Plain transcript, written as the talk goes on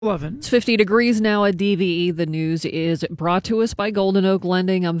11. It's 50 degrees now at DVE. The news is brought to us by Golden Oak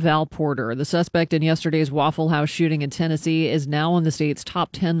Lending. I'm Val Porter. The suspect in yesterday's Waffle House shooting in Tennessee is now on the state's top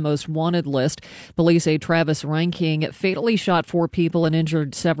 10 most wanted list. Police say Travis Reinking fatally shot 4 people and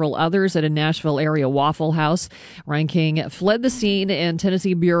injured several others at a Nashville area Waffle House. Reinking fled the scene, and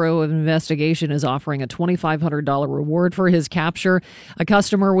Tennessee Bureau of Investigation is offering a $2,500 reward for his capture. A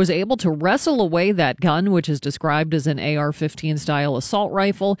customer was able to wrestle away that gun, which is described as an AR-15 style assault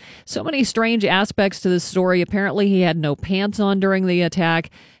rifle. So many strange aspects to this story. Apparently, he had no pants on during the attack.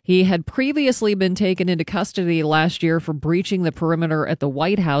 He had previously been taken into custody last year for breaching the perimeter at the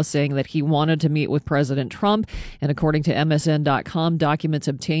White House, saying that he wanted to meet with President Trump. And according to MSN.com, documents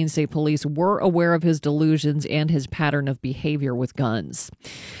obtained say police were aware of his delusions and his pattern of behavior with guns.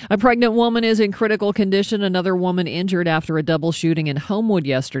 A pregnant woman is in critical condition. Another woman injured after a double shooting in Homewood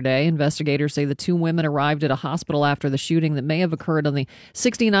yesterday. Investigators say the 2 women arrived at a hospital after the shooting that may have occurred on the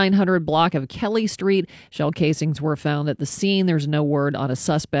 6900 block of Kelly Street. Shell casings were found at the scene. There's no word on a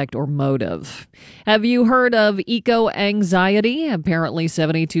suspect or motive. Have you heard of eco-anxiety? Apparently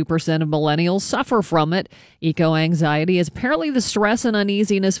 72% of millennials suffer from it. Eco-anxiety is apparently the stress and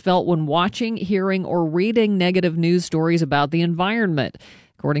uneasiness felt when watching, hearing, or reading negative news stories about the environment.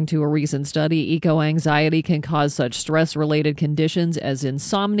 According to a recent study, eco-anxiety can cause such stress-related conditions as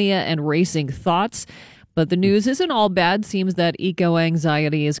insomnia and racing thoughts. But the news isn't all bad. Seems that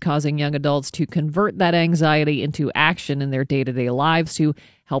eco-anxiety is causing young adults to convert that anxiety into action in their day-to-day lives to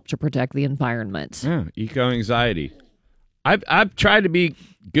help to protect the environment. Yeah, eco-anxiety. I've tried to be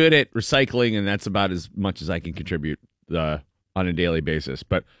good at recycling, and that's about as much as I can contribute on a daily basis.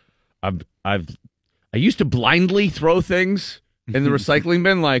 But I used to blindly throw things in the recycling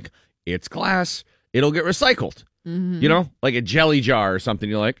bin, like it's glass, it'll get recycled. Mm-hmm. You know, like a jelly jar or something.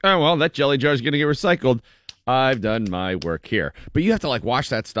 You're like, oh, well, that jelly jar is going to get recycled. I've done my work here. But you have to, like, wash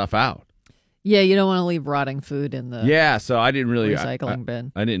that stuff out. Yeah, you don't want to leave rotting food in the so I didn't really recycling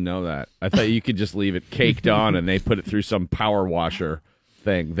bin. I didn't know that. I thought you could just leave it caked on and they put it through some power washer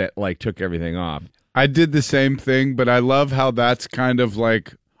thing that, like, took everything off. I did the same thing, but I love how that's kind of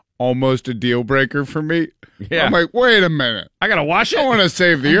like almost a deal breaker for me. Yeah. I'm like, wait a minute. I got to wash it. I want to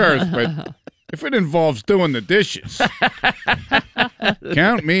save the earth, but if it involves doing the dishes,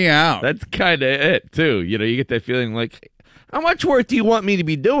 count me out. That's kind of it, too. You know, you get that feeling like, how much work do you want me to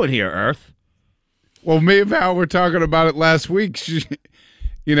be doing here, Earth? Well, me and Val were talking about it last week.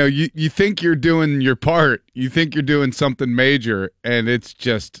 You know, you think you're doing your part. You think you're doing something major, and it's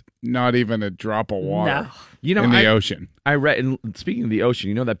just not even a drop of water in the ocean. I read, and speaking of the ocean,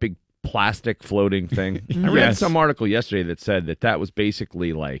 you know that big plastic floating thing? I read some article yesterday that said that was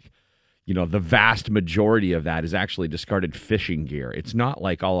basically like, you know, the vast majority of that is actually discarded fishing gear. It's not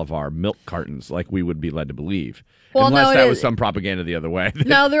like all of our milk cartons like we would be led to believe. Well, unless that was some propaganda the other way.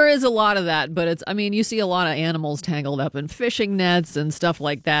 No, there is a lot of that, but you see a lot of animals tangled up in fishing nets and stuff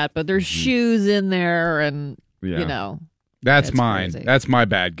like that, but there's shoes in there and, you know. That's mine. Crazy. That's my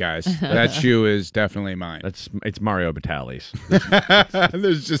bad, guys. That shoe is definitely mine. It's Mario Batali's.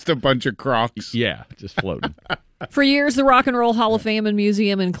 There's just a bunch of Crocs. Yeah, just floating. For years, the Rock and Roll Hall of Fame and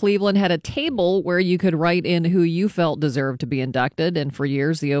Museum in Cleveland had a table where you could write in who you felt deserved to be inducted. And for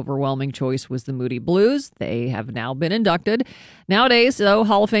years, the overwhelming choice was the Moody Blues. They have now been inducted. Nowadays, though,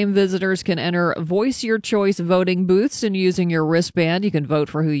 Hall of Fame visitors can enter Voice Your Choice voting booths, and using your wristband, you can vote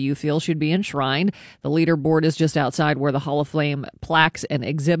for who you feel should be enshrined. The leaderboard is just outside where the Hall of Fame plaques and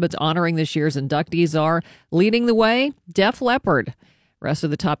exhibits honoring this year's inductees are. Leading the way, Def Leppard. Rest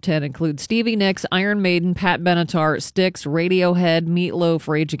of the top 10 include Stevie Nicks, Iron Maiden, Pat Benatar, Styx, Radiohead, Meatloaf,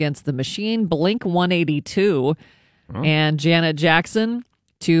 Rage Against the Machine, Blink-182, and Janet Jackson.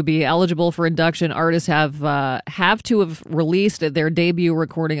 To be eligible for induction, artists have to have released their debut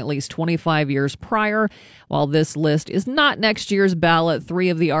recording at least 25 years prior. While this list is not next year's ballot, 3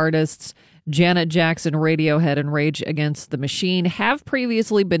 of the artists, Janet Jackson, Radiohead, and Rage Against the Machine, have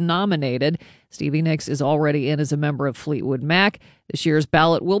previously been nominated. Stevie Nicks is already in as a member of Fleetwood Mac. This year's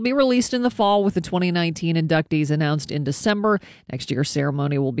ballot will be released in the fall, with the 2019 inductees announced in December. Next year's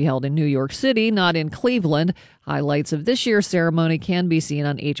ceremony will be held in New York City, not in Cleveland. Highlights of this year's ceremony can be seen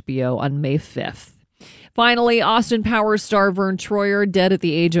on HBO on May 5th. Finally, Austin Powers star Vern Troyer, dead at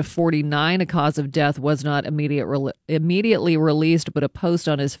the age of 49. A cause of death was not immediately released, but a post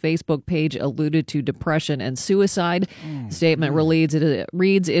on his Facebook page alluded to depression and suicide. Statement reads,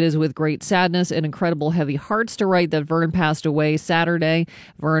 "It is with great sadness and incredible heavy hearts to write that Vern passed away Saturday.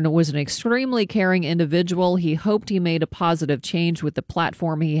 Vern was an extremely caring individual. He hoped he made a positive change with the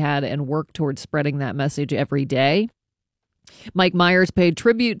platform he had and worked towards spreading that message every day. Mike Myers paid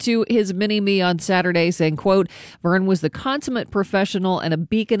tribute to his mini-me on Saturday, saying, quote, Vern was the consummate professional and a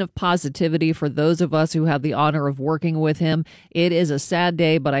beacon of positivity for those of us who had the honor of working with him. It is a sad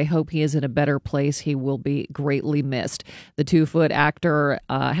day, but I hope he is in a better place. He will be greatly missed. The 2-foot actor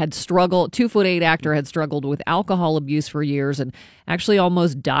 2'8" actor had struggled with alcohol abuse for years and actually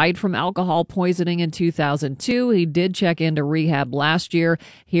almost died from alcohol poisoning in 2002. He did check into rehab last year.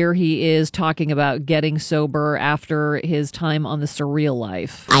 Here he is talking about getting sober after his time on The Surreal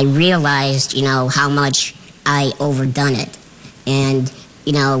Life. I realized, how much I overdone it. And,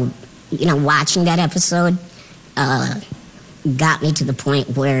 watching that episode got me to the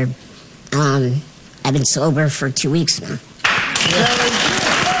point where I've been sober for 2 weeks now.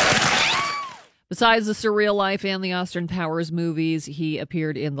 Besides The Surreal Life and the Austin Powers movies, he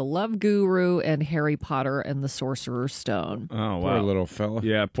appeared in The Love Guru and Harry Potter and the Sorcerer's Stone. Oh, wow. Poor little fella.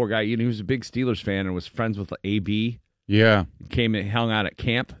 Yeah, poor guy. He was a big Steelers fan and was friends with AB. Yeah. Came and hung out at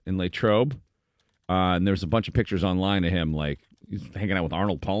camp in Latrobe. And there's a bunch of pictures online of him, like, he's hanging out with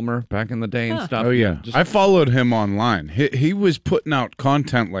Arnold Palmer back in the day and stuff. Oh, yeah. I followed him online. He was putting out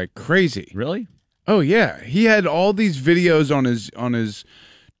content like crazy. Really? Oh, yeah. He had all these videos on his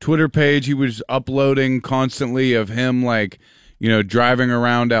Twitter page. He was uploading constantly of him, like, driving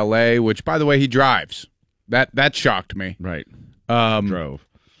around L.A., which, by the way, he drives. That shocked me. Right. Drove.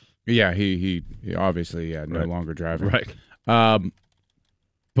 Yeah, he obviously no longer driving. Right.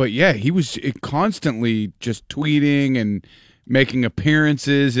 But yeah, he was constantly just tweeting and making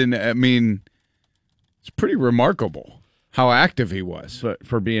appearances, and I mean, it's pretty remarkable how active he was. But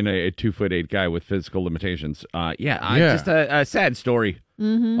for being a 2'8" guy with physical limitations, just a sad story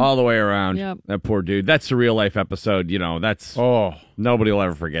all the way around. Yep. That poor dude. That's the real life episode. That's nobody will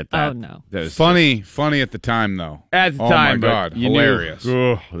ever forget that. Oh, no. That was Funny at the time, though. At the oh time, my God, you hilarious.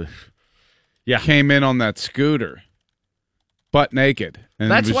 Yeah, came in on that scooter, butt naked, and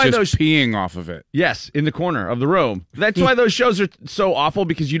That's was why just peeing off of it. Yes, in the corner of the room. That's why those shows are so awful,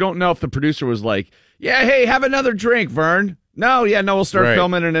 because you don't know if the producer was like, "Yeah, hey, have another drink, Vern." No, we'll start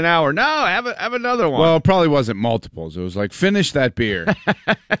filming in an hour. No, have another one. Well, it probably wasn't multiples. It was like, finish that beer.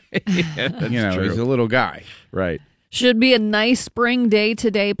 Yeah, that's true. He's a little guy. Right. Should be a nice spring day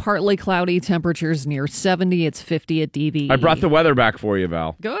today. Partly cloudy, temperatures near 70. It's 50 at DVE. I brought the weather back for you,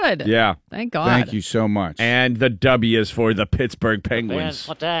 Val. Good. Yeah. Thank God. Thank you so much. And the W is for the Pittsburgh Penguins.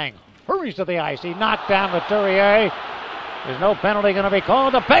 Letang hurries to the ice. He knocked down Leterrier. There's no penalty going to be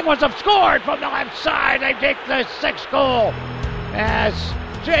called. The Penguins have scored from the left side. They take the 6th goal as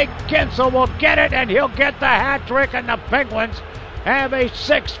Jake Guentzel will get it, and he'll get the hat trick, and the Penguins have a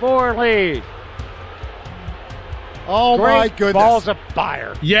 6-4 lead. Oh, Great my goodness. balls of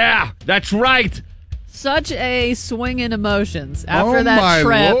fire. Yeah, that's right. Such a swing in emotions. After Oh, that my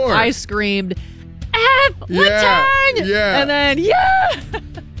trip, Lord. I screamed, F, Yeah, Letang! yeah. And then, yeah!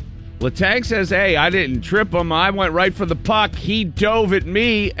 Letang says, hey, I didn't trip him. I went right for the puck. He dove at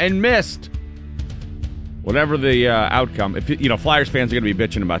me and missed. Whatever the outcome. If Flyers fans are going to be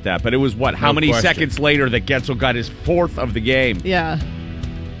bitching about that. But it was how No many question. seconds later that Guentzel got his 4th of the game? Yeah.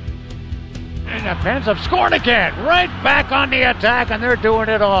 And the Pens have scored again. Right back on the attack, and they're doing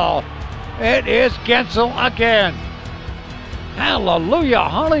it all. It is Guentzel again. Hallelujah,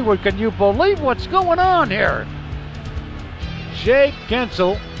 Hollywood. Can you believe what's going on here? Jake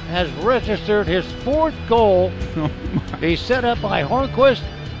Guentzel has registered his 4th goal. He's set up by Hornquist,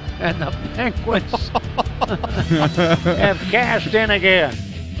 and the Penguins have cashed in again.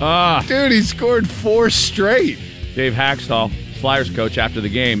 Dude, he scored 4 straight. Dave Haxtell, Flyers coach, after the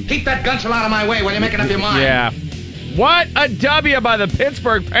game. Keep that Guentzel out of my way while you're making up your mind. Yeah. What a W by the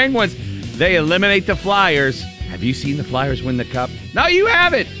Pittsburgh Penguins. They eliminate the Flyers. Have you seen the Flyers win the Cup? No, you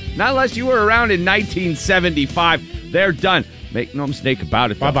haven't. Not unless you were around in 1975. They're done. Make no mistake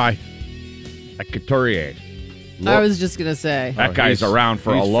about it, though. Bye-bye. That Couturier. I was just going to say. That guy's around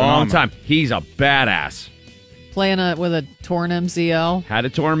for a he's long phenomenal. time. He's a badass. Playing with a torn MCL. Had a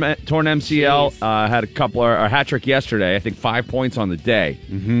torn MCL. Had a couple a hat trick yesterday. I think 5 points on the day.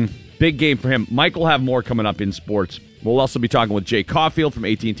 Mm-hmm. Big game for him. Mike will have more coming up in sports. We'll also be talking with Jay Caulfield from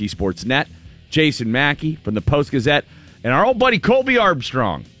AT&T Sportsnet, Jason Mackey from the Post-Gazette, and our old buddy Colby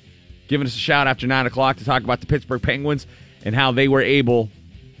Armstrong giving us a shout after 9 o'clock to talk about the Pittsburgh Penguins and how they were able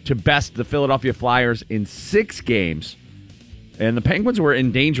to best the Philadelphia Flyers in 6 games. And the Penguins were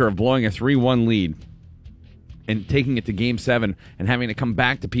in danger of blowing a 3-1 lead and taking it to Game 7 and having to come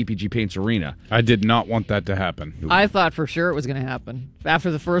back to PPG Paints Arena. I did not want that to happen. I thought for sure it was going to happen.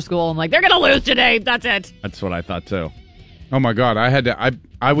 After the first goal, I'm like, they're going to lose today. That's it. That's what I thought, too. Oh my God!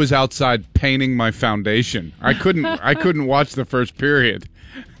 I was outside painting my foundation. I couldn't watch the first period.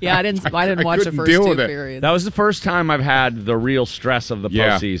 Yeah, I didn't watch the couldn't first deal two with it. periods. That was the first time I've had the real stress of the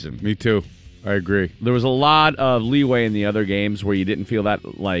postseason. Me too. I agree. There was a lot of leeway in the other games where you didn't feel that,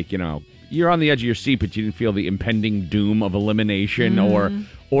 you're on the edge of your seat, but you didn't feel the impending doom of elimination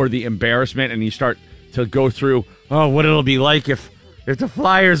or the embarrassment, and you start to go through, what it'll be like if the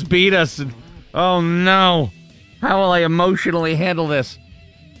Flyers beat us, and oh no, how will I emotionally handle this?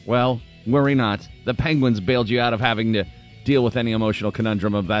 Well, worry not. The Penguins bailed you out of having to deal with any emotional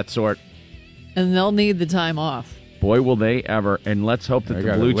conundrum of that sort. And they'll need the time off. Boy, will they ever. And let's hope that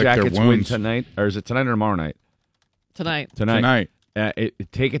the Blue Jackets win tonight. Or is it tonight or tomorrow night? Tonight.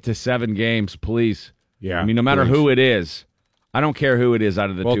 Take it to 7 games, please. Yeah. I mean, no matter who it is. I don't care who it is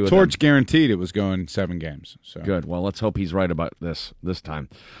out of the two of them. Torch guaranteed it was going 7 games. So. Good. Well, let's hope he's right about this time.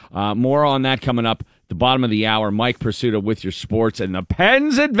 More on that coming up. The bottom of the hour, Mike Pursuta with your sports and the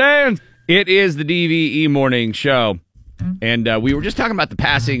Pens advance. It is the DVE Morning Show. And we were just talking about the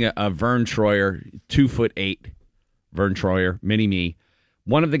passing of Vern Troyer, 2'8". Vern Troyer, mini-me.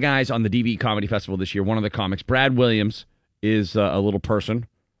 One of the guys on the DVE Comedy Festival this year, one of the comics, Brad Williams, is a little person,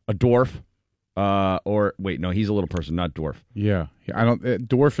 a dwarf. He's a little person, not dwarf. Yeah.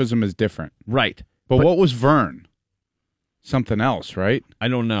 Dwarfism is different. Right. But what was Vern? Something else, right? I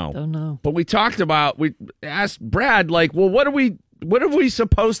don't know. Don't know. But we asked Brad, what are we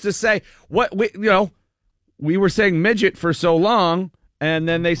supposed to say? We were saying midget for so long, and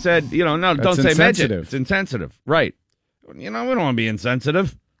then they said, no, don't say midget. It's insensitive. Right. We don't want to be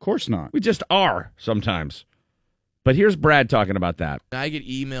insensitive. Of course not. We just are sometimes. But here's Brad talking about that. I get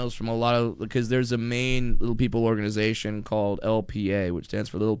emails from because there's a main Little People organization called LPA, which stands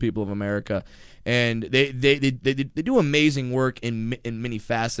for Little People of America, and they do amazing work in many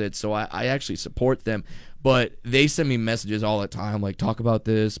facets. So I actually support them, but they send me messages all the time, like, talk about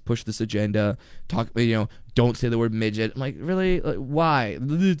this, push this agenda, don't say the word midget. I'm like, really? Like, why?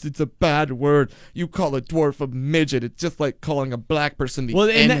 It's a bad word. You call a dwarf a midget. It's just like calling a black person the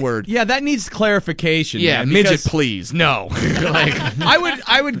N-word. That needs clarification. Yeah, man, midget, please. No.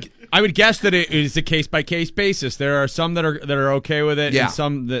 I would guess that it is a case-by-case basis. There are some that are okay with it, and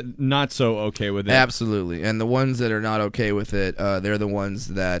some that not so okay with it. Absolutely. And the ones that are not okay with it, they're the ones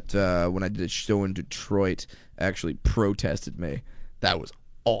that, when I did a show in Detroit, actually protested me. That was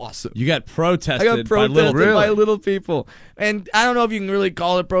awesome. You got protested, I got protested by little people. And I don't know if you can really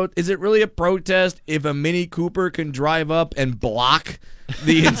call it is it really a protest if a Mini Cooper can drive up and block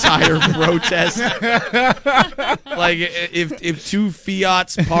the entire protest? Like, if two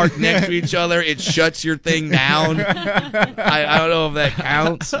Fiats park next to each other, it shuts your thing down. I don't know if that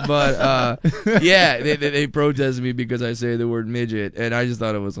counts, but they protested me because I say the word midget, and I just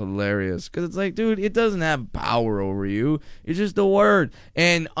thought it was hilarious. Because it's like, dude, it doesn't have power over you. It's just a word.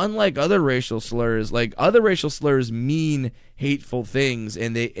 And unlike other racial slurs, mean hateful things,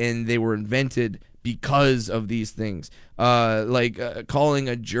 and they were invented because of these things. Calling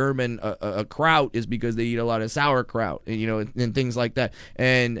a German a kraut is because they eat a lot of sauerkraut, and things like that.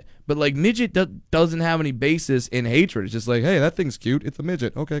 But midget doesn't have any basis in hatred. It's just like, hey, that thing's cute. It's a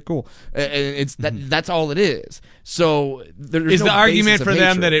midget. Okay, cool. And it's that's all it is. So there's is no the argument for them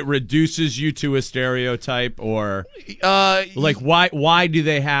hatred. that it reduces you to a stereotype, or why do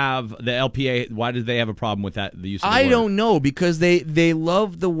they have the LPA? Why do they have a problem with that? The use of the word? I don't know, because they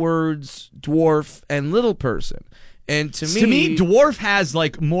love the words dwarf and little person. And to me, dwarf has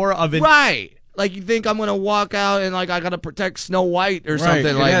more of an right. Like, you think I'm gonna walk out and I gotta protect Snow White or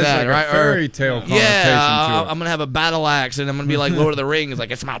something like that, right? A fairy tale connotation to it. I'm gonna have a battle axe and I'm gonna be like Lord of the Rings,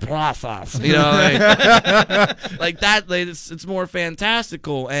 like, it's my process, like that. It's more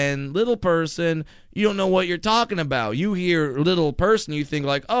fantastical. And little person, you don't know what you're talking about. You hear little person, you think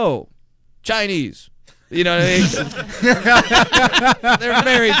like, oh, Chinese. You know what I mean? They're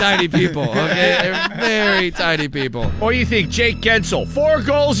very tiny people, okay? They're very tiny people. What do you think, Jake Gensel? 4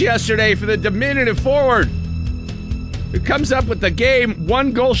 goals yesterday for the diminutive forward. It comes up with the game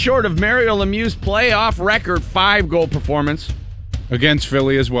 1 goal short of Mario Lemieux's playoff record 5-goal performance. Against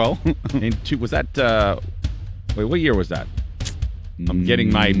Philly as well. Was that, what year was that? I'm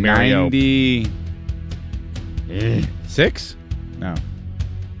getting my Mario. 96? No.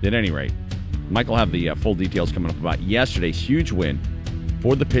 At any rate. Mike will have the full details coming up about yesterday's huge win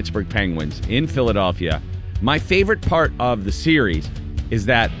for the Pittsburgh Penguins in Philadelphia. My favorite part of the series is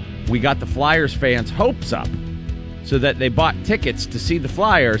that we got the Flyers fans' hopes up so that they bought tickets to see the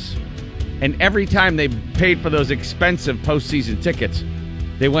Flyers, and every time they paid for those expensive postseason tickets,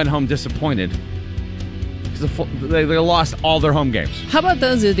 they went home disappointed because they lost all their home games. How about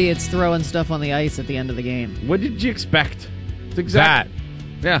those idiots throwing stuff on the ice at the end of the game? What did you expect? It's exactly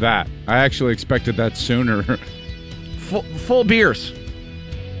That. I actually expected that sooner. full beers,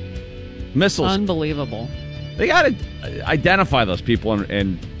 missiles. Unbelievable. They got to identify those people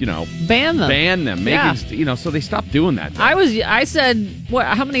and ban them. Make it, so they stop doing that. I said,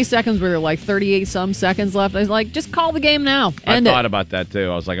 how many seconds were there? Like 38 some seconds left. I was like, just call the game now. I thought about that too.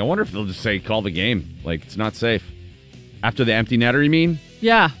 I was like, I wonder if they'll just say call the game. Like, it's not safe. After the empty netter, you mean?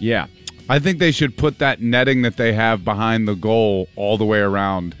 Yeah. Yeah. I think they should put that netting that they have behind the goal all the way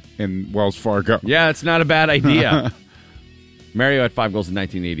around in Wells Fargo. Yeah, it's not a bad idea. Mario had 5 goals in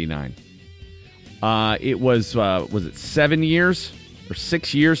 1989. It was it 7 years or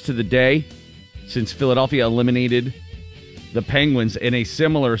 6 years to the day since Philadelphia eliminated the Penguins in a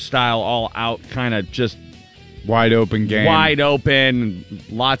similar style, all-out kind of just wide open game. Wide open,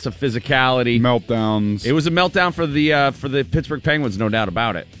 lots of physicality. Meltdowns. It was a meltdown for the Pittsburgh Penguins, no doubt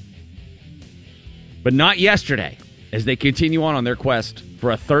about it. But not yesterday, as they continue on their quest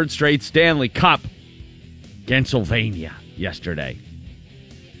for a third straight Stanley Cup. Pennsylvania yesterday.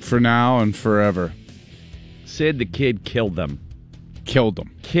 For now and forever. Sid the Kid killed them. Killed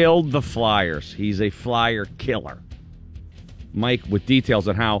them. Killed the Flyers. He's a Flyer killer. Mike with details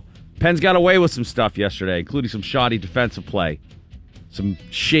on how Penn's got away with some stuff yesterday, including some shoddy defensive play, some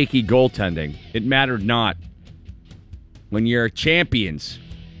shaky goaltending. It mattered not. When you're champions,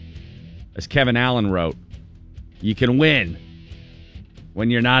 as Kevin Allen wrote, you can win when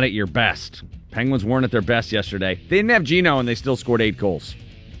you're not at your best. Penguins weren't at their best yesterday. They didn't have Gino, and they still scored 8 goals.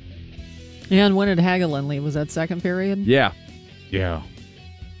 And when did Hagelin leave? Was that second period? Yeah. Yeah.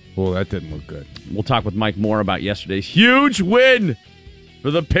 Well, that didn't look good. We'll talk with Mike more about yesterday's huge win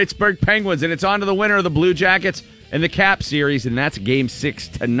for the Pittsburgh Penguins. And it's on to the winner of the Blue Jackets and the Cap Series, and that's Game 6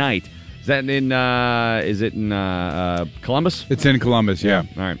 tonight. Is that is it in Columbus? It's in Columbus, yeah.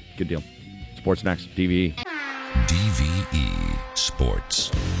 All right, good deal. Sports next, DVE. DVE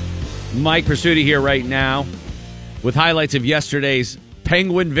Sports. Mike Pursuti here right now with highlights of yesterday's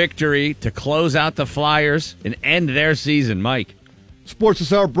Penguin victory to close out the Flyers and end their season. Mike. Sports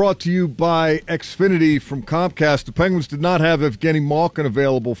this hour brought to you by Xfinity from Comcast. The Penguins did not have Evgeny Malkin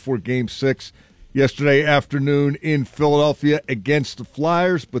available for Game 6 yesterday afternoon in Philadelphia against the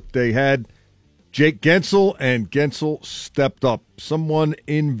Flyers, but they had Jake Guentzel, and Guentzel stepped up. Someone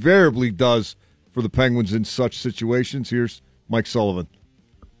invariably does for the Penguins in such situations. Here's Mike Sullivan.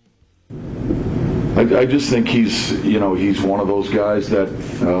 I just think he's one of those guys that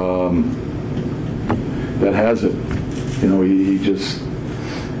has it.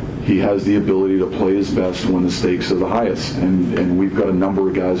 He has the ability to play his best when the stakes are the highest, and we've got a number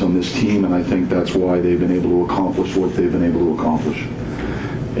of guys on this team, and I think that's why they've been able to accomplish what they've been able to accomplish.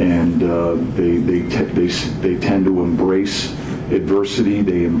 And they tend to embrace adversity.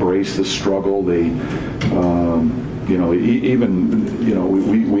 They embrace the struggle. We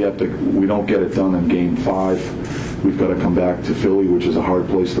don't get it done in Game 5. We've got to come back to Philly, which is a hard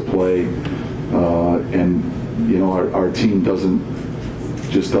place to play, and our team doesn't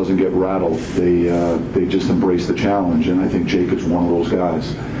get rattled. They just embrace the challenge, and I think Jake is one of those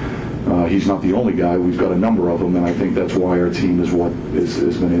guys. He's not the only guy. We've got a number of them, and I think that's why our team has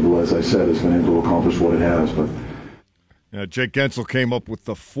been able, as I said, has been able to accomplish what it has. But Jake Guentzel came up with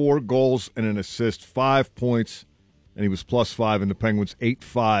the 4 goals and an assist, 5 points, and he was +5 in the Penguins'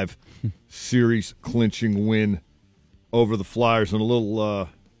 8-5 series-clinching win over the Flyers. And a little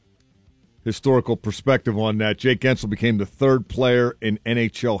historical perspective on that, Jake Guentzel became the 3rd player in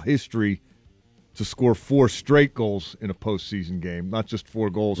NHL history to score 4 straight goals in a postseason game, not just 4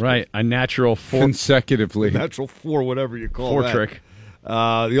 goals. Right, a natural 4. Consecutively. Natural 4, whatever you call 4 that. trick.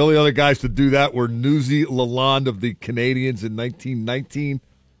 The only other guys to do that were Newsy Lalonde of the Canadiens in 1919.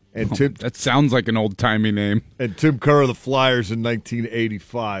 And that sounds like an old-timey name. And Tim Kerr of the Flyers in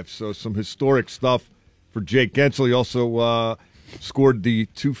 1985. So some historic stuff for Jake Guentzel. He also scored the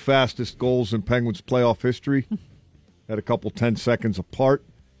 2 fastest goals in Penguins playoff history. Had a couple 10 seconds apart.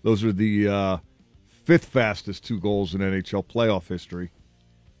 Those are the 5th fastest 2 goals in NHL playoff history.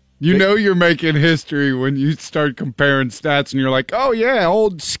 You know you're making history when you start comparing stats and you're like, oh, yeah,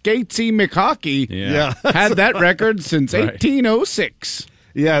 old Skatesy McHockey had that record since 1806.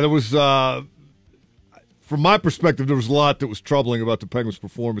 Yeah, there was, from my perspective, there was a lot that was troubling about the Penguins'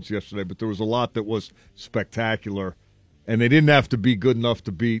 performance yesterday, but there was a lot that was spectacular. And they didn't have to be good enough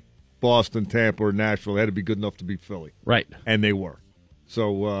to beat Boston, Tampa, or Nashville. They had to be good enough to beat Philly. Right. And they were.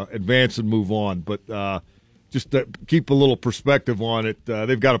 So advance and move on. But just to keep a little perspective on it,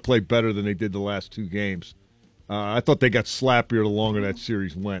 they've got to play better than they did the last 2 games. I thought they got slappier the longer that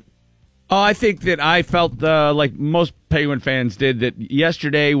series went. Oh, I think that I felt like most Penguin fans did that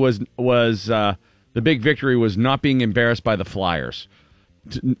yesterday was The big victory was not being embarrassed by the Flyers.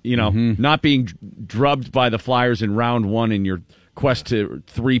 Not being drubbed by the Flyers in round one in your quest to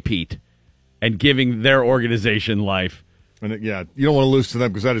three-peat and giving their organization life. And you don't want to lose to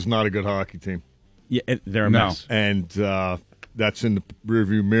them because that is not a good hockey team. Yeah, they're a mess. And that's in the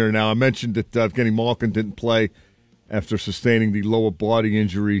rearview mirror now. I mentioned that Evgeny Malkin didn't play after sustaining the lower body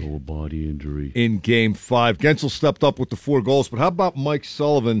injury in Game 5. Gensel stepped up with the 4 goals, but how about Mike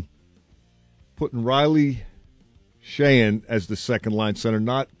Sullivan putting Riley Sheahan as the second-line center,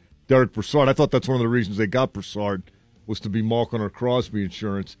 not Derek Brassard? I thought that's one of the reasons they got Brassard was to be Malkin or Crosby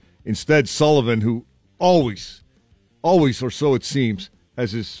insurance. Instead, Sullivan, who always, or so it seems,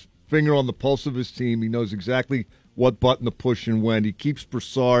 has his finger on the pulse of his team. He knows exactly what button to push and when. He keeps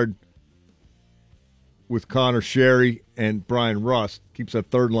Brassard with Connor Sherry and Brian Rust, keeps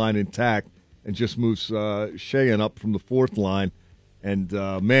that third line intact, and just moves Sheahan up from the fourth line. And,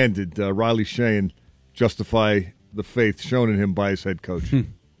 did Riley Sheahan justify the faith shown in him by his head coach.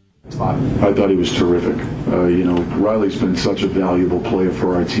 I thought he was terrific. Riley's been such a valuable player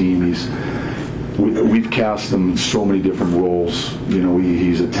for our team. We've cast him in so many different roles.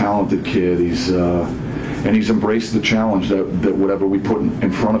 He's a talented kid. And he's embraced the challenge that whatever we put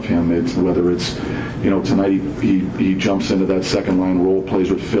in front of him, whether it's tonight he jumps into that second line role, plays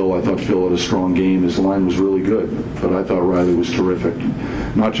with Phil. I thought Phil had a strong game. His line was really good, but I thought Riley was terrific.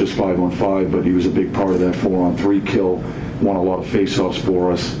 Not just 5-on-5, but he was a big part of that 4-on-3 kill. Won a lot of faceoffs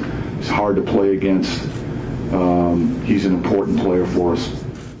for us. He's hard to play against. He's an important player for us.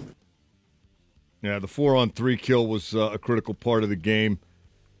 Yeah, the 4-on-3 kill was a critical part of the game.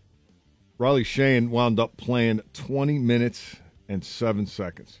 Riley Sheahan wound up playing 20 minutes and 7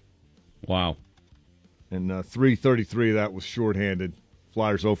 seconds. Wow. And 3:33 of that was shorthanded.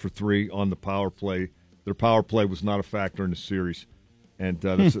 Flyers 0 for 3 on the power play. Their power play was not a factor in the series. And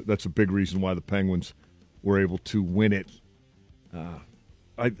that's a big reason why the Penguins were able to win it.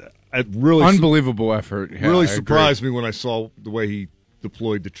 I really unbelievable effort. Yeah, really surprised me when I saw the way he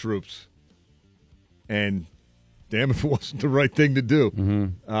deployed the troops. And damn if it wasn't the right thing to do.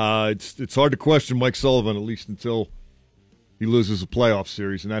 It's hard to question Mike Sullivan, at least until he loses a playoff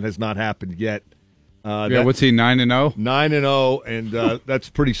series, and that has not happened yet. What's he, 9-0? 9-0, and that's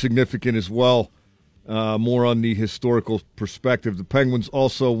pretty significant as well. More on the historical perspective. The Penguins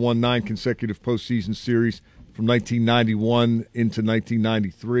also won 9 consecutive postseason series from 1991 into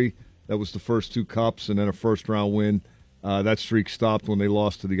 1993. That was the first 2 cups and then a first-round win. That streak stopped when they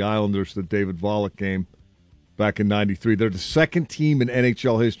lost to the Islanders, the David Volek game back in 93. They're the second team in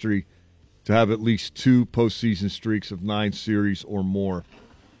NHL history to have at least 2 postseason streaks of 9 series or more.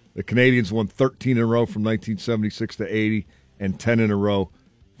 The Canadians won 13 in a row from 1976 to 80 and 10 in a row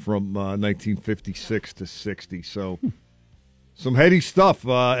from 1956 to 60. So some heady stuff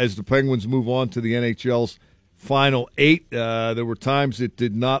as the Penguins move on to the NHL's Final 8. There were times it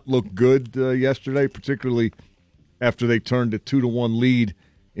did not look good yesterday, particularly after they turned a 2-1 lead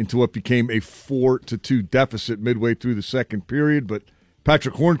into what became a 4-2 deficit midway through the second period. But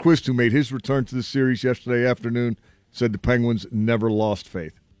Patrick Hornquist, who made his return to the series yesterday afternoon, said the Penguins never lost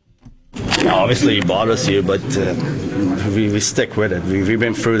faith. Obviously, it bothers you, but we stick with it. We've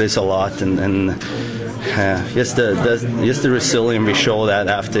been through this a lot, and just the resilience we show that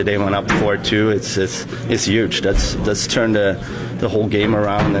after they went up 4-2, it's huge. That's turned the whole game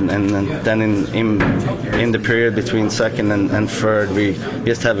around, and then in the period between second and third, we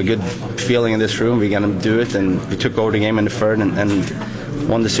just have a good feeling in this room. We're gonna do it, and we took over the game in the third and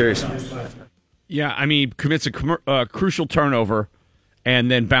won the series. Yeah, I mean, commits a crucial turnover,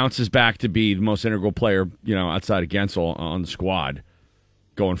 and then bounces back to be the most integral player, outside of Gensel on the squad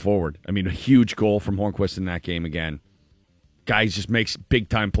going forward. I mean, a huge goal from Hornquist in that game again. Guy just makes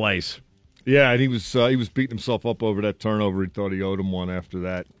big-time plays. Yeah, and he was beating himself up over that turnover. He thought he owed him one after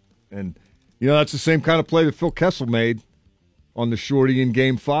that. And, that's the same kind of play that Phil Kessel made on the shorty in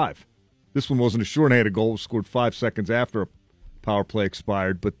Game 5. This one wasn't a shorthanded goal. It was scored 5 seconds after a power play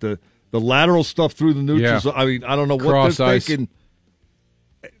expired. But the lateral stuff through the neutrals, I mean, I don't know what they're thinking.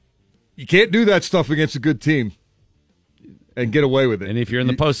 You can't do that stuff against a good team and get away with it. And if you're in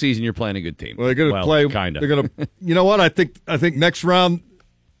the postseason, you're playing a good team. Well, they're going to play. Kind of. They're going to. You know what? I think next round,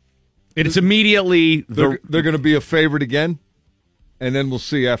 it's immediately they're going to be a favorite again, and then we'll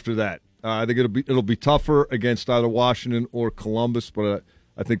see after that. I think it'll be tougher against either Washington or Columbus, but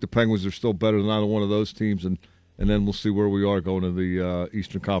I think the Penguins are still better than either one of those teams, and then we'll see where we are going to the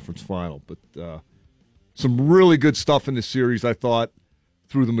Eastern Conference Final. But some really good stuff in this series, I thought,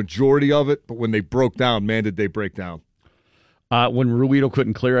 through the majority of it. But when they broke down, man, did they break down. When Ruido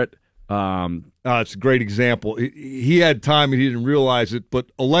couldn't clear it, It's a great example. He had time and he didn't realize it,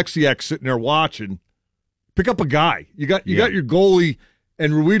 but Alexiak sitting there watching. Pick up a guy. You got your goalie,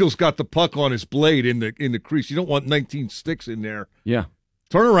 and Ruido's got the puck on his blade in the crease. You don't want 19 sticks in there. Yeah.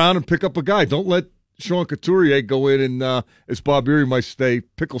 Turn around and pick up a guy. Don't let Sean Couturier go in and, as Bob Erie might say,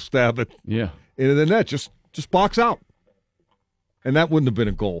 pickle stab it into the net. Just box out. And that wouldn't have been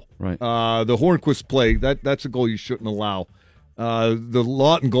a goal. Right. The Hornquist play, that's a goal you shouldn't allow. The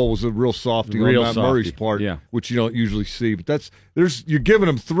Lawton goal was a real softie on Matt Murray's part, which you don't usually see. But you're giving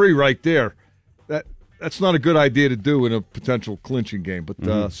him 3 right there. That's not a good idea to do in a potential clinching game.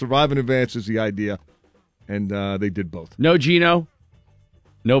 But survive and advance is the idea, and they did both. No Gino,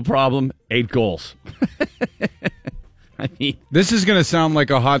 no problem. 8 goals. I mean, this is going to sound like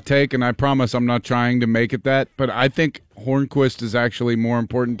a hot take, and I promise I'm not trying to make it that, but I think Hornquist is actually more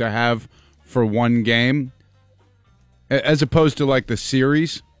important to have for one game as opposed to like the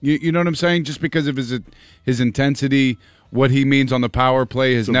series. You know what I'm saying? Just because of his intensity, what he means on the power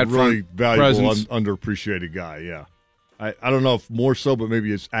play, his net really front valuable, presence. underappreciated guy. Yeah, I don't know if more so, but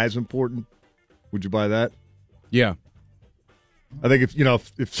maybe it's as important. Would you buy that? Yeah. I think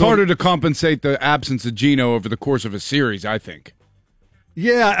if it's harder to compensate the absence of Gino over the course of a series, I think.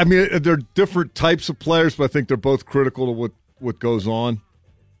 Yeah, I mean they're different types of players, but I think they're both critical to what goes on.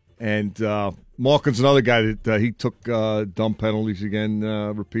 And Malkin's another guy that he took dumb penalties again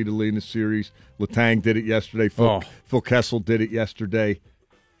repeatedly in the series. Letang did it yesterday. Phil Kessel did it yesterday.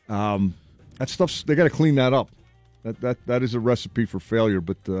 That stuff's they got to clean that up. That is a recipe for failure,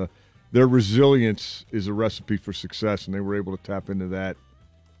 but. Their resilience is a recipe for success, and they were able to tap into that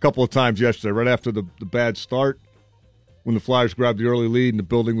a couple of times yesterday, right after the bad start, when the Flyers grabbed the early lead and the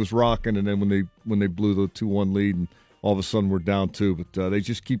building was rocking, and then when they blew the 2-1 lead, and all of a sudden we're down 2. But they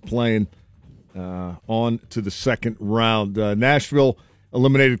just keep playing on to the second round. Nashville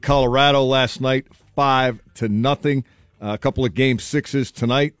eliminated Colorado last night 5-0. A couple of Game 6s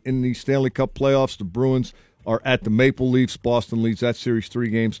tonight in the Stanley Cup playoffs. The Bruins are at the Maple Leafs. Boston leads that series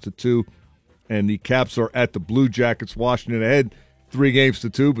 3-2. And the Caps are at the Blue Jackets. Washington ahead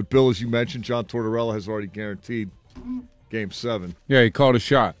 3-2. But, Bill, as you mentioned, John Tortorella has already guaranteed Game 7. Yeah, he called a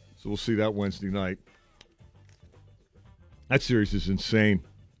shot. So we'll see that Wednesday night. That series is insane.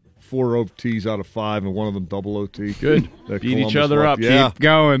 4 OTs out of 5, and one of them double OT. Good. Beat each other up. Yeah. Keep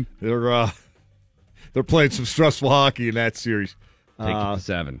going. They're playing some stressful hockey in that series. Take it to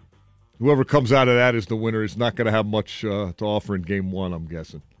 7. Whoever comes out of that as the winner is not going to have much to offer in Game 1, I'm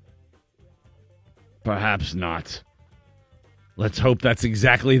guessing. Perhaps not. Let's hope that's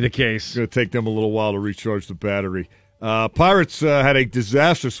exactly the case. It's going to take them a little while to recharge the battery. Pirates had a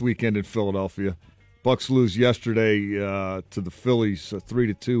disastrous weekend in Philadelphia. Bucks lose yesterday to the Phillies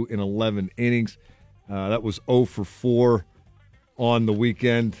 3-2 in 11 innings. That was 0 for 4 on the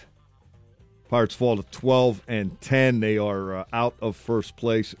weekend. Pirates fall to 12-10. They are out of first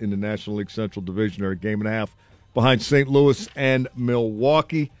place in the National League Central Division. They're a game and a half behind St. Louis and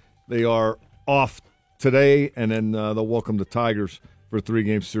Milwaukee. They are off today, and then they'll welcome the Tigers for a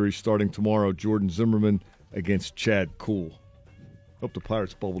 3-game series starting tomorrow. Jordan Zimmerman against Chad Kuhl. Hope the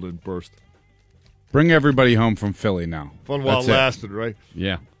Pirates bubble didn't burst. Bring everybody home from Philly now. Fun while it lasted, right?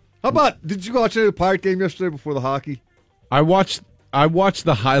 Yeah. How about, did you watch any of the Pirate game yesterday before the hockey? I watched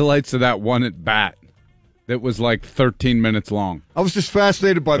the highlights of that one at bat that was like 13 minutes long. I was just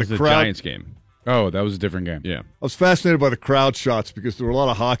fascinated by the crowd. It was a Giants game. Oh, that was a different game. Yeah. I was fascinated by the crowd shots because there were a lot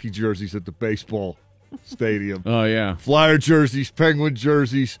of hockey jerseys at the baseball stadium. Oh, yeah. Flyer jerseys, Penguin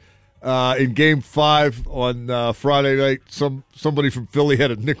jerseys. In Game 5 on Friday night, somebody from Philly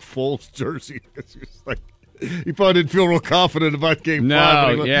had a Nick Foles jersey. He probably didn't feel real confident about Game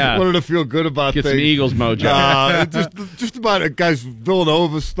 5. But he wanted to feel good about Get things. some Eagles mojo. Just about guys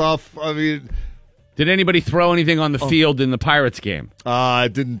Villanova stuff. I mean, did anybody throw anything on the field in the Pirates game? I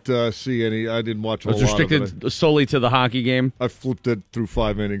didn't see any. I didn't watch a lot of it. Was restricted solely to the hockey game? I flipped it through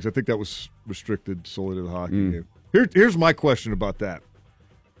 5 innings. I think that was restricted solely to the hockey game. Here's my question about that.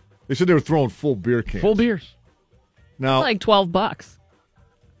 They said they were throwing full beer cans. Full beers. Now, like $12.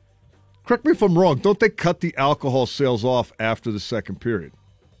 Correct me if I'm wrong. Don't they cut the alcohol sales off after the second period?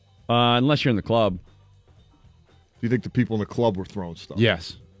 Unless you're in the club. Do you think the people in the club were throwing stuff?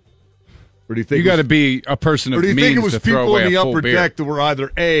 Yes. Or do you think you got to be a person of means to throw away a full beer? Or do you think it was people in the upper deck that were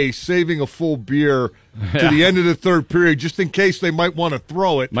either A, saving a full beer to the end of the third period just in case they might want to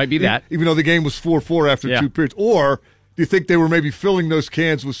throw it? Might be that. Even though the game was 4-4 after 2 periods. Or do you think they were maybe filling those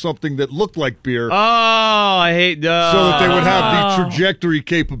cans with something that looked like beer? Oh, I hate that. So that they would have the trajectory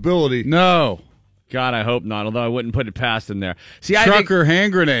capability. No. God, I hope not, although I wouldn't put it past them there. See, Trucker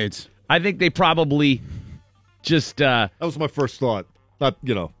hand grenades. I think they probably just... that was my first thought. Not,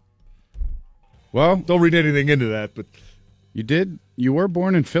 Well, don't read anything into that, but you did. You were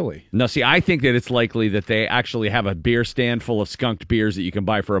born in Philly. No, see, I think that it's likely that they actually have a beer stand full of skunked beers that you can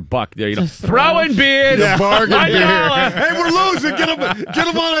buy for $1 there. Throwing beers. Yeah. Bargain beer. Hey, we're losing. Get them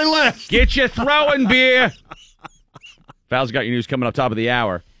on their list. Get your throwing beer. Val's got your news coming up top of the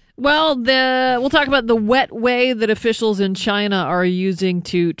hour. Well, we'll talk about the wet way that officials in China are using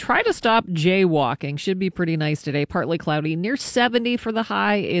to try to stop jaywalking. Should be pretty nice today. Partly cloudy, near 70 for the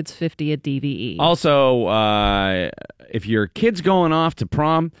high. It's 50 at DVE. Also, if your kid's going off to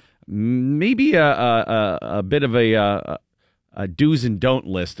prom, maybe a bit of a do's and don't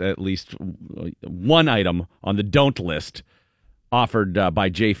list, at least one item on the don't list offered by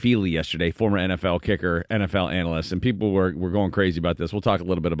Jay Feely yesterday, former NFL kicker, NFL analyst, and people were going crazy about this. We'll talk a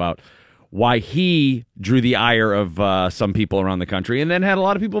little bit about why he drew the ire of some people around the country and then had a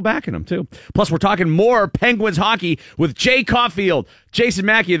lot of people backing him, too. Plus, we're talking more Penguins hockey with Jay Caulfield, Jason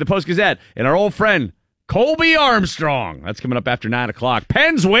Mackey of the Post-Gazette, and our old friend Colby Armstrong. That's coming up after 9 o'clock.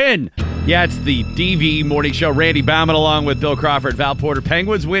 Pens win! Yeah, it's the DVE Morning Show. Randy Baumann along with Bill Crawford, Val Porter.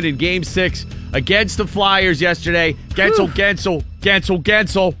 Penguins win in Game 6 against the Flyers yesterday.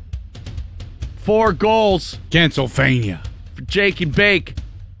 Gensel. 4 goals. Gensylvania. For Jake and Bake.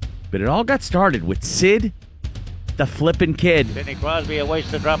 But it all got started with Sid, the flippin' kid. Sidney Crosby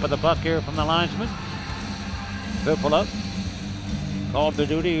awaits the drop of the puck here from the linesman. He'll pull up. Called to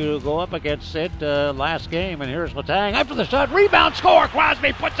duty to go up against Sid last game. And here's Letang after the shot. Rebound, score.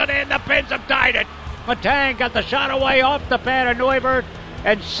 Crosby puts it in. The Pens have tied it. Letang got the shot away off the pad of Neuvirth.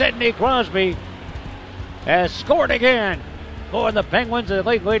 And Sidney Crosby has scored again for the Penguins, the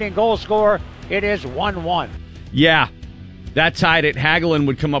league-leading goal scorer. It is 1-1. Yeah, that tied it. Hagelin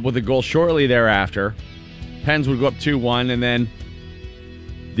would come up with a goal shortly thereafter. Pens would go up 2-1, and then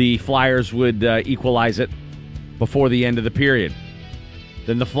the Flyers would equalize it before the end of the period.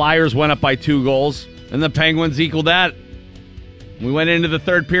 Then the Flyers went up by 2 goals, and the Penguins equaled that. We went into the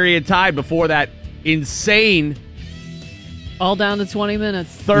third period tied before that insane all down to 20 minutes.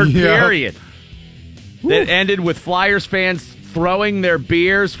 Third period. That ended with Flyers fans throwing their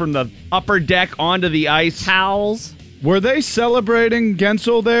beers from the upper deck onto the ice. Towels. Were they celebrating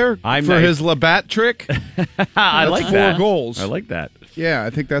Gensel there for his Labatt trick? I like that. 4 goals. I like that. Yeah, I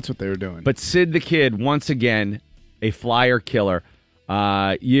think that's what they were doing. But Sid the Kid, once again, a Flyer killer.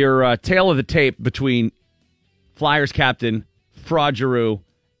 Your tale of the tape between Flyers captain Fraud Giroux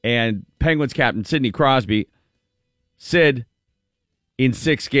and Penguins captain Sidney Crosby. Sid, in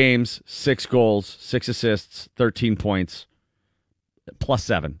 6 games, 6 goals, 6 assists, 13 points, plus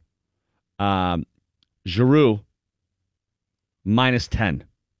 7. Giroux, minus 10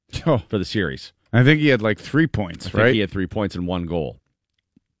 for the series. I think he had like 3 points, right? He had 3 points and 1 goal.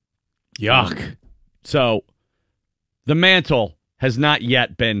 Yuck. So the mantle has not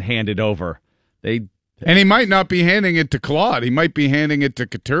yet been handed over. And he might not be handing it to Claude. He might be handing it to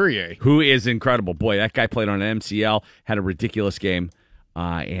Couturier. Who is incredible. Boy, that guy played on an MCL, had a ridiculous game,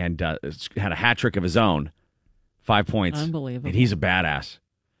 and had a hat trick of his own. 5 points. Unbelievable. And he's a badass.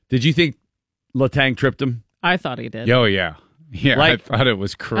 Did you think Letang tripped him? I thought he did. Oh, yeah. Yeah, I thought it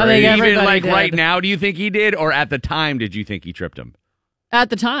was crazy. I think everybody Even did. right now, do you think he did? Or at the time, did you think he tripped him? At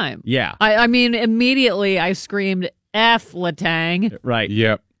the time. Yeah. I mean, immediately I screamed, F Letang. Right.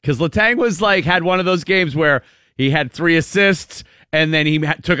 Yep. Because Letang was had one of those games where he had 3 assists and then he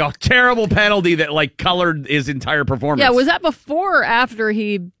took a terrible penalty that colored his entire performance. Yeah, was that before or after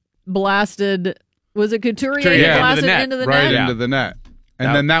he blasted? Was it Couturier Yeah. blasted into the net? Right into the net.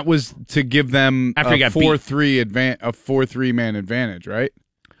 And then that was to give them After a he got 4-3 man advantage, right?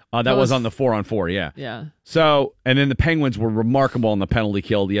 That was on the 4-on-4, yeah. Yeah. So, and then the Penguins were remarkable on the penalty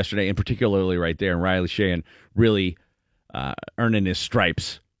kill yesterday, and particularly right there, and Riley Sheahan really earning his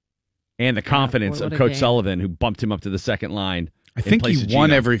stripes. And the confidence what of a Coach game. Sullivan, who bumped him up to the second line. I think he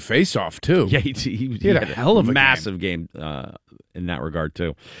won every faceoff, too. Yeah, he had a hell of a massive game in that regard,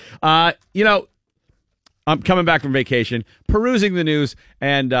 too. I'm coming back from vacation, perusing the news,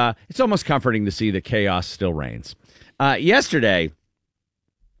 and it's almost comforting to see that chaos still reigns. Yesterday,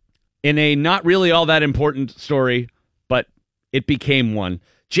 in a not really all that important story, but it became one,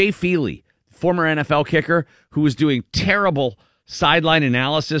 Jay Feely, former NFL kicker, who was doing terrible sideline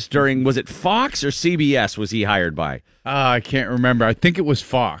analysis during, was it Fox or CBS was he hired by? I can't remember. I think it was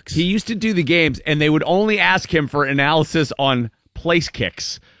Fox. He used to do the games, and they would only ask him for analysis on place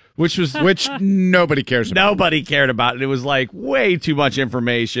kicks, which nobody cares about. Nobody cared about it. It was way too much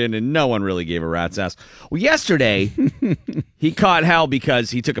information, and no one really gave a rat's ass. Well, yesterday, he caught hell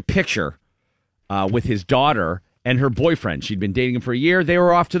because he took a picture with his daughter and her boyfriend. She'd been dating him for a year. They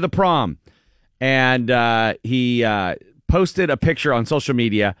were off to the prom. And he posted a picture on social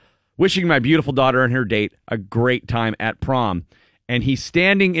media wishing my beautiful daughter and her date a great time at prom. And he's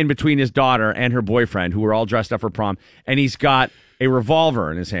standing in between his daughter and her boyfriend, who were all dressed up for prom, and he's got a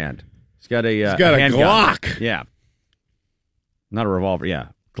revolver in his hand. He's got a handgun. Glock. Yeah. Not a revolver. Yeah.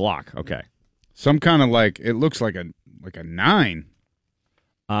 Glock. Okay. Some kind of it looks like a 9.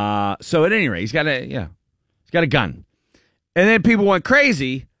 So at any rate, he's got a gun. And then people went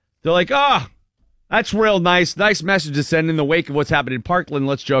crazy. They're like, oh, that's real nice. Nice message to send in the wake of what's happened in Parkland.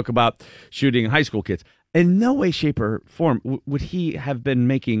 Let's joke about shooting high school kids. In no way, shape, or form would he have been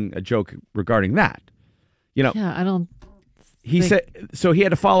making a joke regarding that. Yeah, I don't. He said so. He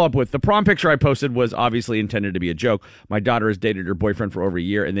had to follow up with the prom picture I posted was obviously intended to be a joke. My daughter has dated her boyfriend for over a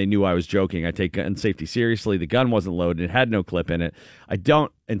year, and they knew I was joking. I take gun safety seriously. The gun wasn't loaded; it had no clip in it. I did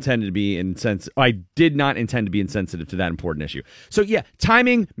not intend to be insensitive to that important issue. So yeah,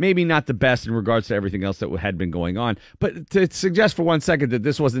 timing maybe not the best in regards to everything else that had been going on. But to suggest for 1 second that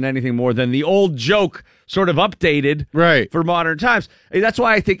this wasn't anything more than the old joke, sort of updated, right, for modern times. That's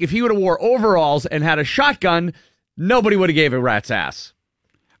why I think if he would have wore overalls and had a shotgun, nobody would have gave a rat's ass.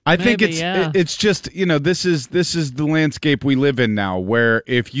 I think it's just, this is the landscape we live in now, where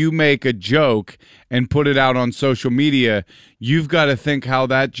if you make a joke and put it out on social media, you've got to think how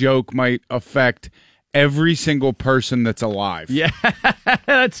that joke might affect every single person that's alive. Yeah,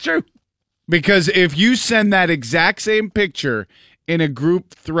 that's true. Because if you send that exact same picture in a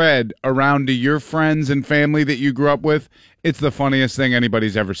group thread around to your friends and family that you grew up with, it's the funniest thing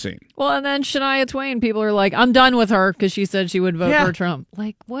anybody's ever seen. Well, and then Shania Twain, people are like, I'm done with her because she said she would vote for Trump.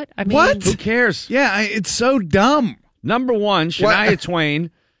 Like, what? I mean, what? Who cares? Yeah, it's so dumb. Number one, Shania Twain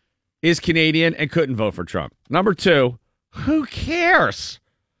is Canadian and couldn't vote for Trump. Number two, who cares?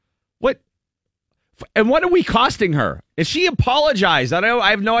 What? And what are we costing her? Is she apologized? I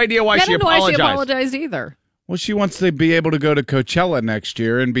have no idea why she apologized. I don't know why she apologized either. Well, she wants to be able to go to Coachella next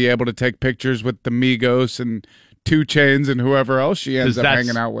year and be able to take pictures with the Migos and 2 Chainz and whoever else she ends up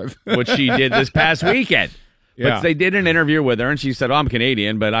hanging out with. What she did this past weekend. Yeah. But they did an interview with her, and she said, I'm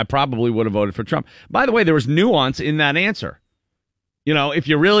Canadian, but I probably would have voted for Trump. By the way, there was nuance in that answer. If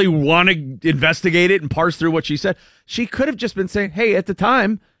you really want to investigate it and parse through what she said, she could have just been saying, hey, at the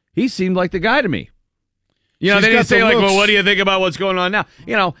time, he seemed like the guy to me. They didn't say, well, what do you think about what's going on now?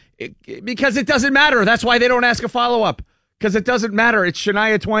 Because it doesn't matter. That's why they don't ask a follow-up. Because it doesn't matter. It's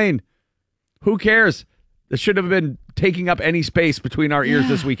Shania Twain. Who cares? This should have been taking up any space between our ears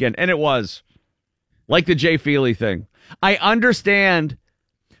this weekend, and it was. Like the Jay Feely thing. I understand.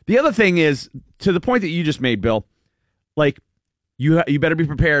 The other thing is, to the point that you just made, Bill, you better be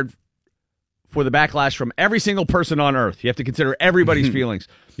prepared for the backlash from every single person on earth. You have to consider everybody's feelings.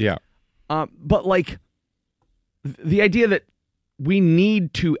 Yeah. But the idea that we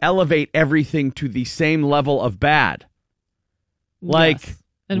need to elevate everything to the same level of bad. Yes.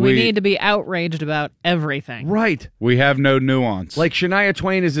 And we need to be outraged about everything. Right. We have no nuance. Like Shania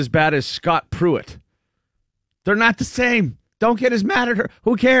Twain is as bad as Scott Pruitt. They're not the same. Don't get as mad at her.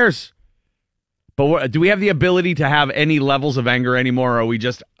 Who cares? But do we have the ability to have any levels of anger anymore, or are we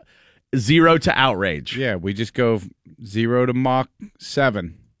just 0 to outrage? Yeah, we just go 0 to Mach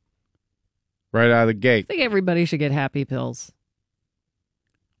 7. Right out of the gate. I think everybody should get happy pills.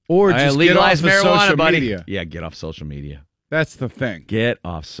 Or just legalize get off marijuana, social buddy. media. Yeah, get off social media. That's the thing. Get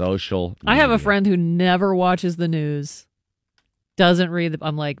off social media. I have a friend who never watches the news, doesn't read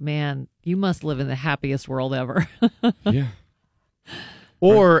I'm like, man, you must live in the happiest world ever. Yeah.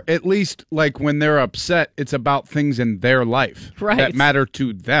 Or at least, when they're upset, it's about things in their life that matter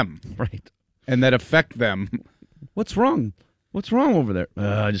to them. Right. And that affect them. What's wrong? What's wrong over there?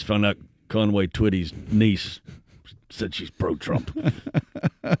 I just found out Conway Twitty's niece said she's pro-Trump.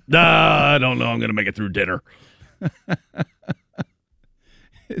 I don't know. I'm going to make it through dinner.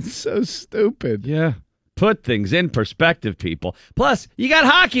 It's so stupid. Yeah. Put things in perspective, people. Plus, you got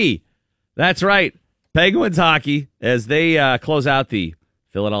hockey. That's right. Penguins hockey as they close out the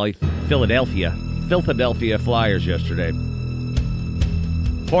Philadelphia Flyers yesterday.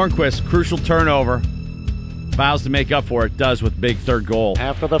 Hornquist, crucial turnover. Vows to make up for it. Does with big third goal.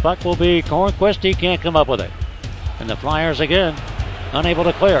 After the puck will be Hornquist. He can't come up with it. And the Flyers again, unable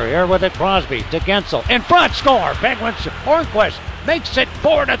to clear. Here with it, Crosby to Gensel. In front, score. Penguins, Hornquist makes it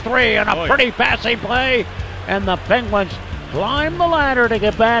 4-3 on a pretty passing play. And the Penguins climb the ladder to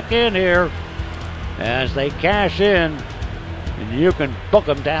get back in here as they cash in. And you can book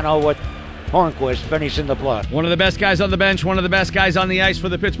them, Dano, with Hornquist finishing the plus. One of the best guys on the bench, one of the best guys on the ice for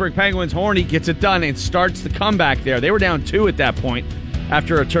the Pittsburgh Penguins. Horny gets it done and starts the comeback there. They were down 2 at that point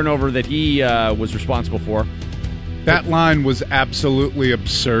after a turnover that he was responsible for. That line was absolutely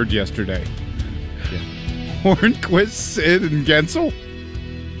absurd yesterday. Yeah. Hornquist, Sid, and Gensel?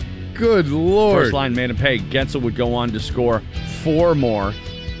 Good Lord. First line made him pay. Gensel would go on to score 4 more.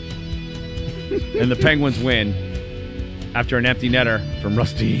 And the Penguins win after an empty netter from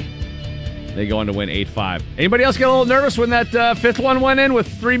Rusty. They go on to win 8-5. Anybody else get a little nervous when that fifth one went in with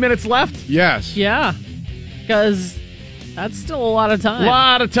 3 minutes left? Yes. Yeah, because that's still a lot of time. A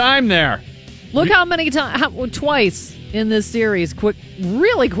lot of time there. Look how many times, twice in this series,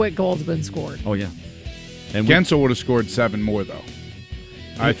 really quick goals have been scored. Oh, yeah. And Gensel would have scored 7 more, though.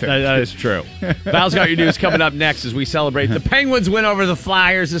 I think. That is true. Val's got your news coming up next as we celebrate the Penguins win over the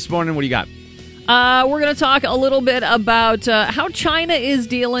Flyers this morning. What do you got? We're going to talk a little bit about how China is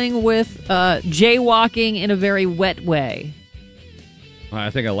dealing with jaywalking in a very wet way. I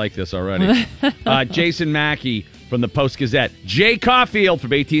think I like this already. Jason Mackey from the Post-Gazette, Jay Caulfield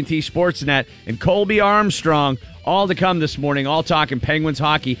from AT&T Sportsnet, and Colby Armstrong, all to come this morning, all talking Penguins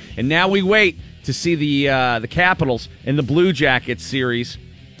hockey. And now we wait to see the Capitals in the Blue Jackets series.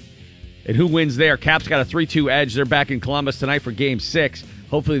 And who wins there? Caps got a 3-2 edge. They're back in Columbus tonight for Game 6.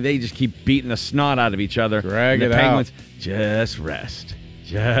 Hopefully they just keep beating the snot out of each other. Drag it out. The Penguins just rest.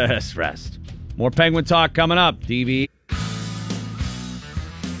 Just rest. More Penguin talk coming up. DV.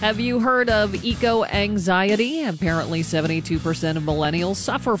 Have you heard of eco-anxiety? Apparently 72% of millennials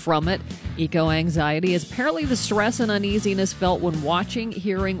suffer from it. Eco-anxiety is apparently the stress and uneasiness felt when watching,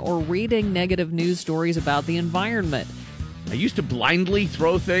 hearing, or reading negative news stories about the environment. I used to blindly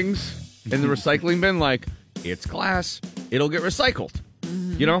throw things in the recycling bin like, it's glass, it'll get recycled.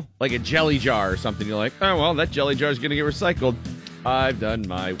 You know, like a jelly jar or something. You're like, oh, well, that jelly jar is going to get recycled. I've done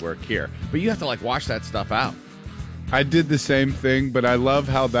my work here. But you have to, like, wash that stuff out. I did the same thing, but I love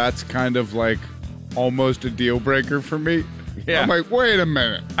how that's kind of like almost a deal breaker for me. Yeah. I'm like, wait a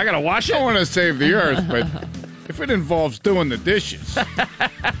minute. I got to wash it. I want to save the earth, but if it involves doing the dishes,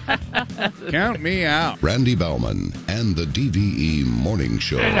 count me out. Randy Bauman and the DVE Morning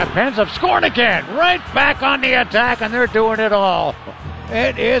Show. And the Pens have scored again. Right back on the attack, and they're doing it all.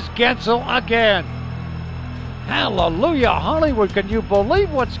 It is Gensel again. Hallelujah, Hollywood. Can you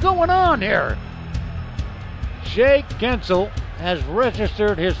believe what's going on here? Jake Gensel has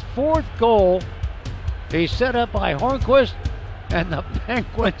registered his 4th goal. He's set up by Hornquist, and the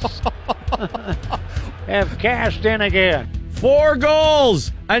Penguins have cashed in again. 4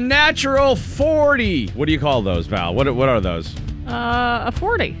 goals, a natural 40. What do you call those, Val? What are those? A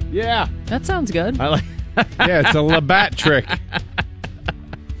 40. Yeah. That sounds good. I like. Yeah, it's a Labatt trick.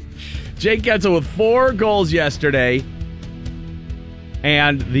 Jake Gensel with 4 goals yesterday,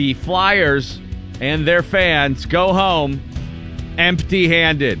 and the Flyers and their fans go home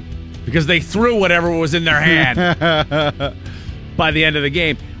empty-handed because they threw whatever was in their hand by the end of the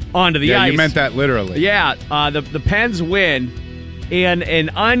game onto the ice. Yeah, you meant that literally. Yeah, the Pens win in an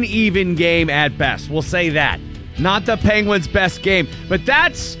uneven game at best. We'll say that. Not the Penguins' best game, but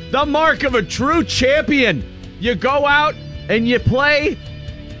that's the mark of a true champion. You go out and you play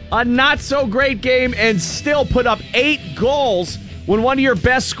a not-so-great game and still put up 8 goals when one of your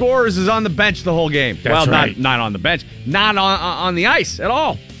best scorers is on the bench the whole game. That's right. Not on the bench. Not on the ice at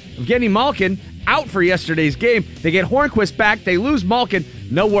all. Evgeny Malkin out for yesterday's game. They get Hornquist back. They lose Malkin.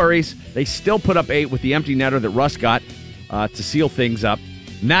 No worries. They still put up 8 with the empty netter that Russ got to seal things up.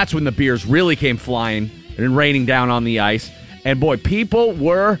 And that's when the beers really came flying and raining down on the ice. And, boy, people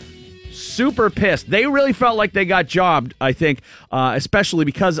were super pissed. They really felt like they got jobbed, I think, especially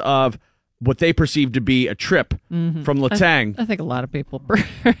because of what they perceived to be a trip from Letang. I think a lot of people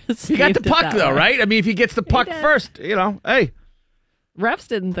He got the puck, though, right? I mean, if he gets the puck first, hey. Refs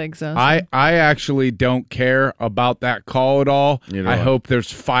didn't think so. I actually don't care about that call at all. I hope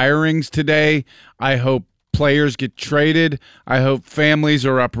there's firings today. I hope players get traded. I hope families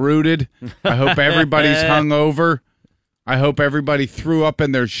are uprooted. I hope everybody's hungover. I hope everybody threw up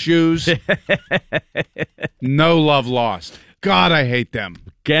in their shoes. No love lost. God, I hate them.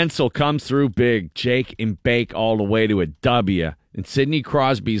 Gensel comes through big. Jake and Bake all the way to a W. And Sidney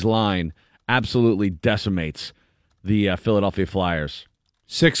Crosby's line absolutely decimates the Philadelphia Flyers.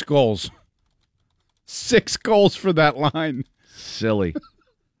 6 goals. 6 goals for that line. Silly.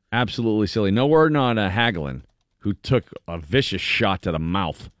 Absolutely silly. No word on Hagelin, who took a vicious shot to the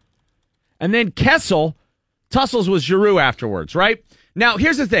mouth. And then Kessel tussles with Giroux afterwards, right? Now,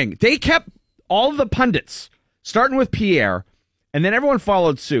 here's the thing. They kept all of the pundits, starting with Pierre, and then everyone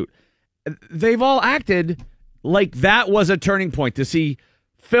followed suit. They've all acted like that was a turning point to see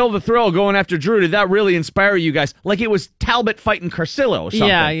Phil the Thrill going after Drew. Did that really inspire you guys? Like it was Talbot fighting Carcillo or something.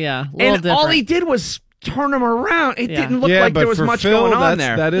 Yeah. And all he did was turn him around. It didn't look like there was much Phil, going on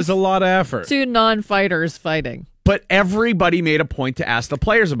there. That is a lot of effort. 2 non-fighters fighting. But everybody made a point to ask the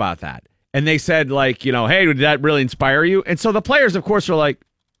players about that. And they said, like, hey, did that really inspire you? And so the players, of course, are like,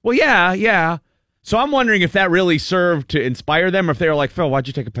 Well, yeah. So I'm wondering if that really served to inspire them, or if they were like, Phil, why'd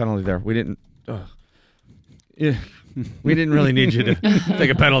you take a penalty there? We didn't. Yeah, we didn't really need you to take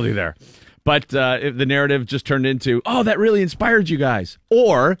a penalty there. But if the narrative just turned into, oh, that really inspired you guys.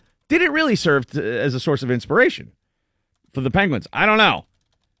 Or did it really serve as a source of inspiration for the Penguins? I don't know.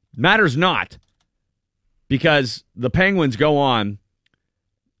 Matters not. Because the Penguins go on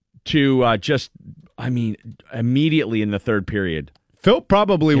to immediately in the third period. Phil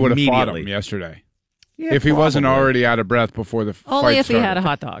probably would have fought him yesterday. Yeah, if he wasn't already out of breath before the fight Only if started. he had a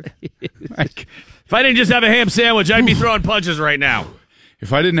hot dog. If I didn't just have a ham sandwich, I'd be throwing punches right now.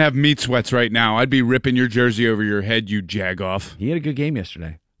 If I didn't have meat sweats right now, I'd be ripping your jersey over your head, you jagoff. He had a good game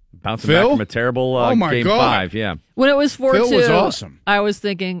yesterday. Bouncing Phil? back from a terrible game God. 5, yeah. When it was 4-2, Phil was awesome. I was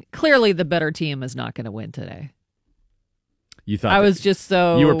thinking, clearly the better team is not going to win today. You thought I was just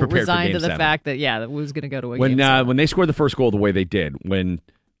so you were prepared resigned for to the game 7. fact that, that was going to go to a game 7. When they scored the first goal the way they did, when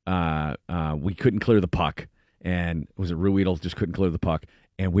we couldn't clear the puck, and was it Ruedel just couldn't clear the puck,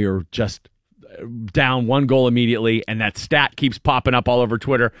 and we were just down 1 goal immediately, and that stat keeps popping up all over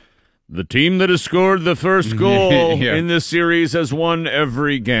Twitter. The team that has scored the first goal in this series has won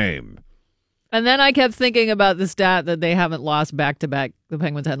every game. And then I kept thinking about the stat that they haven't lost back-to-back. The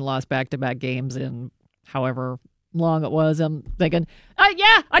Penguins hadn't lost back-to-back games in however long it was. I'm thinking,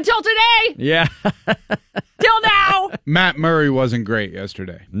 until today. Yeah. Till now. Matt Murray wasn't great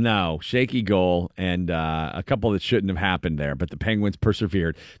yesterday. No, shaky goal and a couple that shouldn't have happened there, but the Penguins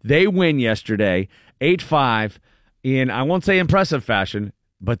persevered. They win yesterday, 8-5, in, I won't say impressive fashion,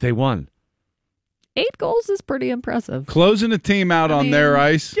 but they won. 8 goals is pretty impressive. Closing a team out on their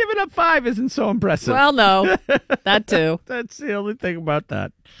ice. Giving up 5 isn't so impressive. Well, no, that too. That's the only thing about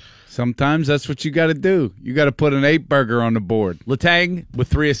that. Sometimes that's what you got to do. You got to put an 8-burger on the board. Letang with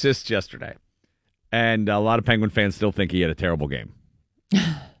 3 assists yesterday. And a lot of Penguin fans still think he had a terrible game.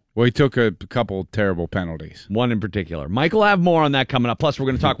 Well, he took a couple terrible penalties. One in particular. Mike will have more on that coming up. Plus, we're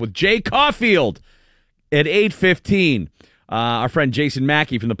going to talk with Jay Caulfield at 8:15. Our friend Jason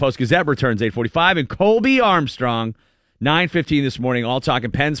Mackey from the Post-Gazette returns 8:45. And Colby Armstrong, 9:15 this morning, all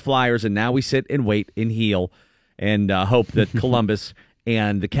talking Pens, Flyers. And now we sit and wait and heal and hope that Columbus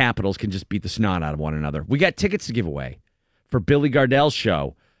and the Capitals can just beat the snot out of one another. We got tickets to give away for Billy Gardell's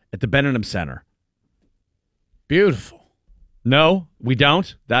show at the Benningham Center. Beautiful. No, we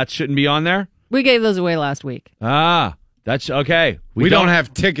don't. That shouldn't be on there. We gave those away last week. That's okay. We don't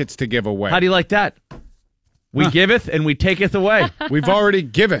have tickets to give away. How do you like that? We giveth and we taketh away. We've already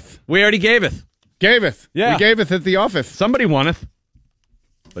giveth. We already gaveth. Gaveth. Yeah. We gaveth at the office. Somebody wanteth,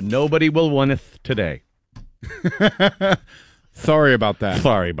 but nobody will wanteth today. Sorry about that.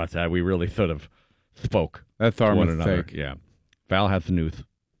 Sorry about that. We really should have spoke. That's our to one another. mistake. Yeah. Val hath the news.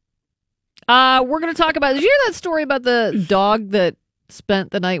 We're going to talk about, did you hear that story about the dog that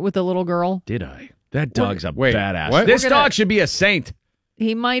spent the night with the little girl? Did I? That dog's a Wait, badass. what? This dog should be a saint.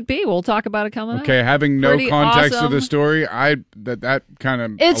 He might be. We'll talk about it coming up. Okay, having no Pretty context awesome. to the story, that kind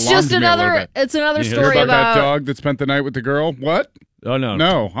of It's alarmed just me a little another. bit. It's another You hear story about that dog that spent the night with the girl. What? Oh, no.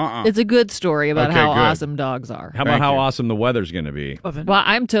 No. It's a good story about Okay, how good. awesome dogs are. How about Thank how you. awesome the weather's going to be? Well,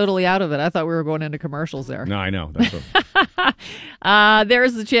 I'm totally out of it. I thought we were going into commercials there. No, I know. That's what,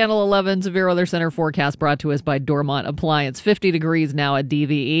 There's the Channel 11 Severe Weather Center forecast brought to us by Dormont Appliance. 50 degrees now at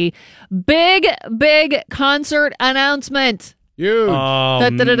DVE. Big concert announcement. Huge.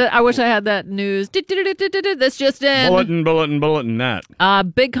 I wish I had that news. That's just in. Bulletin,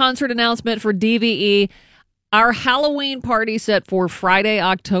 that. Big concert announcement for DVE. Our Halloween party set for Friday,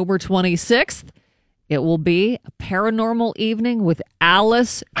 October 26th. It will be a paranormal evening with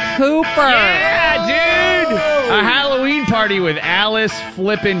Alice Cooper. Yeah, dude! A Halloween party with Alice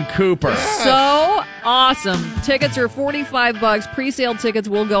flippin' Cooper. So awesome. Tickets are $45. Pre-sale tickets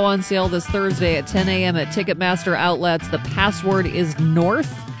will go on sale this Thursday at 10 a.m. at Ticketmaster outlets. The password is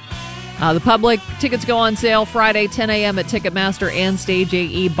North. The public tickets go on sale Friday, 10 a.m. at Ticketmaster and Stage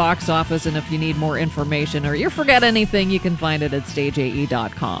AE box office. And if you need more information or you forget anything, you can find it at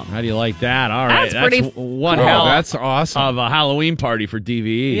stageae.com. How do you like that? All right. That's pretty one cool. hell That's awesome. of a Halloween party for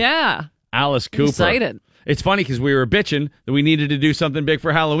DVE. Yeah. Alice Cooper. Excited. It's funny because we were bitching that we needed to do something big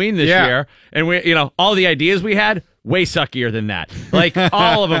for Halloween this Yeah. year. And we, all the ideas we had, way suckier than that. Like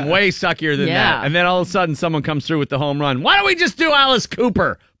all of them, way suckier than Yeah. that. And then all of a sudden someone comes through with the home run. Why don't we just do Alice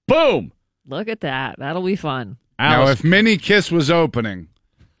Cooper? Boom. Look at that. That'll be fun. Now, Alice, if Mini Kiss was opening,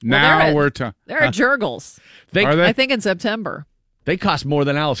 they're we're They're at Jurgles. Are they? I think in September. they cost more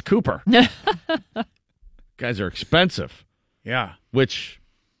than Alice Cooper. Guys are expensive. Yeah. Which,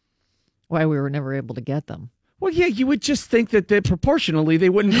 Why we were never able to get them. well, yeah, you would just think that proportionally they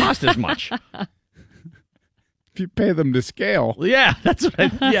wouldn't cost as much. If you pay them to scale. Yeah, that's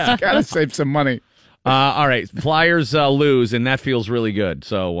right. Yeah. Gotta save some money. All right, Flyers lose, and that feels really good.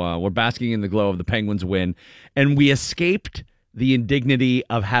 So we're basking in the glow of the Penguins win, and we escaped the indignity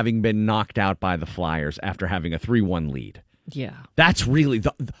of having been knocked out by the Flyers after having a 3-1 lead. Yeah. That's really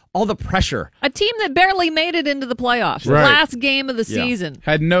all the pressure. A team that barely made it into the playoffs. Right. Last game of the season.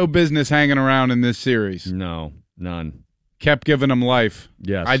 Had no business hanging around in this series. No, none. Kept giving them life.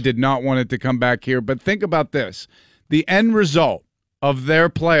 Yes. I did not want it to come back here, but think about this. The end result of their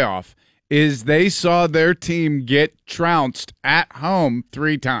playoff is they saw their team get trounced at home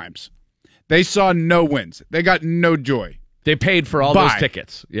 3 times. They saw no wins. They got no joy. They paid for all those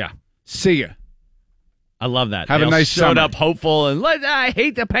tickets. Yeah. See ya. I love that. Have they a nice showed summer. up hopeful and I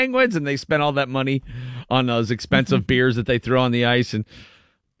hate the Penguins, and they spent all that money on those expensive beers that they throw on the ice and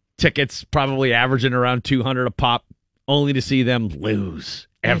tickets probably averaging around $200 a pop, only to see them lose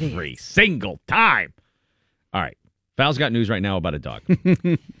every single time. All right. Val's got news right now about a dog.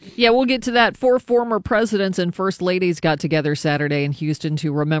 Yeah, we'll get to that. 4 former presidents and first ladies got together Saturday in Houston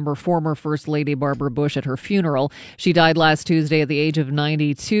to remember former First Lady Barbara Bush at her funeral. She died last Tuesday at the age of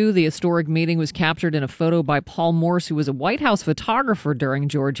 92. The historic meeting was captured in a photo by Paul Morse, who was a White House photographer during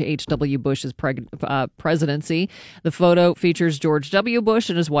George H.W. Bush's presidency. The photo features George W. Bush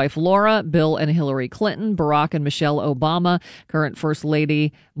and his wife Laura, Bill and Hillary Clinton, Barack and Michelle Obama, current First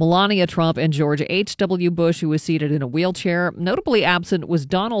Lady Melania Trump, and George H.W. Bush, who was seated in a wheelchair. Notably absent was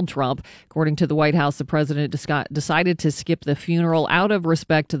Donald Trump. According to the White House, the president decided to skip the funeral out of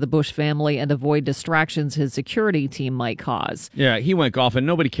respect to the Bush family and avoid distractions his security team might cause. Yeah, he went golfing.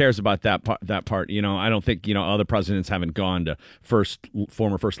 Nobody cares about that part. You know, I don't think, other presidents haven't gone to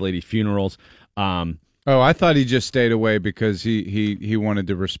former First Lady funerals. I thought he just stayed away because he wanted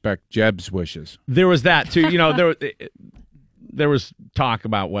to respect Jeb's wishes. There was that, too. There was talk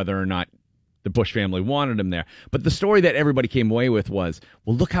about whether or not the Bush family wanted him there. But the story that everybody came away with was,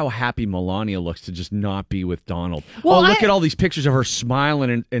 well, look how happy Melania looks to just not be with Donald. Well, look at all these pictures of her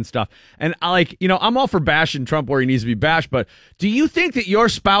smiling and stuff. And I'm all for bashing Trump where he needs to be bashed, but do you think that your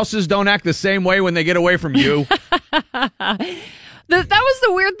spouses don't act the same way when they get away from you? That was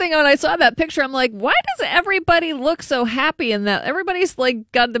the weird thing when I saw that picture. I'm like, why does everybody look so happy in that? Everybody's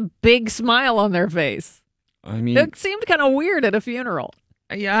like got the big smile on their face. I mean, it seemed kind of weird at a funeral.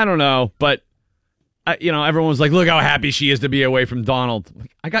 Yeah, I don't know, but everyone was like, look how happy she is to be away from Donald.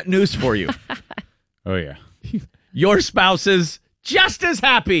 I got news for you. Oh, yeah. Your spouse is just as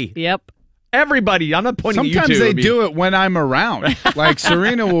happy. Yep. Everybody. I'm not pointing at you two. Sometimes they do it when I'm around. Like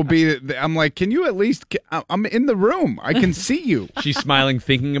Serena will be, I'm like, can you at least, I'm in the room. I can see you. She's smiling,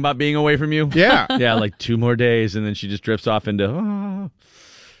 thinking about being away from you. Yeah. Yeah, like 2 more days, and then she just drifts off into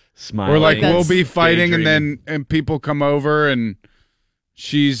smiling. Or like we'll be fighting and people come over and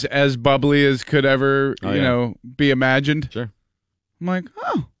she's as bubbly as could ever, be imagined. Sure. I'm like,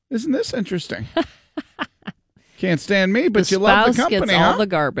 oh, isn't this interesting? Can't stand me, but you love the company, gets all the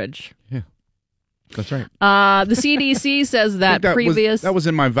garbage. Yeah, that's right. The CDC says that that was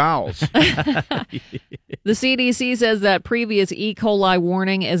in my vowels. The CDC says that previous E. coli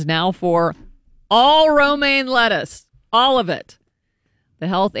warning is now for all romaine lettuce, all of it. The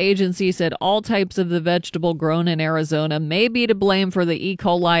health agency said all types of the vegetable grown in Arizona may be to blame for the E.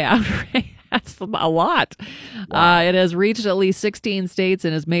 coli outbreak. That's a lot. Wow. It has reached at least 16 states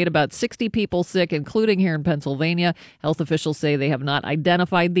and has made about 60 people sick, including here in Pennsylvania. Health officials say they have not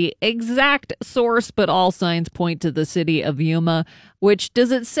identified the exact source, but all signs point to the city of Yuma. Which, does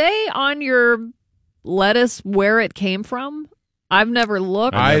it say on your lettuce where it came from? I've never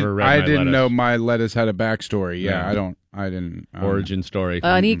looked. I didn't know my lettuce had a backstory. Yeah, I didn't. Origin story.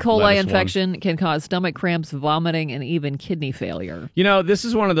 An E. coli infection can cause stomach cramps, vomiting, and even kidney failure. This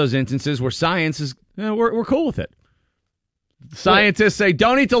is one of those instances where science is, we're cool with it. Scientists say,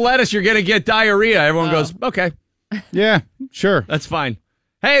 don't eat the lettuce, you're going to get diarrhea. Everyone goes, okay. Yeah, sure. That's fine.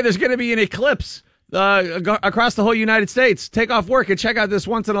 Hey, there's going to be an eclipse across the whole United States. Take off work and check out this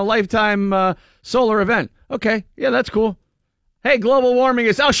once-in-a-lifetime solar event. Okay, yeah, that's cool. Hey, global warming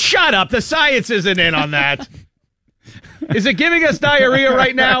is... Oh, shut up. The science isn't in on that. Is it giving us diarrhea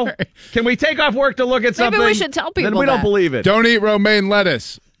right now? Can we take off work to look at something? Maybe we should tell people Then we don't believe it. Don't eat romaine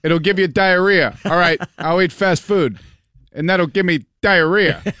lettuce. It'll give you diarrhea. All right, I'll eat fast food, and that'll give me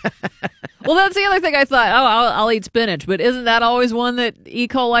diarrhea. Well, that's the other thing I thought. Oh, I'll eat spinach, but isn't that always one that E.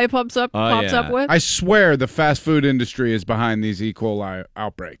 coli pops up with? I swear the fast food industry is behind these E. coli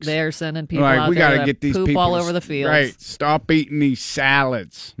outbreaks. They're sending people like, out we there gotta to get these poop people all over the fields. Right, stop eating these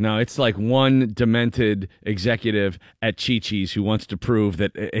salads. No, it's like one demented executive at Chi-Chi's who wants to prove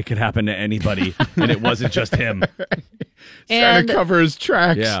that it could happen to anybody, and it wasn't just him. Trying to cover his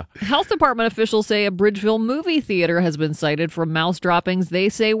tracks. Yeah. Health department officials say a Bridgeville movie theater has been cited for mouse droppings they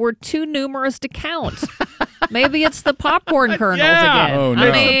say were too numerous to count. Maybe it's the popcorn kernels again. Oh, no. I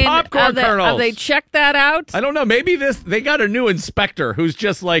It's the mean, popcorn kernels. Have they checked that out? I don't know. Maybe they got a new inspector who's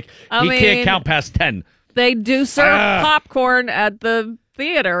just like, I he mean, can't count past 10. They do serve popcorn at the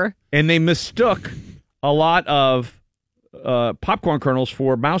theater. And they mistook a lot of popcorn kernels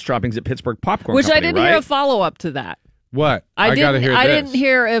for mouse droppings at Pittsburgh Popcorn Which Company, I didn't right? hear a follow-up to that. What? I gotta hear I this. didn't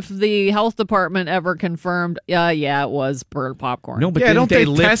hear if the health department ever confirmed, it was burnt popcorn. No, but Yeah, didn't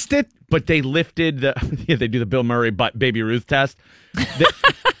don't they test it? But they lifted the. Yeah, they do the Bill Murray Baby Ruth test. Let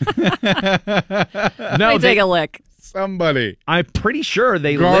me take a lick. Somebody. I'm pretty sure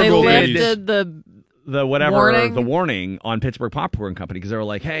they Gargle lifted the warning on Pittsburgh Popcorn Company because they were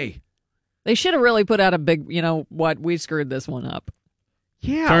like, hey. They should have really put out a big, we screwed this one up.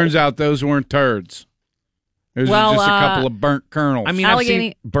 Yeah. Turns out those weren't turds. Those were just a couple of burnt kernels. I mean, I've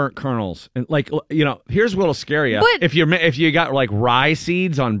seen burnt kernels, and here's what'll scare you. If you got like rye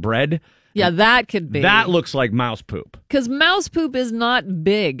seeds on bread, yeah, that could be. That looks like mouse poop. Because mouse poop is not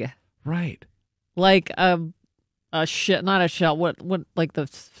big, right? Like a shit, not a shell. What like the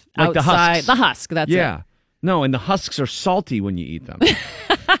like outside, the husk. That's it. No, and the husks are salty when you eat them.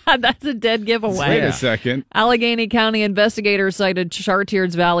 That's a dead giveaway. Wait a second. Allegheny County investigators cited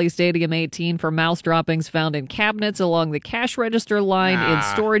Chartiers Valley Stadium 18 for mouse droppings found in cabinets along the cash register line in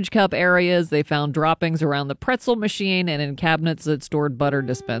storage cup areas. They found droppings around the pretzel machine and in cabinets that stored butter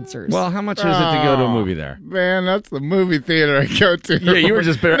dispensers. Well, how much is it to go to a movie there? Man, that's the movie theater I go to. Yeah, you were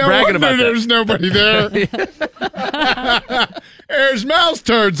just bragging wonder about that. There's nobody there. There's mouse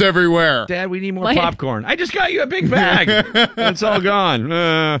turds everywhere. Dad, we need more popcorn. I just got you a big bag. It's all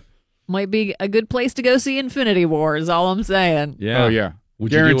gone. Might be a good place to go see Infinity War is all I'm saying. Yeah. Oh, yeah.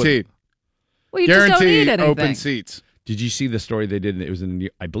 Would you do it? Guaranteed. Well, you just don't need anything. Open seats. Did you see the story they did? It was in,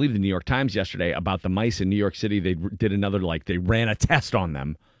 I believe, the New York Times yesterday about the mice in New York City. They did another, they ran a test on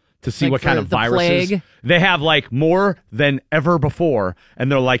them to see what kind of viruses. Plague. They have more than ever before,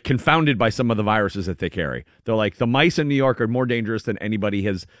 and they're confounded by some of the viruses that they carry. They're like, the mice in New York are more dangerous than anybody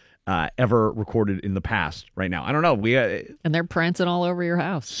has ever recorded in the past right now. I don't know. And they're prancing all over your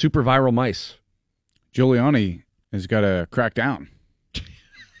house. Super viral mice. Giuliani has got to crack down.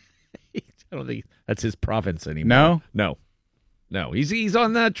 I don't think that's his province anymore. No? No. He's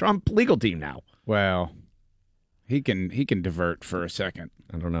on the Trump legal team now. Well, he can divert for a second.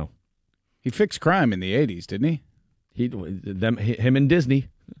 I don't know. He fixed crime in the 80s, didn't he? Him and Disney.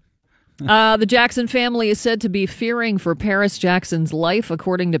 The Jackson family is said to be fearing for Paris Jackson's life.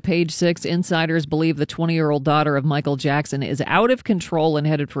 According to Page Six, insiders believe the 20-year-old daughter of Michael Jackson is out of control and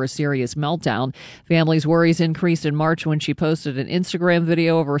headed for a serious meltdown. Family's worries increased in March when she posted an Instagram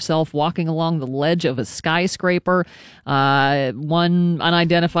video of herself walking along the ledge of a skyscraper. One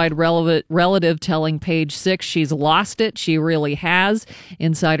unidentified relative telling Page Six she's lost it. She really has.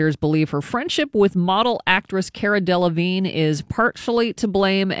 Insiders believe her friendship with model actress Cara Delevingne is partially to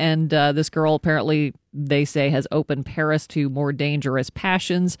blame, and this girl apparently, they say, has opened Paris to more dangerous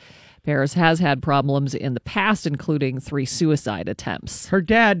passions. Paris has had problems in the past, including 3 suicide attempts. Her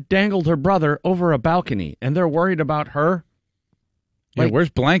dad dangled her brother over a balcony, and they're worried about her. Yeah, where's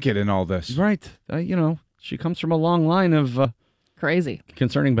Blanket in all this? Right. She comes from a long line of crazy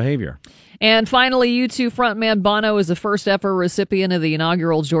concerning behavior. And finally, U2 frontman Bono is the first ever recipient of the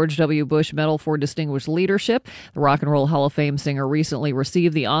inaugural George W. Bush Medal for Distinguished Leadership. The Rock and Roll Hall of Fame singer recently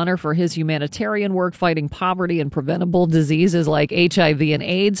received the honor for his humanitarian work fighting poverty and preventable diseases like HIV and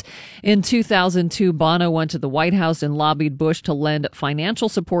AIDS. In 2002, Bono went to the White House and lobbied Bush to lend financial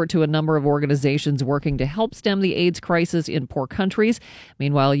support to a number of organizations working to help stem the AIDS crisis in poor countries.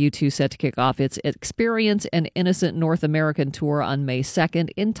 Meanwhile, U2 set to kick off its Experience an Innocent North American tour on May 2nd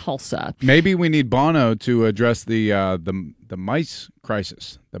in Tulsa. Maybe we need Bono to address the mice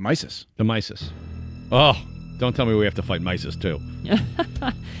crisis. The mices. Oh, don't tell me we have to fight mices too.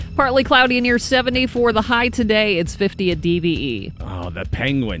 Partly cloudy near 70 for the high today. It's 50 at DVE. Oh, the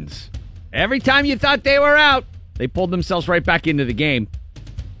Penguins. Every time you thought they were out, they pulled themselves right back into the game.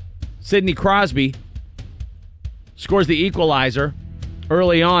 Sidney Crosby scores the equalizer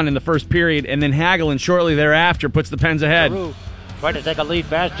early on in the first period, and then Hagelin shortly thereafter puts the Pens ahead. Tried to take a lead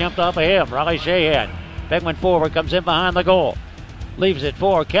pass, jumped off of him. Riley Shahan. Penguin forward comes in behind the goal. Leaves it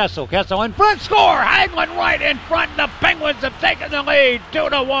for Kessel. Kessel in front, score! Hagelin right in front. The Penguins have taken the lead,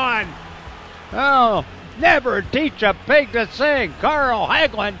 2-1. Oh, never teach a pig to sing. Carl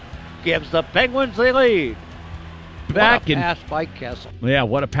Hagelin gives the Penguins the lead. What a pass by Kessel. Yeah,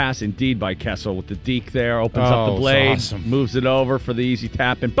 what a pass indeed by Kessel with the deke there. Opens up the blade, awesome. moves it over for the easy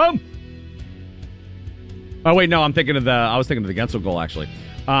tap, and boom! Oh, wait, no, I was thinking of the Gensel goal, actually.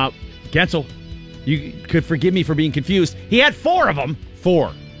 Gensel, you could forgive me for being confused. He had 4 of them.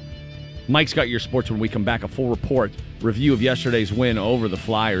 4. Mike's got your sports when we come back. A full report, review of yesterday's win over the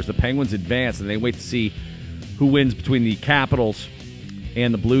Flyers. The Penguins advance, and they wait to see who wins between the Capitals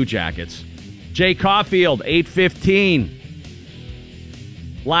and the Blue Jackets. Jay Caulfield, 8:15.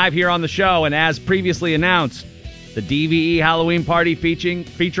 Live here on the show, and as previously announced, the DVE Halloween party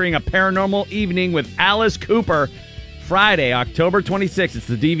featuring a paranormal evening with Alice Cooper, Friday, October 26th. It's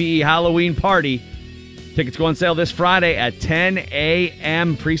the DVE Halloween party. Tickets go on sale this Friday at 10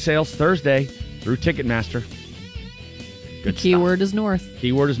 a.m. Pre-sales Thursday through Ticketmaster. The keyword is North.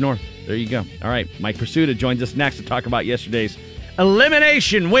 Keyword is North. There you go. All right, Mike Pursuta joins us next to talk about yesterday's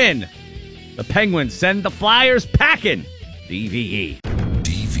elimination win. The Penguins send the Flyers packing. DVE.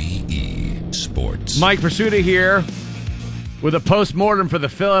 Sports. Mike Pursuta here with a postmortem for the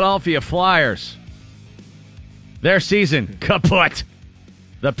Philadelphia Flyers. Their season kaput.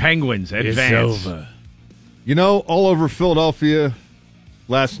 The Penguins advance. It's over. You know, all over Philadelphia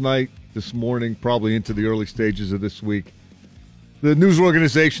last night, this morning, probably into the early stages of this week, the news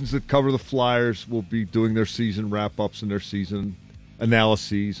organizations that cover the Flyers will be doing their season wrap-ups and their season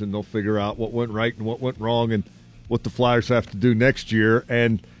analyses, and they'll figure out what went right and what went wrong and what the Flyers have to do next year.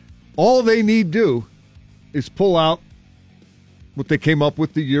 And all they need to do is pull out what they came up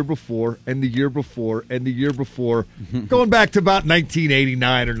with the year before and the year before and the year before, going back to about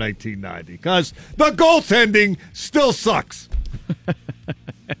 1989 or 1990, because the goaltending still sucks.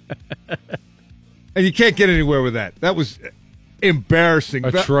 And you can't get anywhere with that. That was embarrassing.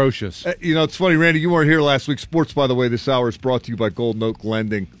 Atrocious. You know, it's funny, Randy, you weren't here last week. Sports, by the way, this hour is brought to you by Golden Oak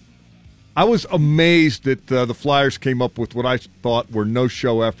Lending. I was amazed that the Flyers came up with what I thought were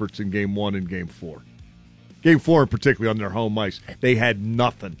no-show efforts in Game 1 and Game 4. Game 4, in particular, on their home ice. They had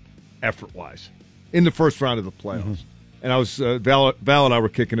nothing effort-wise in the first round of the playoffs. Mm-hmm. And I was Val and I were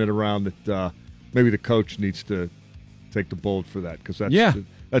kicking it around that maybe the coach needs to take the bullet for that. Because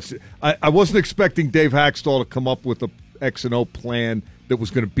I wasn't expecting Dave Haxtell to come up with a X and O plan that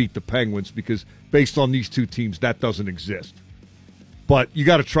was going to beat the Penguins, because based on these two teams, that doesn't exist. But you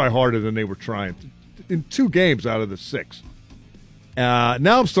got to try harder than they were trying in 2 games out of the 6. Now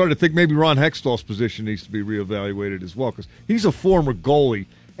I'm starting to think maybe Ron Hextall's position needs to be reevaluated as well, because he's a former goalie,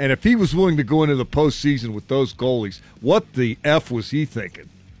 and if he was willing to go into the postseason with those goalies, what the F was he thinking?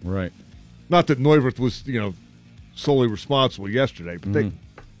 Right. Not that Neuwirth was, solely responsible yesterday, but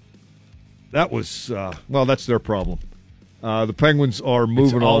that was that's their problem. The Penguins are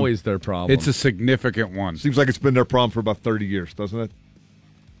moving on. It's always their problem. It's a significant one. Seems like it's been their problem for about 30 years, doesn't it?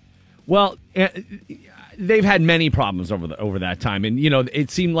 Well, they've had many problems over that time. And, it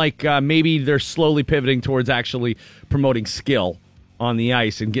seemed like maybe they're slowly pivoting towards actually promoting skill on the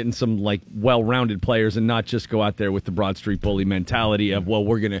ice and getting some, well-rounded players, and not just go out there with the Broad Street Bully mentality of, well,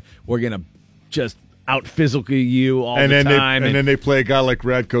 we're gonna just out-physical you all the time. And then they play a guy like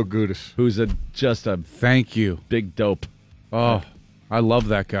Radko Gudas. Who's just a thank you big dope. Oh, I love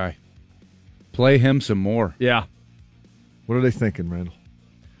that guy. Play him some more. Yeah. What are they thinking, Randall?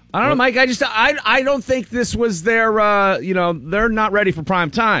 I don't know, Mike. I don't think this was their. They're not ready for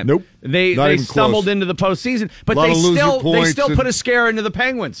prime time. Nope. They stumbled into the postseason, but they still put a scare into the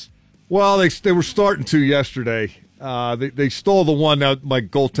Penguins. Well, they were starting to yesterday. They stole the one. Now my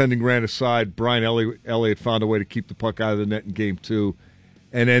goaltending ran aside. Brian Elliott found a way to keep the puck out of the net in Game 2.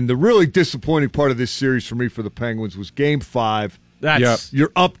 And then the really disappointing part of this series for me for the Penguins was Game 5.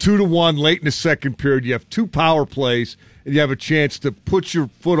 You're up 2-1 late in the second period. You have 2 power plays, and you have a chance to put your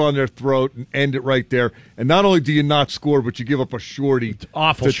foot on their throat and end it right there. And not only do you not score, but you give up a shorty to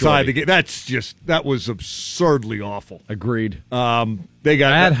tie the game. That was absurdly awful. Agreed. They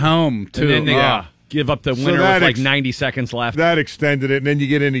got at home too. And then they give up the winner with 90 seconds left. That extended it, and then you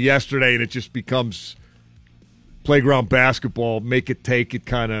get into yesterday, and it just becomes playground basketball, make it, take it,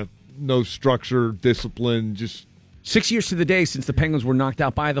 kind of no structure, discipline. Just 6 years to the day since the Penguins were knocked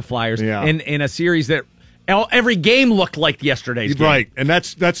out by the Flyers in a series that every game looked like yesterday's game. Right, and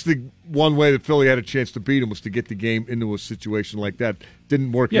that's the one way that Philly had a chance to beat them, was to get the game into a situation like that.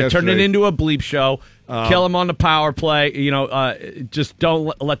 Didn't work yesterday. Turn it into a bleep show, kill them on the power play, just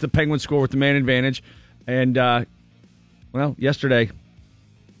don't let the Penguins score with the man advantage. And, yesterday,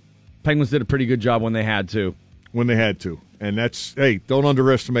 Penguins did a pretty good job when they had to. And that's, don't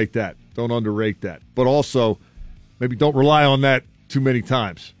underestimate that. Don't underrate that. But also, maybe don't rely on that too many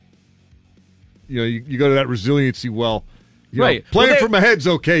times. You go to that resiliency well. Right. Playing from ahead's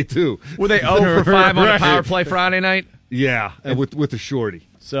okay, too. Were they 0 for 5 on a power play Friday night? Yeah, and with a shorty.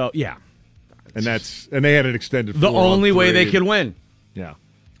 So, yeah. And they had an extended the only way they could win. Yeah.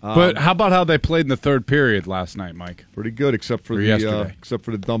 But how about how they played in the third period last night, Mike? Pretty good, except for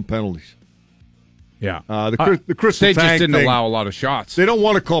the dumb penalties. Yeah. The Crystal they Tang just didn't thing, allow a lot of shots. They don't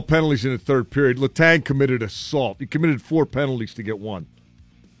want to call penalties in the third period. Letang committed assault. He committed 4 penalties to get 1.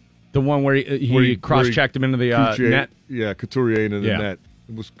 The one where he cross-checked him into the net? Yeah, Couturier into the net.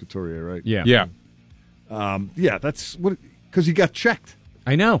 It was Couturier, right? Yeah. Yeah, that's what because he got checked.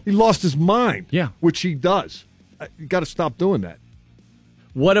 I know. He lost his mind. Yeah. Which he does. You got to stop doing that.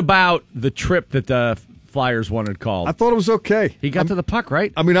 What about the trip that the Flyers wanted called? I thought it was okay. He got to the puck,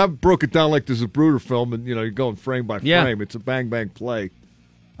 right? I mean, I broke it down like there's a Bruder film, and you're going frame by frame. Yeah. It's a bang bang play.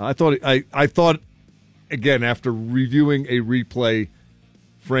 I thought again after reviewing a replay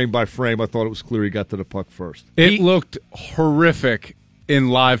frame by frame, I thought it was clear he got to the puck first. It looked horrific in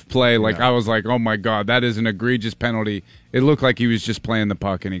live play. I was like, oh my God, that is an egregious penalty. It looked like he was just playing the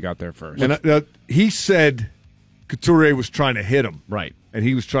puck and he got there first. And he said Couturier was trying to hit him, right? And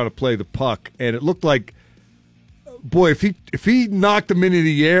he was trying to play the puck, and it looked like, boy, if he knocked him into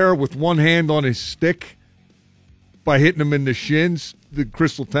the air with one hand on his stick by hitting him in the shins, the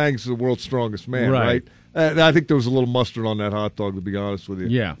Crystal Tang's the world's strongest man, right? I think there was a little mustard on that hot dog, to be honest with you.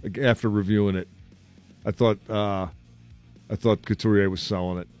 Yeah. After reviewing it, I thought Couturier was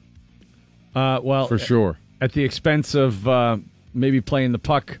selling it. Well, for sure, at the expense of maybe playing the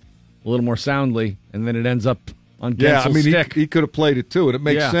puck a little more soundly, and then it ends up on Gensel's stick. He could have played it too, and it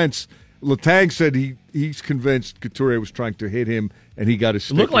makes sense. Letang said he's convinced Couturier was trying to hit him, and he got his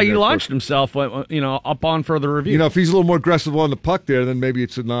stick. It looked like he launched first. himself, up on further review. If he's a little more aggressive on the puck there, then maybe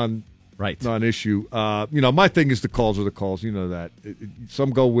it's a non-issue. My thing is the calls are the calls. You know that.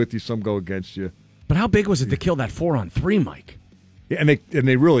 Some go with you, some go against you. But how big was it to kill that 4-on-3, Mike? Yeah, and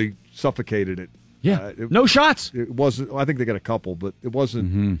they really suffocated it. Yeah, no shots. It wasn't. I think they got a couple, but it wasn't.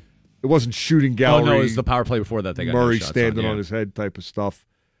 Mm-hmm. It wasn't shooting gallery. Oh no, it was the power play before that. They got Murray no shots standing on his head type of stuff.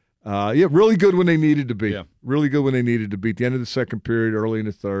 Really good when they needed to be. Yeah. Really good when they needed to be. At the end of the second period, early in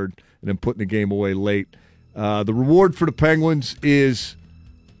the third, and then putting the game away late. The reward for the Penguins is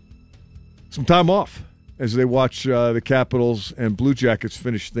some time off as they watch the Capitals and Blue Jackets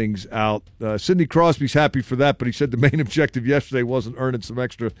finish things out. Sidney Crosby's happy for that, but he said the main objective yesterday wasn't earning some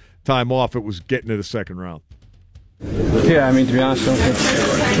extra time off. It was getting to the second round. Yeah, I mean, to be honest, I don't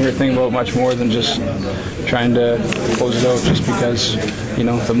think we were thinking about much more than just trying to close it out just because,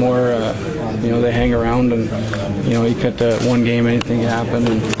 the more, they hang around and, you cut to one game, anything can happen.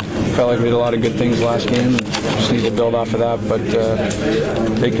 And felt like we did a lot of good things last game and just need to build off of that. But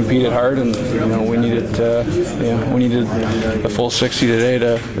they competed hard and, we needed a full 60 today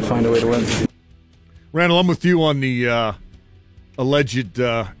to find a way to win. Randall, I'm with you on the alleged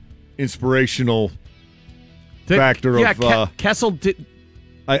inspirational factor of Kessel did.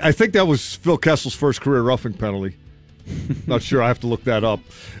 I think that was Phil Kessel's first career roughing penalty. Not sure. I have to look that up.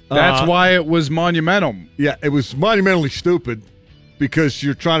 That's why it was monumental. Yeah, it was monumentally stupid because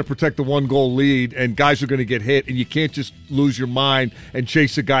you're trying to protect the 1-goal lead and guys are going to get hit and you can't just lose your mind and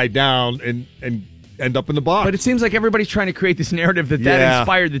chase a guy down and end up in the box. But it seems like everybody's trying to create this narrative that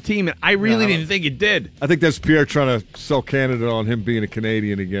inspired the team, and I really didn't think it did. I think that's Pierre trying to sell Canada on him being a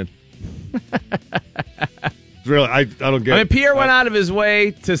Canadian again. Really, I don't get it. Pierre went out of his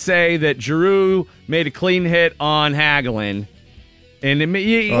way to say that Giroux made a clean hit on Hagelin. And it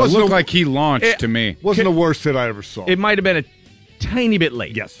looked like he launched to me. Wasn't the worst hit I ever saw. It might have been a tiny bit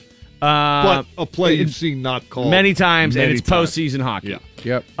late. Yes. But a play you've seen not called many times, and it's postseason hockey.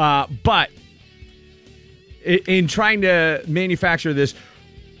 Yeah. Yep. But in trying to manufacture this,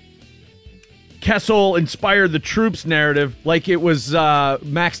 Kessel inspired the troops narrative like it was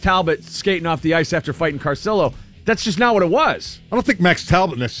Max Talbot skating off the ice after fighting Carcillo. That's just not what it was. I don't think Max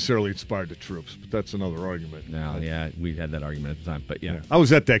Talbot necessarily inspired the troops, but that's another argument. No, yeah, we had that argument at the time, but yeah. I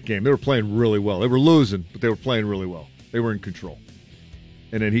was at that game. They were playing really well. They were losing, but they were playing really well. They were in control.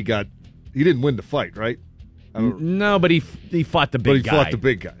 And then he didn't win the fight, right? No, but he fought the big guy. But he fought the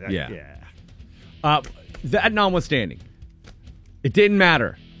big guy. Yeah. That notwithstanding, it didn't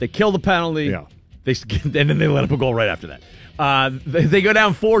matter. They kill the penalty. Yeah. And then they let up a goal right after that. They go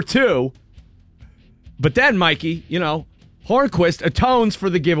down 4-2. But then, Mikey, Hornquist atones for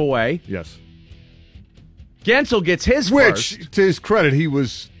the giveaway. Yes. Gensel gets his first. Which, to his credit, he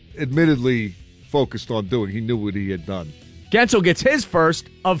was admittedly focused on doing. He knew what he had done. Gensel gets his first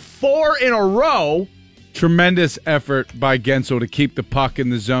of 4 in a row. Tremendous effort by Gensel to keep the puck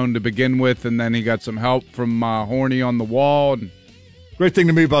in the zone to begin with, and then he got some help from Horny on the wall. Great thing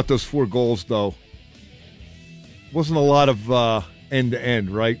to me about those 4 goals, though, wasn't a lot of end-to-end,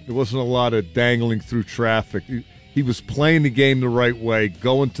 right? There wasn't a lot of dangling through traffic. He was playing the game the right way,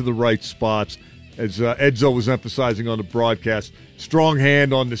 going to the right spots, as Edzo was emphasizing on the broadcast. Strong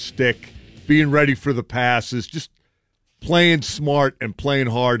hand on the stick, being ready for the passes, just playing smart and playing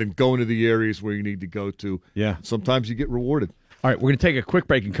hard and going to the areas where you need to go to. Yeah. Sometimes you get rewarded. All right, we're going to take a quick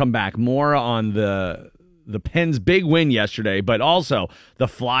break and come back. More on the Pens' big win yesterday, but also the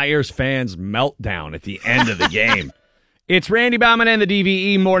Flyers fans' meltdown at the end of the game. It's Randy Baumann and the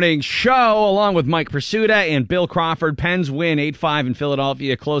DVE Morning Show, along with Mike Pursuta and Bill Crawford. Pens win 8-5 in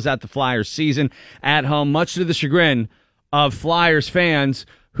Philadelphia, close out the Flyers season at home, much to the chagrin of Flyers fans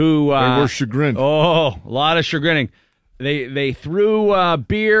who... they were chagrined. Oh, a lot of chagrining. They threw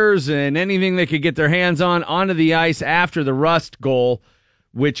beers and anything they could get their hands on onto the ice after the Rust goal,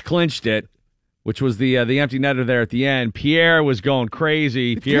 which clinched it, which was the empty netter there at the end. Pierre was going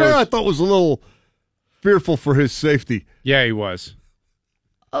crazy. Pierre I thought was a little fearful for his safety. Yeah, he was.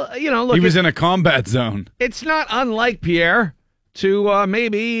 Look, he was in a combat zone. It's not unlike Pierre to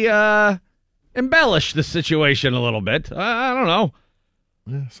maybe embellish the situation a little bit. I don't know.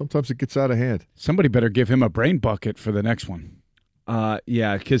 Yeah, sometimes it gets out of hand. Somebody better give him a brain bucket for the next one.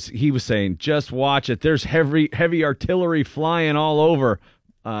 Yeah, because he was saying, just watch it. There's heavy artillery flying all over.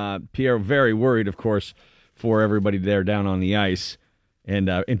 Pierre very worried, of course, for everybody there down on the ice, and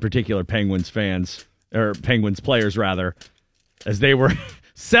in particular Penguins fans, or Penguins players, rather, as they were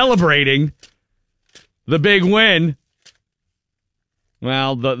celebrating the big win.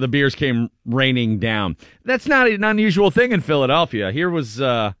 Well, the beers came raining down. That's not an unusual thing in Philadelphia. Here was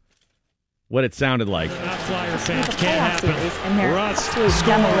what it sounded like. Flyer fans can't happen. Rust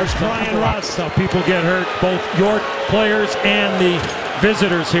scores. Brian Rust. How people get hurt, both York players and the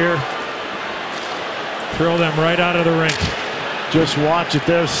visitors here. Throw them right out of the rink. Just watch it.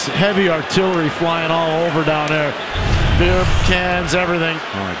 There's heavy artillery flying all over down there. Beer cans, everything.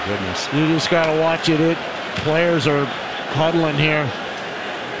 Oh, my goodness. You just got to watch it. Players are huddling here.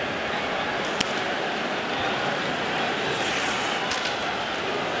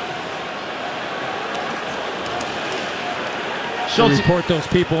 Schultz. Report those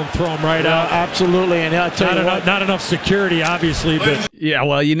people and throw them right out. Absolutely, and I'll tell you what, not enough security, obviously. But yeah,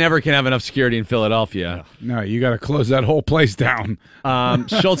 well, you never can have enough security in Philadelphia. No, you got to close that whole place down.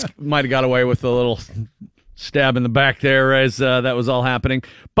 Schultz might have got away with a little stab in the back there as that was all happening,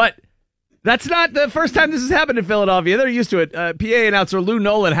 but that's not the first time this has happened in Philadelphia. They're used to it. PA announcer Lou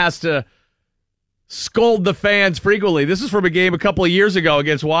Nolan has to scold the fans frequently. This is from a game a couple of years ago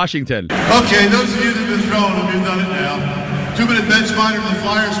against Washington. Okay, those of you that have been thrown, you've done it now. 2-minute bench minor to the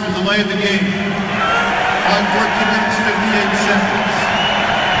Flyers for delay of the game. 14 minutes, 58 seconds.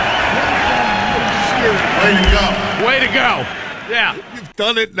 Way to go. Way to go. Yeah. You've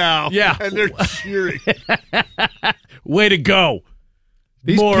done it now. Yeah. And they're cheering. Way to go.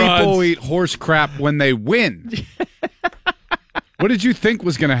 These Morons. people eat horse crap when they win. What did you think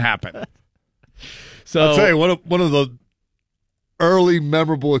was going to happen? So I'll tell you, one of the early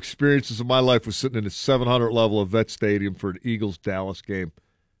memorable experiences of my life was sitting in the 700 level of Vet Stadium for an Eagles-Dallas game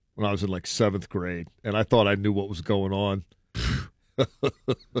when I was in like 7th grade, and I thought I knew what was going on.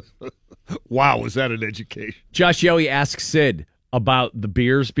 Wow, was that an education. Josh Yohe asked Sid about the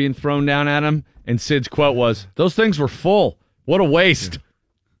beers being thrown down at him, and Sid's quote was, "Those things were full. What a waste." Yeah.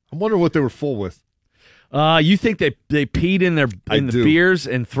 I'm wondering what they were full with. You think they peed in the beers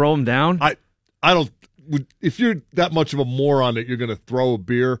and throw them down? I don't. If you're that much of a moron that you're going to throw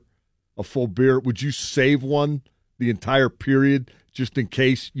a full beer, would you save one the entire period just in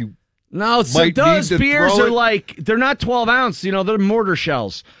case you? No, so those beers are like, they're not 12 ounce. You know, they're mortar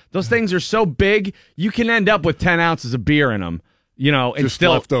shells. Those things are so big, you can end up with 10 ounces of beer in them. You know, and just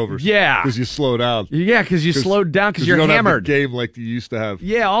still leftovers. Yeah, because you slow down. Yeah, because you slowed down because you're you don't hammered. Have the game like you used to have.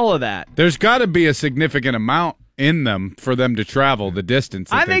 Yeah, all of that. There's got to be a significant amount in them for them to travel the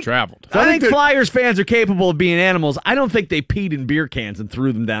distance that they traveled. I think Flyers fans are capable of being animals. I don't think they peed in beer cans and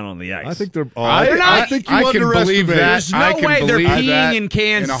threw them down on the ice. I think they're. I think you I can believe that. There's no way they're peeing in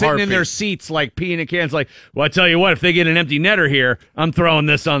cans, sitting in their seats, like peeing in cans. Like, well, I tell you what, if they get an empty netter here, I'm throwing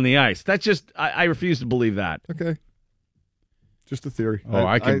this on the ice. That's just, I refuse to believe that. Okay. Just a theory. Oh,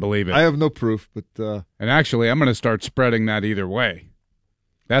 I can believe it. I have no proof, but and actually, I'm going to start spreading that either way.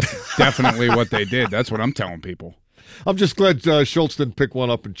 That's definitely what they did. That's what I'm telling people. I'm just glad Schultz didn't pick one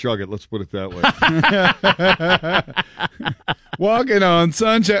up and chug it. Let's put it that way. Walking on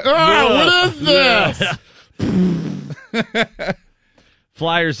sunshine. Oh, what is this?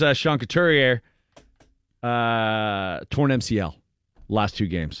 Flyers, Sean Couturier, torn MCL, last 2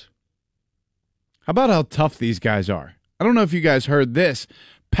 games. How about how tough these guys are? I don't know if you guys heard this.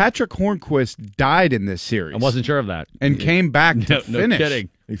 Patrick Hornquist died in this series. I wasn't sure of that. And came back to finish. No kidding.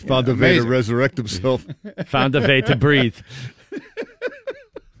 He found a way to resurrect himself. Found a way to breathe.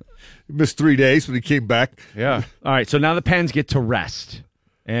 He missed 3 days when he came back. Yeah. All right, so now the Pens get to rest.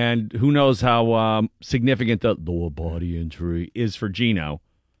 And who knows how significant the lower body injury is for Gino.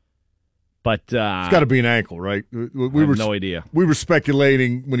 But it's got to be an ankle, right? We have no idea. We were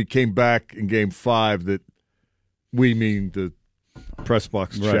speculating when he came back in Game 5 that we mean the press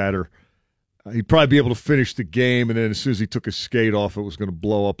box chatter. He'd probably be able to finish the game, and then as soon as he took his skate off, it was going to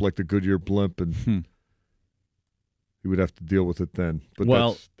blow up like the Goodyear blimp, and he would have to deal with it then.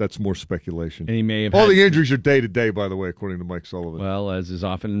 But that's more speculation. And he may have all the injuries are day to day, by the way, according to Mike Sullivan. Well, as is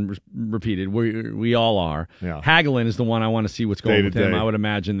often repeated, we all are. Yeah. Hagelin is the one I want to see what's going with him. I would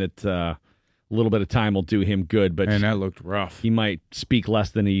imagine that a little bit of time will do him good, but that looked rough. He might speak less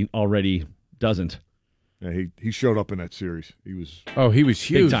than he already doesn't. Yeah, he showed up in that series. He was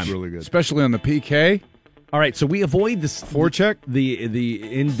huge, big time. Really good, especially on the PK. All right, so we avoid this forecheck,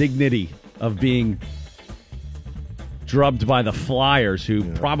 the indignity of being drubbed by the Flyers, who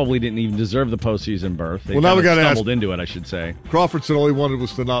probably didn't even deserve the postseason berth. They now we got to stumbled into it, I should say. Crawford said all he wanted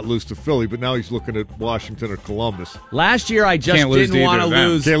was to not lose to Philly, but now he's looking at Washington or Columbus. Last year, I just didn't want to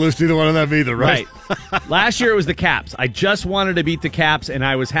lose. Can't lose to either one of them either, right? Last year, it was the Caps. I just wanted to beat the Caps, and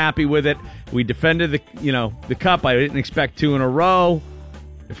I was happy with it. We defended the Cup. I didn't expect 2 in a row.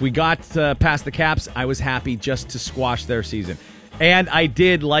 If we got past the Caps, I was happy just to squash their season. And I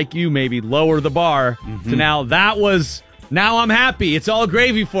did, like you, maybe lower the bar to now. Now I'm happy. It's all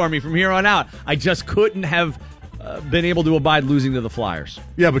gravy for me from here on out. I just couldn't have been able to abide losing to the Flyers.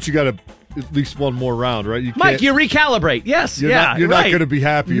 Yeah, but you got to at least one more round, right? Mike, you recalibrate. Yes, you're not going to be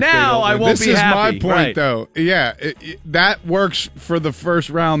happy. Now I won't be happy. This is my point, though. Yeah, that works for the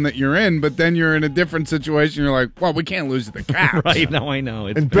first round that you're in, but then you're in a different situation. You're like, well, we can't lose to the Caps. Right, no, I know.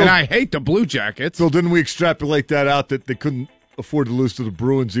 And I hate the Blue Jackets. So didn't we extrapolate that out that they couldn't afford to lose to the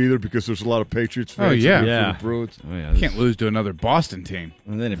Bruins either because there's a lot of Patriots fans. Oh yeah, for the Bruins. Oh, yeah, can't lose to another Boston team.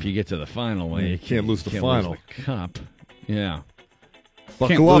 And then if you get to the final, you can't lose the final. Lose the Cup. Yeah,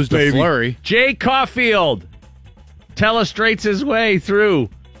 buckle up, baby. Flurry. Jay Caulfield telestrates his way through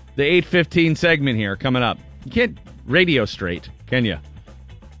the 8:15 segment here coming up. You can't radio straight, can you?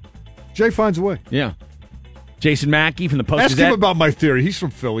 Jay finds a way. Yeah. Jason Mackey from the Post Ask him about my theory. He's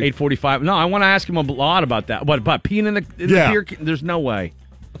from Philly. 8:45. No, I want to ask him a lot about that. What about peeing in the beer? There's no way.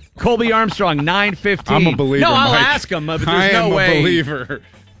 Colby Armstrong, 9:15. I'm a believer. No, I'll Mike. ask him, but there's no way. I am a believer.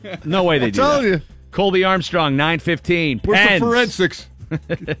 No way they do that. You. Colby Armstrong, 9:15. Where's the forensics?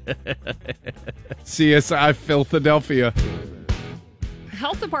 CSI Philadelphia.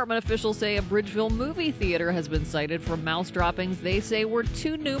 Health department officials say a Bridgeville movie theater has been cited for mouse droppings they say were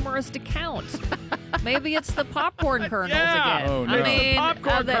too numerous to count. Maybe it's the popcorn kernels again. Oh, no. I mean,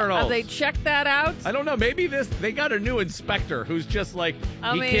 popcorn kernels. Have they checked that out? I don't know. Maybe they got a new inspector who's just like,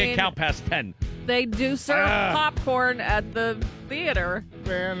 he can't count past 10. They do serve popcorn at the theater.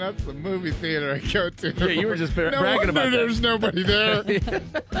 Man, that's the movie theater I go to. Yeah, you were just bragging about that. There's nobody there.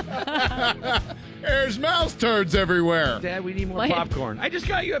 There's mouse turds everywhere. Dad, we need more popcorn. I just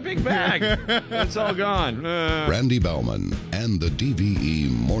got you a big bag. It's all gone. Randy Baumann and the DVE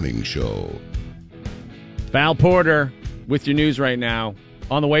Morning Show. Val Porter with your news right now.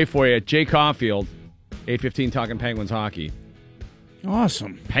 On the way for you, Jay Caulfield, 8:15 talking Penguins hockey.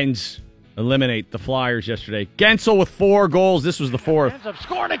 Awesome. Pens eliminate the Flyers yesterday. Gensel with 4 goals. This was the 4th. Pens have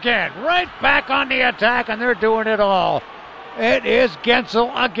scored again. Right back on the attack, and they're doing it all. It is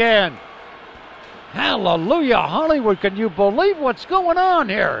Gensel again. Hallelujah, Hollywood. Can you believe what's going on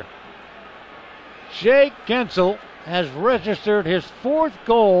here? Jake Gensel has registered his 4th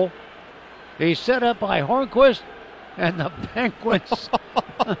goal. He's set up by Hornquist, and the Penguins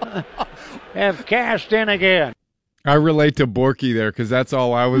have cashed in again. I relate to Borky there because that's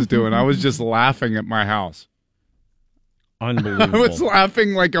all I was doing. I was just laughing at my house. Unbelievable. I was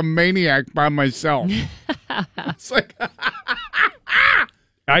laughing like a maniac by myself. It's like...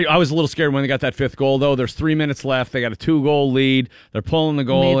 I was a little scared when they got that 5th goal, though. There's 3 minutes left. They got a 2-goal lead. They're pulling the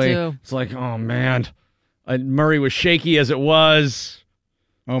goalie. Me too. It's like, oh, man. Murray was shaky as it was.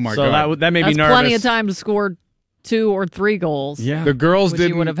 Oh, my God. God. So that made me That's nervous. plenty of time to score 2 or 3 goals. Yeah. The girls which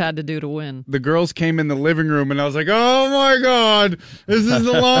didn't. you would have had to do to win. The girls came in the living room, and I was like, oh, my God. This is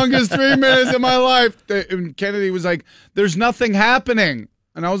the longest 3 minutes of my life. And Kennedy was like, there's nothing happening.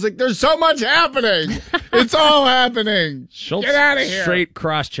 And I was like, there's so much happening. It's all happening. Schultz Get out of here. Straight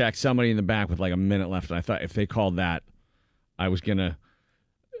cross-check somebody in the back with like a minute left. And I thought if they called that, I was going to,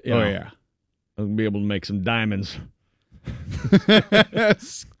 yeah. I'll be able to make some diamonds.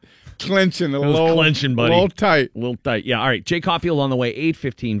 Clinching a little. Clinching, buddy. A little tight. A little tight. Yeah, all right. Jay Caulfield on the way,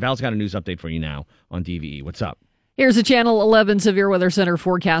 8:15. Val's got a news update for you now on DVE. What's up? Here's a Channel 11 Severe Weather Center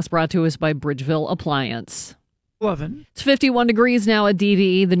forecast brought to us by Bridgeville Appliance. 11. It's 51 degrees now at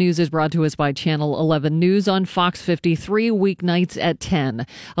DVE. The news is brought to us by Channel 11 News on Fox 53, weeknights at 10.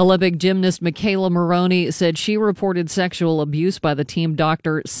 Olympic gymnast Michaela Maroney said she reported sexual abuse by the team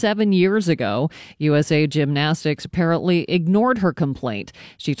doctor 7 years ago. USA Gymnastics apparently ignored her complaint.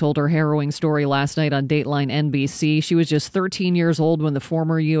 She told her harrowing story last night on Dateline NBC. She was just 13 years old when the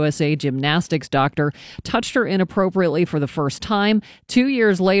former USA Gymnastics doctor touched her inappropriately for the first time. 2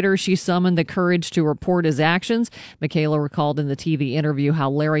 years later, she summoned the courage to report his actions. Michaela recalled in the TV interview how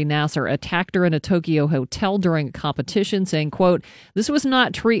Larry Nassar attacked her in a Tokyo hotel during a competition, saying, quote, "This was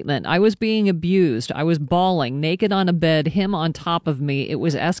not treatment. I was being abused. I was bawling, naked on a bed, him on top of me. It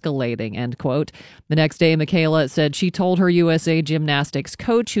was escalating," end quote. The next day, Michaela said she told her USA Gymnastics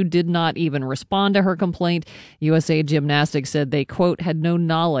coach, who did not even respond to her complaint. USA Gymnastics said they, quote, had no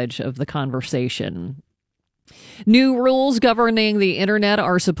knowledge of the conversation. New rules governing the internet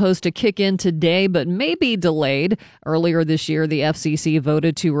are supposed to kick in today, but may be delayed. Earlier this year, the FCC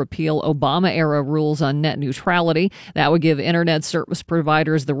voted to repeal Obama-era rules on net neutrality. That would give internet service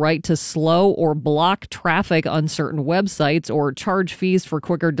providers the right to slow or block traffic on certain websites or charge fees for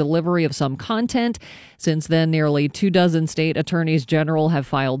quicker delivery of some content. Since then, nearly 24 state attorneys general have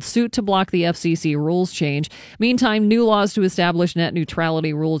filed suit to block the FCC rules change. Meantime, new laws to establish net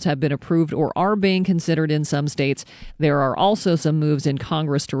neutrality rules have been approved or are being considered in some states. There are also some moves in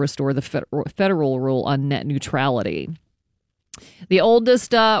Congress to restore the federal rule on net neutrality. The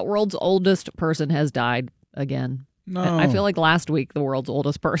world's oldest person has died again. No. I feel like last week the world's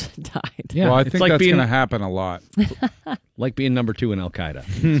oldest person died. Yeah, well, I think that's going to happen a lot. Like being number 2 in Al-Qaeda.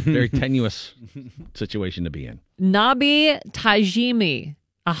 It's a very tenuous situation to be in. Nabi Tajimi,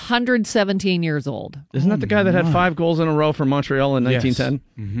 117 years old. Isn't that the guy that had 5 goals in a row for Montreal in 1910?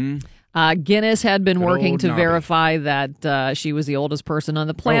 Yes. Mm-hmm. Guinness had been Good working old to Nabi. verify that she was the oldest person on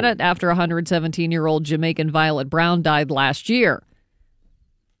the planet after 117-year-old Jamaican Violet Brown died last year.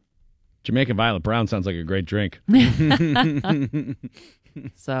 Jamaican Violet Brown sounds like a great drink.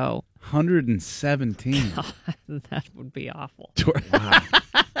 So 117. That would be awful.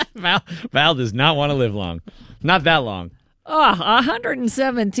 Val does not want to live long. Not that long. Oh,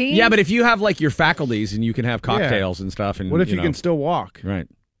 117? Yeah, but if you have like your faculties and you can have cocktails and stuff. And what if you can still walk? Right.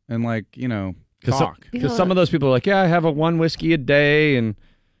 And talk. Because some of those people are like, yeah, I have a 1 whiskey a day and,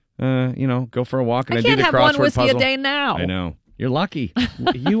 go for a walk. And I can't do the have crossword 1 whiskey puzzle. a day now. I know. You're lucky.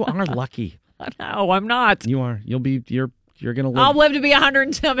 You are lucky. No, I'm not. You are. You're going to live. I'll live to be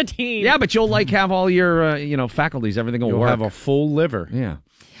 117. Yeah, but you'll have all your, faculties. Everything will You'll work. have a full liver.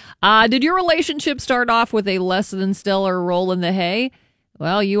 Yeah. Did your relationship start off with a less than stellar roll in the hay?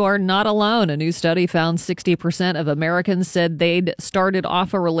 Well, you are not alone. A new study found 60% of Americans said they'd started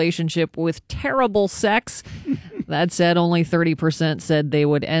off a relationship with terrible sex. That said, only 30% said they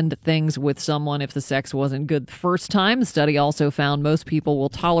would end things with someone if the sex wasn't good the first time. The study also found most people will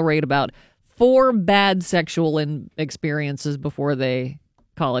tolerate about 4 bad sexual experiences before they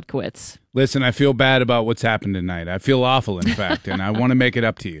call it quits. Listen, I feel bad about what's happened tonight. I feel awful, in fact, and I want to make it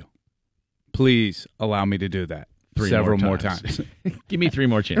up to you. Please allow me to do that. Several more times. Give me 3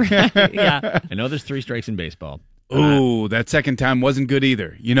 more chances. Yeah. I know there's 3 strikes in baseball. Ooh, that second time wasn't good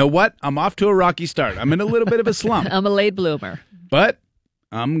either. You know what? I'm off to a rocky start. I'm in a little bit of a slump. I'm a late bloomer. But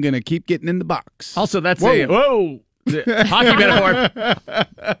I'm going to keep getting in the box. Also, that's hockey metaphor.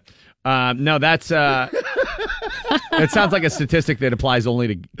 No, that's that sounds like a statistic that applies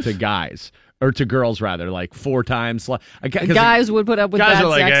only to guys. Or to girls, rather, like 4 times. Guys would put up with guys bad are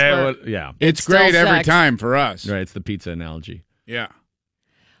like, sex. yeah. It's great every time for us. Right, it's the pizza analogy. Yeah.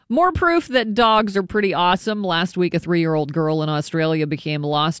 More proof that dogs are pretty awesome. Last week, a 3-year-old girl in Australia became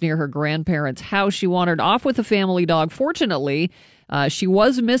lost near her grandparents' house. She wandered off with a family dog. Fortunately, she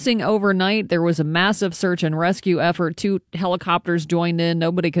was missing overnight. There was a massive search and rescue effort. 2 helicopters joined in.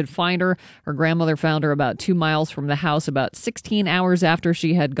 Nobody could find her. Her grandmother found her about 2 miles from the house about 16 hours after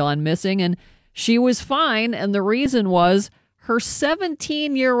she had gone missing, and she was fine. And the reason was her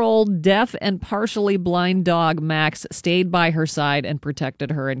 17-year-old deaf and partially blind dog, Max, stayed by her side and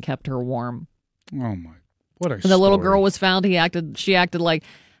protected her and kept her warm. Oh, my. What a And the little girl was found. She acted like,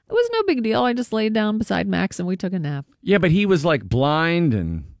 it was no big deal. I just laid down beside Max and we took a nap. Yeah, but he was like blind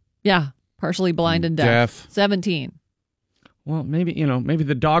and... Yeah, partially blind and deaf. 17. Well, maybe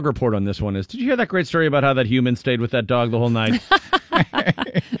the dog report on this one is, did you hear that great story about how that human stayed with that dog the whole night?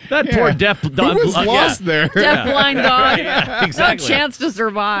 That poor deaf dog. Who was lost there? Deaf, blind dog. Yeah, exactly. No chance to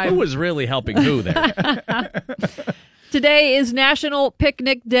survive. Who was really helping who there? Today is National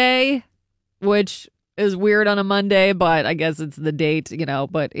Picnic Day, which is weird on a Monday, but I guess it's the date,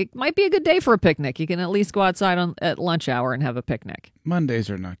 but it might be a good day for a picnic. You can at least go outside at lunch hour and have a picnic. Mondays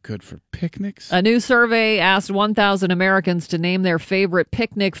are not good for picnics. A new survey asked 1,000 Americans to name their favorite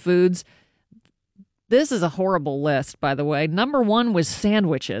picnic foods. This is a horrible list, by the way. Number 1 was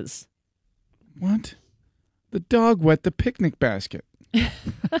sandwiches. What? The dog wet the picnic basket.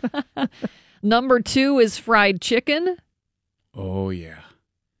 Number 2 is fried chicken. Oh, yeah.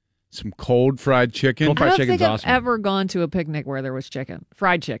 Some cold fried chicken. I don't think I've ever gone to a picnic where there was chicken.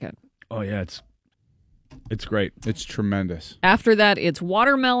 Fried chicken. Oh, yeah, it's great. It's tremendous. After that, it's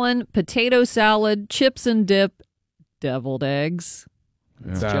watermelon, potato salad, chips and dip, deviled eggs.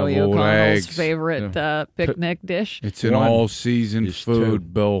 It's Joey O'Connell's favorite picnic dish. It's an all-season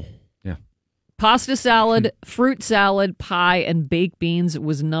food, Bill. Yeah. Pasta salad, fruit salad, pie, and baked beans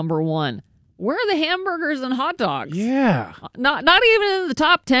was number 1. Where are the hamburgers and hot dogs? Yeah. Not even in the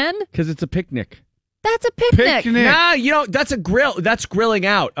top 10? Because it's a picnic. That's a picnic. Nah, that's a grill. That's grilling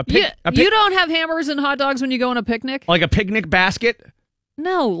out. You don't have hamburgers and hot dogs when you go on a picnic? Like a picnic basket?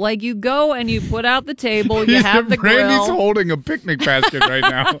 No, like you go and you put out the table, you have the grill. Randy's holding a picnic basket right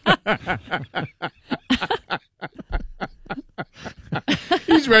now.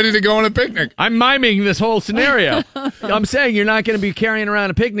 He's ready to go on a picnic. I'm miming this whole scenario. I'm saying you're not going to be carrying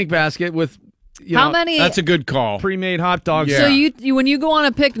around a picnic basket with how many? That's a good call. Pre-made hot dogs. Yeah. So you when you go on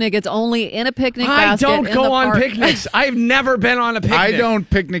a picnic, it's only in a picnic basket. I don't go on park. picnics. I've never been on a picnic. I don't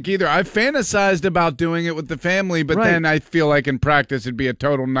picnic either. I've fantasized about doing it with the family, but then I feel like in practice it'd be a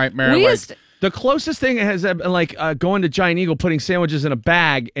total nightmare. The closest thing has going to Giant Eagle, putting sandwiches in a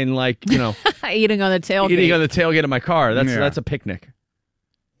bag and eating on the tailgate. Eating on the tailgate of my car. That's a picnic.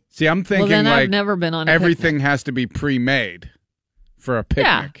 See, I'm thinking then I've never been on a everything picnic. has to be pre-made for a picnic.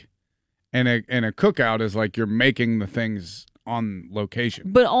 Yeah. And a cookout is like you're making the things on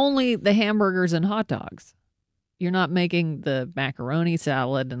location. But only the hamburgers and hot dogs. You're not making the macaroni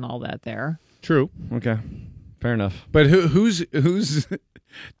salad and all that there. True. Okay. Fair enough. But who's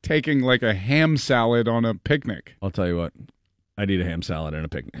taking like a ham salad on a picnic? I'll tell you what. I'd eat a ham salad and a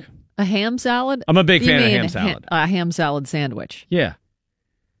picnic. A ham salad? I'm a big fan of ham salad. A ham salad sandwich. Yeah.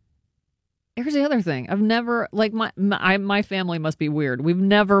 Here's the other thing. I've never, my family must be weird. We've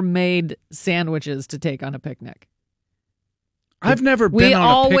never made sandwiches to take on a picnic. I've never been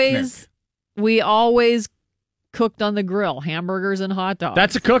on a picnic. We always cooked on the grill, hamburgers and hot dogs.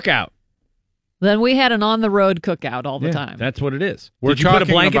 That's a cookout. Then we had an on-the-road cookout all the time. That's what it is. We're Did you put a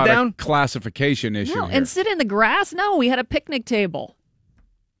blanket about down? A classification issue No, here. and sit in the grass? No, we had a picnic table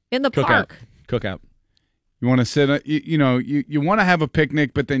in the park. Cookout. You want to sit, you want to have a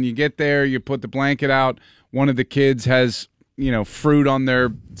picnic, but then you get there, you put the blanket out. One of the kids has, fruit on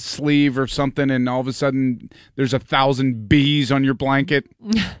their sleeve or something, and all of a sudden there's 1,000 bees on your blanket.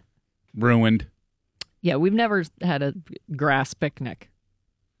 Ruined. Yeah, we've never had a grass picnic.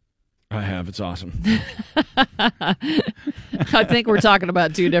 I have. It's awesome. I think we're talking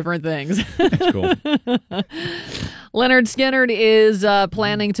about two different things. That's cool. Lynyrd Skynyrd is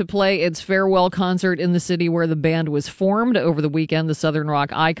planning to play its farewell concert in the city where the band was formed. Over the weekend, the Southern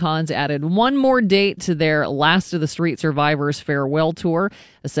Rock Icons added one more date to their Last of the Street Survivors farewell tour,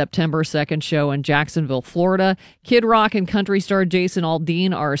 a September 2nd show in Jacksonville, Florida. Kid Rock and country star Jason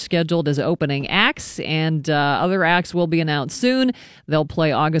Aldean are scheduled as opening acts, and other acts will be announced soon. They'll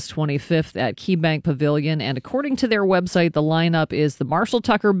play August 25th at KeyBank Pavilion, and according to their website, the lineup is the Marshall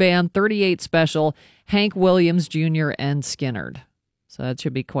Tucker Band, 38 Special, Hank Williams Jr., and Skynyrd. So that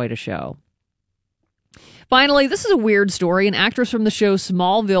should be quite a show. Finally, this is a weird story. An actress from the show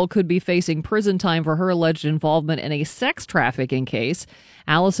Smallville could be facing prison time for her alleged involvement in a sex trafficking case.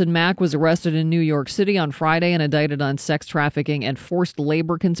 Allison Mack was arrested in New York City on Friday and indicted on sex trafficking and forced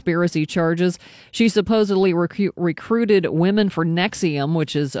labor conspiracy charges. She supposedly recruited women for NXIVM,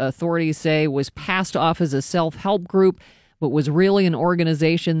 which is authorities say was passed off as a self-help group, but was really an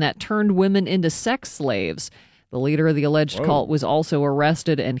organization that turned women into sex slaves. The leader of the alleged cult was also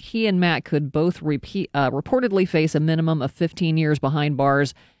arrested, and he and Matt could both reportedly face a minimum of 15 years behind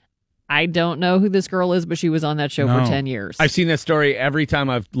bars. I don't know who this girl is, but she was on that show for 10 years. I've seen that story every time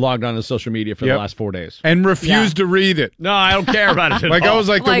I've logged on to social media for the last 4 days. And refused to read it. No, I don't care about it at all. I was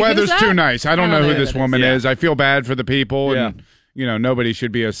like, the weather's too nice. I don't know who this woman is. I feel bad for the people, and nobody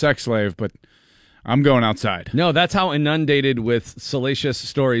should be a sex slave, but I'm going outside. No, that's how inundated with salacious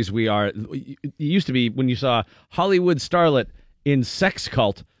stories we are. It used to be when you saw Hollywood starlet in sex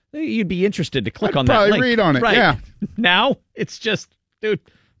cult, you'd be interested to click on that link. Probably read on it, right. yeah. Now, it's just, dude,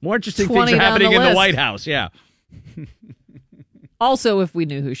 more interesting things are happening in the White House, yeah. Also, if we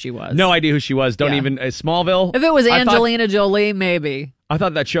knew who she was. No idea who she was. Don't even, Smallville. If it was Angelina Jolie, maybe. I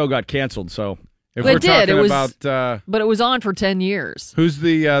thought that show got canceled, so. If It we're did. talking It was, about but it was on for 10 years. who's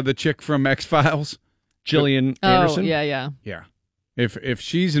the chick from X-Files? Gillian Anderson? Oh, yeah. Yeah. If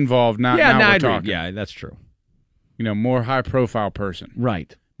she's involved, now now we're I'd talking. Yeah, that's true. More high-profile person.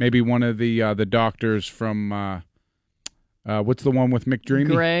 Right. Maybe one of the doctors from what's the one with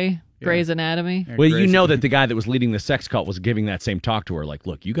McDreamy? Grey's Anatomy. Well, you know that the guy that was leading the sex cult was giving that same talk to her. Like,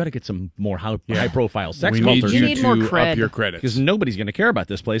 look, you got to get some more high-profile sex culters. You need more cred. Up your credits. Because nobody's going to care about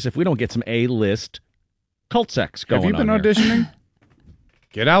this place if we don't get some A-list cult sex going on. Have you been auditioning?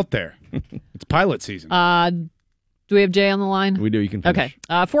 Get out there. It's pilot season. Do we have Jay on the line? We do. You can finish.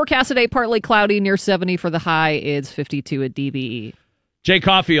 Okay. Forecast today, partly cloudy, near 70 for the high. It's 52 at DBE. Jay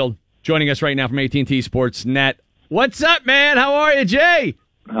Caulfield joining us right now from AT&T Sportsnet. What's up, man? How are you, Jay?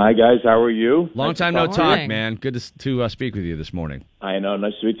 Hi, guys. How are you? Long time no talk, man. Good to speak with you this morning. I know.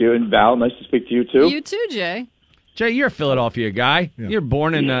 Nice to meet you. And Val, nice to speak to you, too. You too, Jay. Jay, you're a Philadelphia guy. Yeah. You're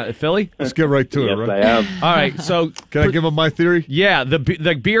born in Philly. Let's get right to it, right? Yes, I am. All right, so... Can I give him my theory? Yeah, the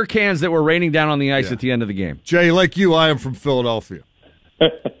beer cans that were raining down on the ice at the end of the game. Jay, like you, I am from Philadelphia.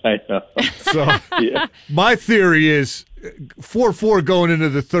 I know. So my theory is 4-4 going into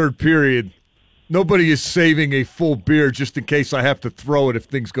the third period. Nobody is saving a full beer just in case I have to throw it if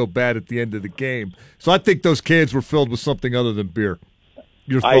things go bad at the end of the game. So I think those cans were filled with something other than beer.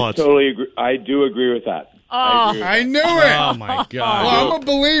 Your thoughts? I totally agree. I do agree with that. I knew it. Oh, my God. Well, I'm a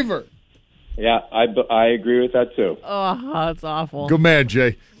believer. Yeah, I agree with that, too. Oh, that's awful. Good man,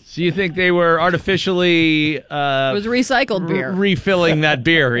 Jay. So you think they were artificially... it was recycled beer. Refilling that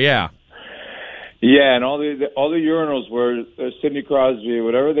beer, yeah. Yeah, and all the urinals were Sidney Crosby,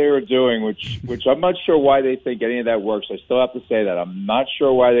 whatever they were doing, which I'm not sure why they think any of that works. I still have to say that. I'm not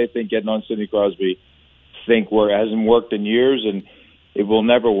sure why they think getting on Sidney Crosby hasn't worked in years, and it will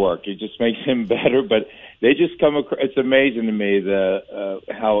never work. It just makes him better, but they just come across. It's amazing to me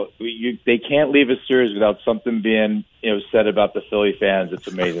how they can't leave a series without something being said about the Philly fans. It's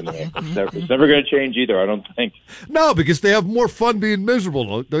amazing to me. It's never going to change either. I don't think. No, because they have more fun being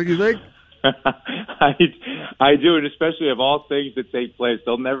miserable, don't you think? I do, and especially of all things that take place,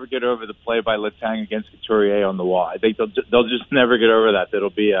 they'll never get over the play by Letang against Couturier on the wall. I think they'll just never get over that. There'll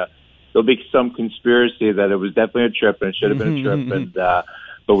be some conspiracy that it was definitely a trip and it should have been a trip, and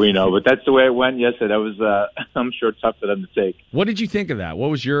but we know. But that's the way it went. Yes, that was I'm sure tough for them to take. What did you think of that? What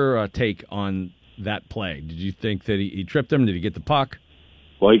was your take on that play? Did you think that he tripped him? Did he get the puck?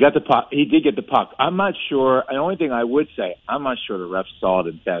 Well, he got the puck. He did get the puck. I'm not sure. The only thing I would say, I'm not sure the ref saw it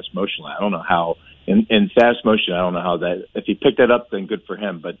in fast motion. I don't know how. In fast motion, I don't know how that. If he picked that up, then good for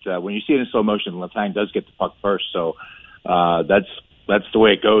him. But when you see it in slow motion, Letang does get the puck first. So that's the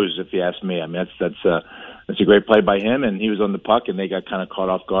way it goes, if you ask me. I mean, that's a great play by him, and he was on the puck, and they got kind of caught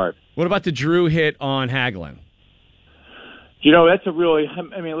off guard. What about the Drew hit on Hagelin? That's a really.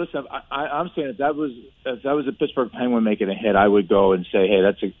 I mean, listen. I'm saying if that was a Pittsburgh Penguin making a hit, I would go and say, hey,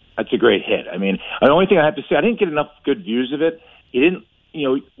 that's a great hit. I mean, the only thing I have to say, I didn't get enough good views of it. He didn't.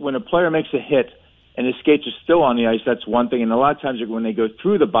 When a player makes a hit and his skates are still on the ice, that's one thing. And a lot of times when they go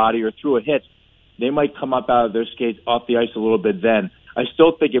through the body or through a hit, they might come up out of their skates off the ice a little bit. Then I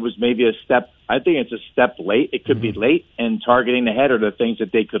still think it was maybe a step. I think it's a step late. It could be late, and targeting the head are the things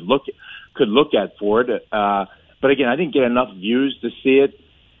that they could look at for it. But again, I didn't get enough views to see it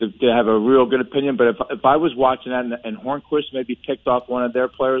to have a real good opinion. But if I was watching that and Hornquist maybe picked off one of their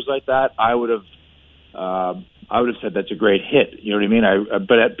players like that, I would have said that's a great hit. You know what I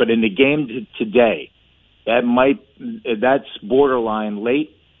mean? But in the game today, that's borderline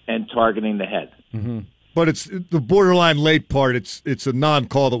late and targeting the head. Mm-hmm. But it's the borderline late part. It's a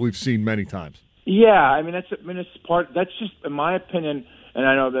non-call that we've seen many times. Yeah, it's part. That's just in my opinion, and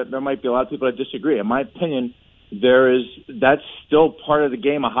I know that there might be a lot of people that disagree. In my opinion, that's still part of the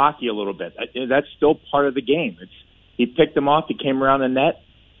game of hockey a little bit. That's still part of the game. He picked him off. He came around the net.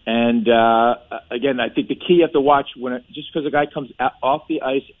 And, again, I think the key you have to watch just because a guy comes off the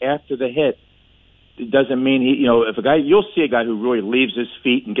ice after the hit, it doesn't mean you'll see a guy who really leaves his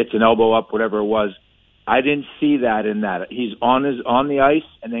feet and gets an elbow up, whatever it was. I didn't see that in that. He's on the ice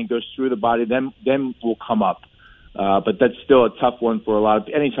and then goes through the body, then will come up. But that's still a tough one for a lot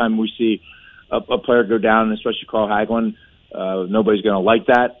of, anytime we see a player go down, especially Carl Hagelin, nobody's going to like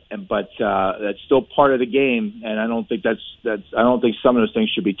that, but that's still part of the game, and I don't think I don't think some of those things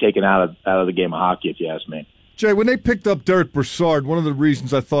should be taken out of the game of hockey, if you ask me. Jay, when they picked up Derek Brassard, one of the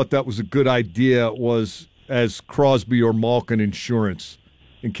reasons I thought that was a good idea was as Crosby or Malkin insurance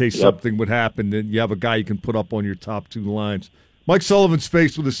in case something would happen. Then you have a guy you can put up on your top two lines. Mike Sullivan's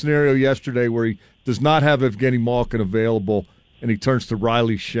faced with a scenario yesterday where he does not have Evgeny Malkin available, and he turns to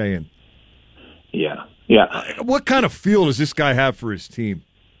Riley Sheahan. Yeah. What kind of feel does this guy have for his team?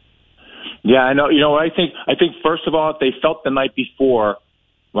 Yeah, I know. You know, I think first of all, if they felt the night before,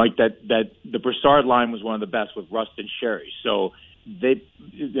 like that the Broussard line was one of the best with Rust and Sherry. So they,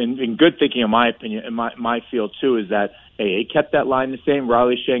 in good thinking, in my opinion, in my feel too, is that hey, they kept that line the same.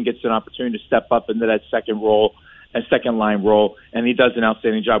 Riley Shane gets an opportunity to step up into that second line role, and he does an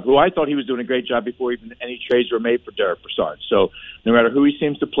outstanding job. Who I thought he was doing a great job before even any trades were made for Derek Broussard. So no matter who he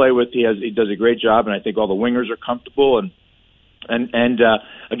seems to play with, he does a great job, and I think all the wingers are comfortable and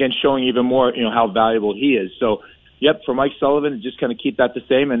again showing even more how valuable he is. So yep, for Mike Sullivan, just kind of keep that the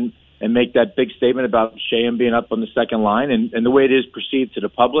same and make that big statement about Sheahan being up on the second line and the way it is perceived to the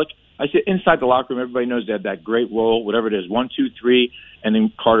public. I say inside the locker room, everybody knows they have that great role, whatever it is, 1, 2, 3, and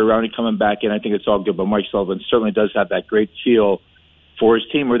then Carter Rowney coming back in. I think it's all good, but Mike Sullivan certainly does have that great feel for his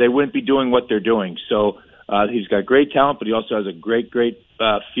team, or they wouldn't be doing what they're doing. So he's got great talent, but he also has a great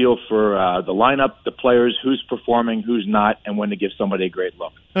feel for the lineup, the players, who's performing, who's not, and when to give somebody a great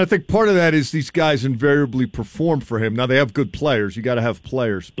look. And I think part of that is these guys invariably perform for him. Now, they have good players. You got to have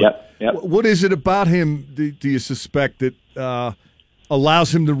players. But yep. What is it about him, do you suspect, that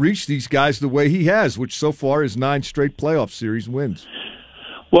allows him to reach these guys the way he has, which so far is 9 straight playoff series wins?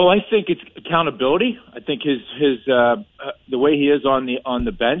 Well, I think it's accountability. I think his the way he is on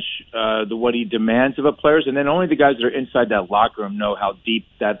the bench, what he demands of the players, and then only the guys that are inside that locker room know how deep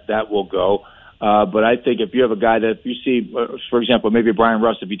that will go. But I think if you have a guy that if you see, for example, maybe Brian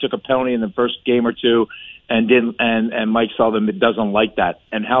Rust, if he took a penalty in the first game or two and Mike Sullivan doesn't like that,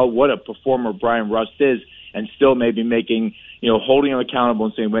 and what a performer Brian Rust is, and still maybe making, holding him accountable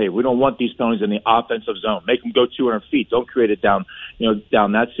and saying, wait, we don't want these penalties in the offensive zone. Make them go 200 feet. Don't create it down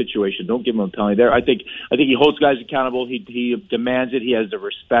that situation. Don't give him a penalty there. I think he holds guys accountable. He demands it. He has the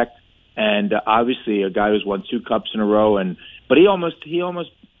respect. And obviously a guy who's won 2 cups in a row. But he almost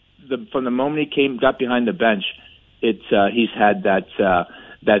from the moment he got behind the bench, he's had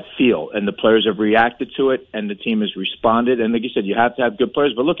that feel, and the players have reacted to it, and the team has responded. And like you said, you have to have good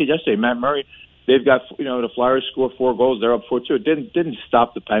players. But look at yesterday, Matt Murray. They've got, the Flyers score 4 goals. They're up 4-2. It didn't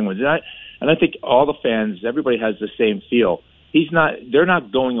stop the Penguins. And I think all the fans, everybody has the same feel. They're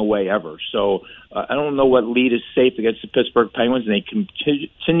not going away ever. So I don't know what lead is safe against the Pittsburgh Penguins, and they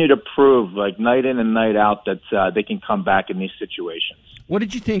continue to prove, like night in and night out, that they can come back in these situations. What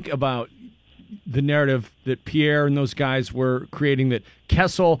did you think about the narrative that Pierre and those guys were creating, that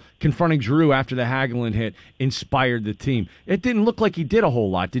Kessel confronting Giroux after the Hagelin hit inspired the team? It didn't look like he did a whole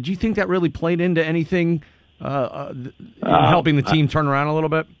lot. Did you think that really played into anything helping the team turn around a little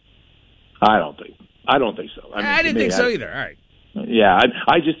bit? I don't think so. I didn't think so either. All right. Yeah,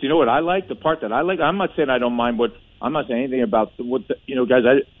 I just, what I like, the part that I like, I'm not saying I don't mind I'm not saying anything about what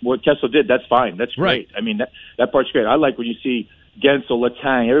Kessel did. That's fine. That's great. Right. I mean, that part's great. I like when you see Gensel,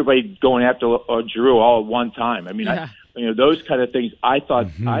 Letang, everybody going after Giroux all at one time. I mean, those kind of things. I thought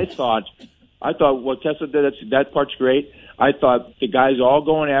what Kessel did, that part's great. I thought the guys all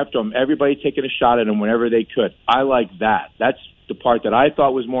going after him, everybody taking a shot at him whenever they could. I like that. That's the part that I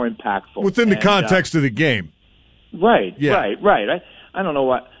thought was more impactful. Within the context of the game. Right, yeah. right. I don't know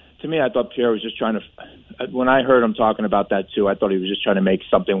what. To me, I thought Pierre was just trying to. When I heard him talking about that too, I thought he was just trying to make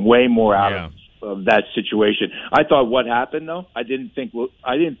something way more out of that situation. I thought what happened though. I didn't think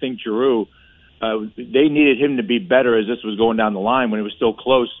Giroux. They needed him to be better as this was going down the line when it was still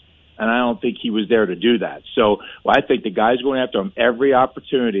close, and I don't think he was there to do that. So I think the guys going after him every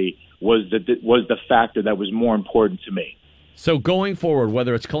opportunity was the factor that was more important to me. So going forward,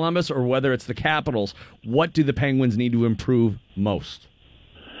 whether it's Columbus or whether it's the Capitals, what do the Penguins need to improve most?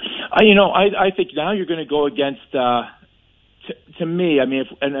 I think now you're going to go against. To me, I mean,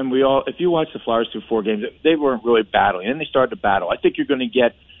 if you watch the Flyers through 4 games, they weren't really battling, and then they started to battle. I think you're going to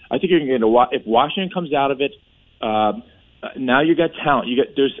get. If Washington comes out of it, now you got talent.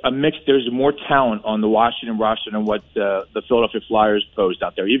 There's a mix. There's more talent on the Washington roster than what the Philadelphia Flyers posed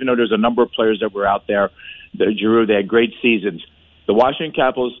out there. Even though there's a number of players that were out there. Giroux, they had great seasons. The Washington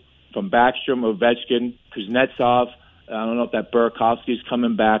Capitals, from Backstrom, Ovechkin, Kuznetsov, I don't know if that Burakovsky's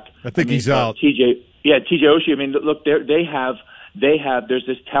coming back. I think he's out. TJ Oshie. I mean, look, they have. There's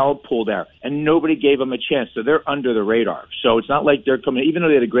this talent pool there, and nobody gave them a chance, so they're under the radar. So it's not like they're coming. Even though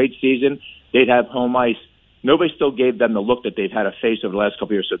they had a great season, they'd have home ice. Nobody still gave them the look that they've had to face over the last couple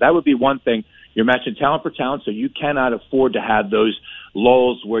of years. So that would be one thing. You're matching talent for talent, so you cannot afford to have those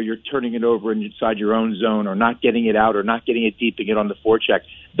lulls where you're turning it over inside your own zone or not getting it out or not getting it deep to get on the forecheck.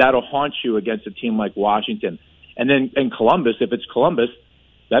 That'll haunt you against a team like Washington. And then in Columbus, if it's Columbus,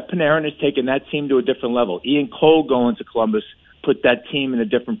 that Panarin has taken that team to a different level. Ian Cole going to Columbus put that team in a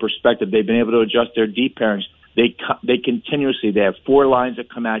different perspective. They've been able to adjust their deep pairings. They continuously, they have 4 lines that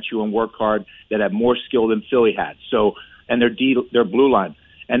come at you and work hard that have more skill than Philly had. So, and their blue line.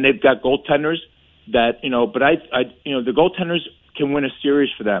 and they've got goaltenders that, but the goaltenders can win a series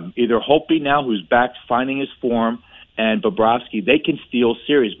for them. Either Holtby now, who's back finding his form, and Bobrovsky, they can steal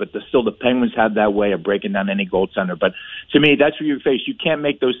series, but still the Penguins have that way of breaking down any goaltender. But to me, that's what you face. You can't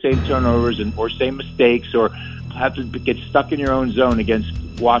make those same turnovers or same mistakes or have to get stuck in your own zone against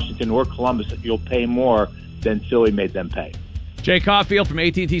Washington or Columbus. You'll pay more than Philly made them pay. Jay Caulfield from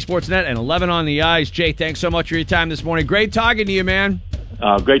AT&T Sportsnet and 11 on the Ice. Jay, thanks so much for your time this morning. Great talking to you, man.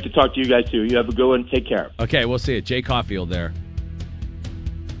 Great to talk to you guys, too. You have a good one. Take care. Okay, we'll see you. Jay Caulfield there.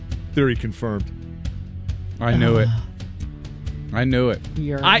 Theory confirmed. I knew it.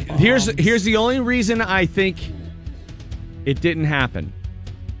 Here's the only reason I think it didn't happen.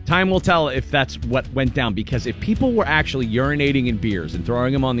 Time will tell if that's what went down, because if people were actually urinating in beers and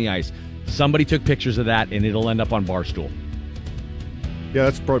throwing them on the ice, somebody took pictures of that and it'll end up on Barstool. Yeah,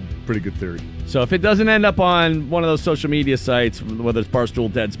 that's probably a pretty good theory. So if it doesn't end up on one of those social media sites, whether it's Barstool,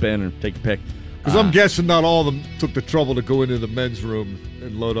 Deadspin, or Take a Pic. Because I'm guessing not all of them took the trouble to go into the men's room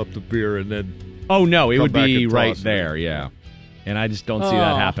and load up the beer and then... Oh, no, it would be right there, yeah. And I just don't see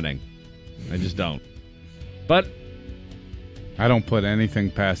that happening. I just don't. But... I don't put anything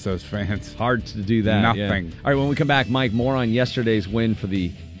past those fans. Hard to do that. Nothing. Yeah. All right, when we come back, Mike, more on yesterday's win for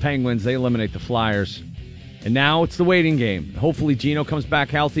the Penguins. They eliminate the Flyers. And now it's the waiting game. Hopefully Gino comes back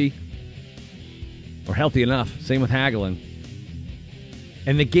healthy. Or healthy enough. Same with Hagelin.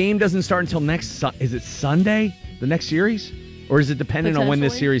 And the game doesn't start until is it Sunday? The next series? Or is it dependent on when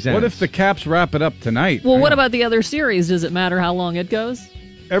this series ends? What if the Caps wrap it up tonight? Well, what about the other series? Does it matter how long it goes?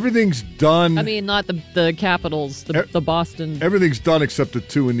 Everything's done. I mean, not the Capitals, the Boston. Everything's done except the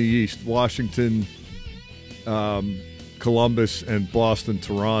two in the East. Washington, Columbus, and Boston,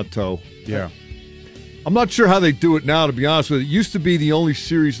 Toronto. Yeah. I'm not sure how they do it now, to be honest with you. It used to be the only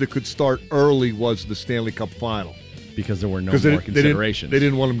series that could start early was the Stanley Cup Final. Because there were no more considerations. They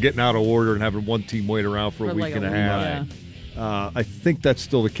didn't want them getting out of order and having one team wait around for a week and a half. Yeah. I think that's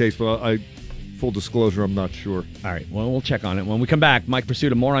still the case, but full disclosure, I'm not sure. All right, well, we'll check on it. When we come back, Mike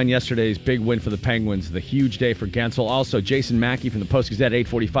Pursuta, more on yesterday's big win for the Penguins, the huge day for Gensel. Also, Jason Mackey from the Post-Gazette,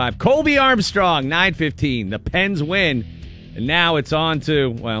 8:45. Colby Armstrong, 9:15. The Pens win, and now it's on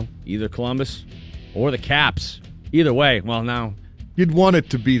to, well, either Columbus or the Caps. Either way, well, now... You'd want it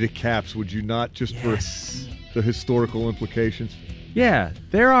to be the Caps, would you not, just for the historical implications? Yeah,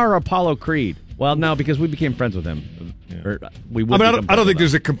 they're our Apollo Creed. Well, no, because we became friends with him. Yeah. I don't think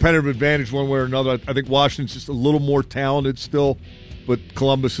there's a competitive advantage one way or another. I think Washington's just a little more talented still, but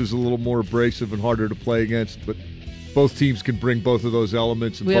Columbus is a little more abrasive and harder to play against. But both teams can bring both of those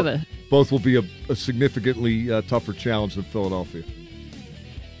elements, and both will be a significantly tougher challenge than Philadelphia.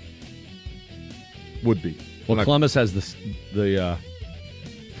 Would be. Well, Columbus has the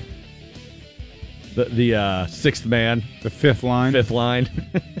sixth man. The fifth line.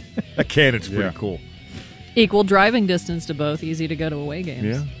 That cannon's pretty cool. Equal driving distance to both. Easy to go to away games.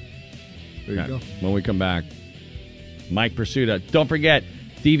 Yeah. There you go. When we come back, Mike Pursuta. Don't forget,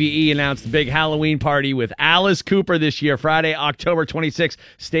 DVE announced the big Halloween party with Alice Cooper this year, Friday, October 26th.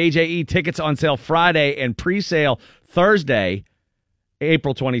 Stage AE tickets on sale Friday and pre-sale Thursday,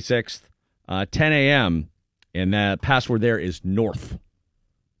 April 26th, 10 a.m. And the password there is North.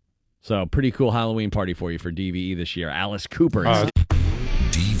 So pretty cool Halloween party for you for DVE this year. Alice Cooper.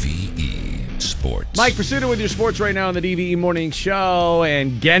 DVE Sports. Mike Pursuta with your sports right now on the DVE Morning Show.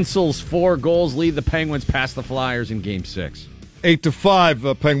 And Gensel's 4 goals lead the Penguins past the Flyers in Game 6.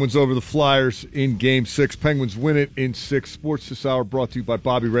 8-5, Penguins over the Flyers in Game 6. Penguins win it in 6. Sports this hour brought to you by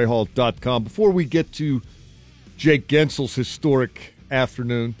BobbyRayHall.com. Before we get to Jake Gensel's historic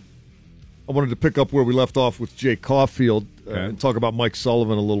afternoon, I wanted to pick up where we left off with Jake Caulfield and talk about Mike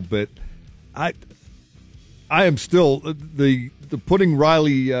Sullivan a little bit. I am still the putting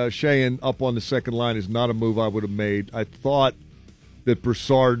Riley Sheahan up on the second line is not a move I would have made. I thought that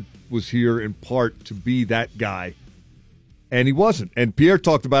Brassard was here in part to be that guy, and he wasn't. And Pierre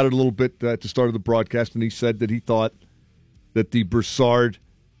talked about it a little bit at the start of the broadcast, and he said that he thought that the Brassard,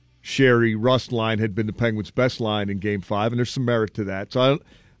 Sherry, Rust line had been the Penguins' best line in Game 5, and there's some merit to that. So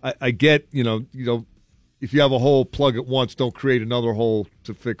I get, you know, if you have a hole, plug it once, don't create another hole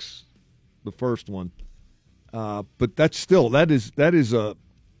to fix the first one. But that is a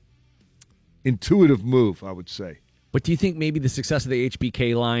intuitive move, I would say. But do you think maybe the success of the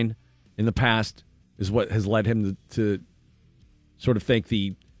HBK line in the past is what has led him to sort of think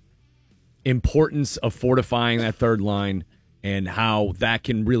the importance of fortifying that third line and how that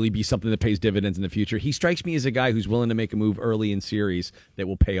can really be something that pays dividends in the future? He strikes me as a guy who's willing to make a move early in series that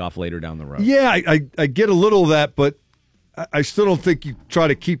will pay off later down the road. Yeah, I get a little of that, but I still don't think you try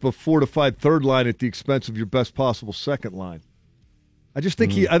to keep a fortified third line at the expense of your best possible second line. I just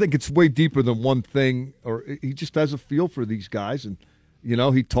think I think it's way deeper than one thing, or he just has a feel for these guys, and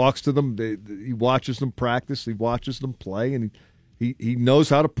he talks to them. He watches them practice. He watches them play, and he knows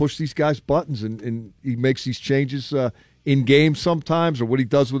how to push these guys' buttons, and he makes these changes in games sometimes, or what he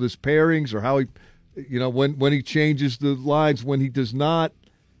does with his pairings, or how he, when he changes the lines, when he does not,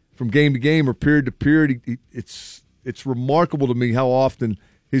 from game to game or period to period. It's remarkable to me how often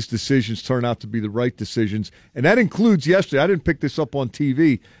his decisions turn out to be the right decisions. And that includes yesterday. I didn't pick this up on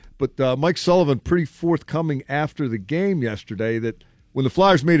TV, but Mike Sullivan pretty forthcoming after the game yesterday that when the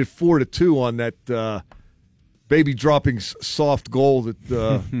Flyers made it 4-2 on that baby dropping soft goal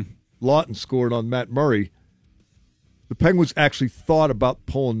that Lawton scored on Matt Murray, the Penguins actually thought about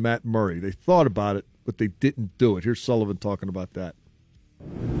pulling Matt Murray. They thought about it, but they didn't do it. Here's Sullivan talking about that.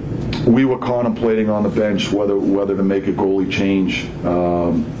 We were contemplating on the bench whether to make a goalie change,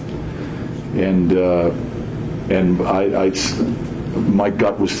 my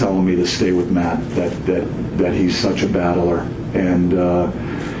gut was telling me to stay with Matt. That he's such a battler, and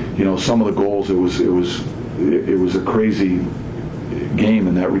some of the goals it was a crazy game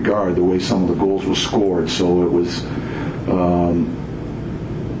in that regard. The way some of the goals were scored, so it was.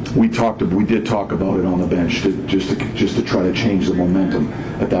 We did talk about it on the bench just to try to change the momentum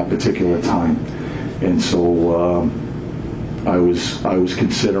at that particular time, and so I was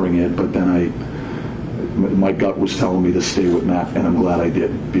considering it, but then my gut was telling me to stay with Matt, and I'm glad I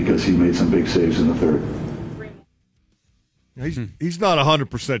did because he made some big saves in the third. He's not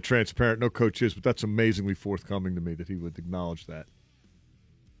 100% transparent, no coach is, but that's amazingly forthcoming to me that he would acknowledge that,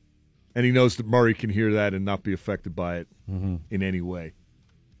 and he knows that Murray can hear that and not be affected by it in any way.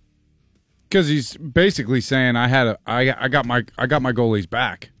 Because he's basically saying, I got my goalie's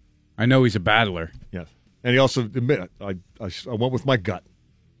back. I know he's a battler. Yes, and he also admitted, I went with my gut.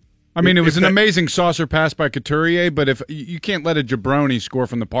 I mean, it was an amazing saucer pass by Couturier, but if you can't let a jabroni score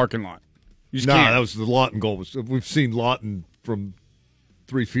from the parking lot, you just can't. That was the Lawton goal. We've seen Lawton from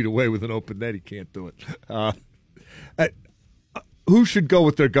 3 feet away with an open net. He can't do it. Who should go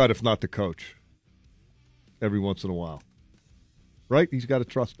with their gut if not the coach? Every once in a while, right? He's got to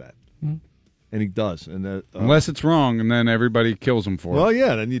trust that. Mm-hmm. And he does, and unless it's wrong, and then everybody kills him for it. Well,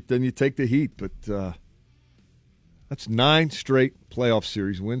 yeah, then you take the heat, but that's 9 straight playoff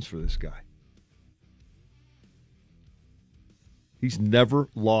series wins for this guy. He's never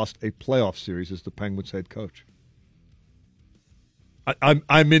lost a playoff series as the Penguins head coach.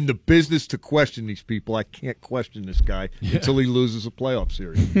 I'm in the business to question these people. I can't question this guy until he loses a playoff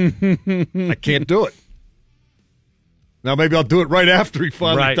series. I can't do it. Now, maybe I'll do it right after he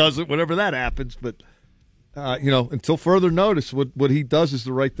finally does it, whenever that happens. But, until further notice, what he does is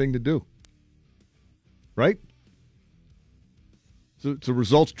the right thing to do. Right? It's a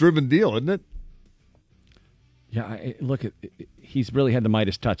results-driven deal, isn't it? Yeah, he's really had the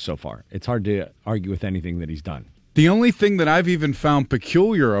Midas touch so far. It's hard to argue with anything that he's done. The only thing that I've even found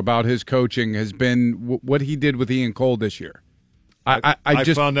peculiar about his coaching has been what he did with Ian Cole this year. I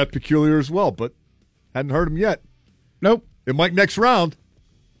just found that peculiar as well, but hadn't heard him yet. Nope. It might next round.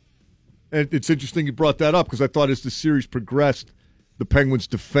 And it's interesting you brought that up because I thought as the series progressed, the Penguins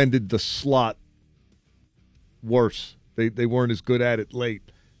defended the slot worse. They weren't as good at it late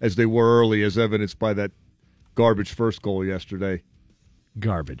as they were early, as evidenced by that garbage first goal yesterday.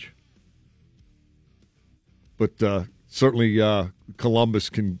 Garbage. But certainly Columbus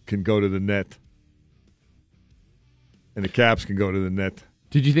can go to the net. And the Caps can go to the net.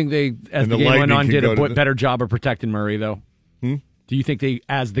 Did you think they, as the game went on, did a better job of protecting Murray, though? Do you think they,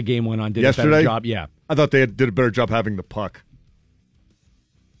 as the game went on, did a better job? Yeah. I thought they did a better job having the puck.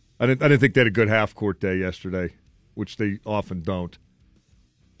 I didn't think they had a good half-court day yesterday, which they often don't.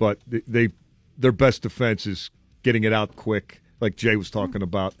 But their best defense is getting it out quick, like Jay was talking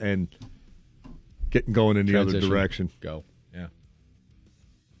about, and getting going in the other direction. Go, yeah.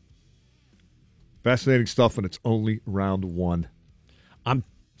 Fascinating stuff, and it's only round 1. I'm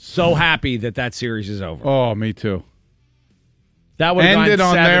so happy that series is over. Oh, me too. That would ended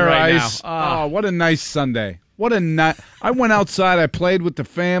on their right ice. Oh, what a nice Sunday! What a I went outside. I played with the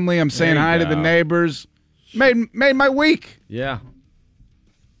family. I'm saying hi to the neighbors. Made my week. Yeah.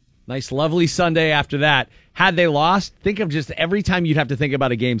 Nice, lovely Sunday after that. Had they lost, think of just every time you'd have to think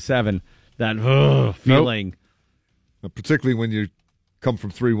about a Game 7, that feeling. Nope. Particularly when you come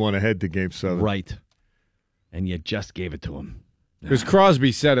from 3-1 ahead to Game 7. Right. And you just gave it to them. Because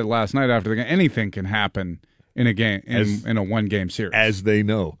Crosby said it last night after the game. Anything can happen in a game in a one-game series, as they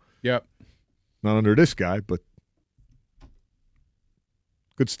know. Yep. Not under this guy, but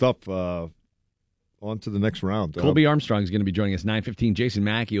good stuff. On to the next round. Colby Armstrong is going to be joining us 9:15. Jason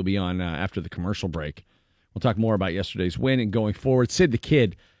Mackey will be on after the commercial break We'll talk more about yesterday's win and going forward. Sid the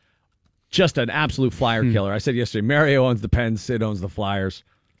Kid, just an absolute flyer killer. I said yesterday, Mario owns the Pens, Sid owns the Flyers.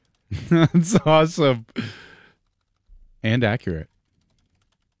 That's awesome. And accurate.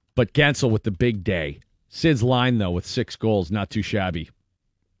 But Gensel with the big day. Sid's line, though, with 6 goals, not too shabby.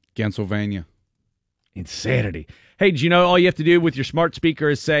 Pennsylvania. Insanity. Hey, did you know all you have to do with your smart speaker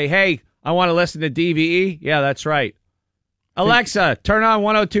is say, hey, I want to listen to DVE? Yeah, that's right. Alexa, turn on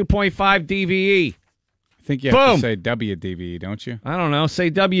 102.5 DVE. I think you have to say WDVE, don't you? I don't know.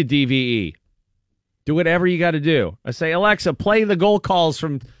 Say WDVE. Do whatever you got to do. I say, Alexa, play the goal calls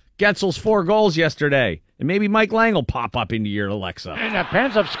from Gensel's 4 goals yesterday. And maybe Mike Lang will pop up into your Alexa. And the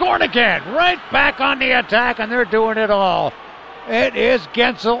Pens have scored again. Right back on the attack, and they're doing it all. It is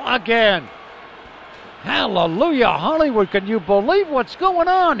Guentzel again. Hallelujah, Hollywood. Can you believe what's going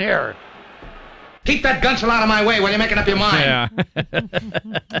on here? Keep that Guentzel out of my way while you're making up your mind. Yeah.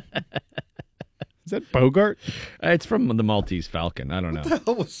 Is that Bogart? It's from the Maltese Falcon. I don't know. What the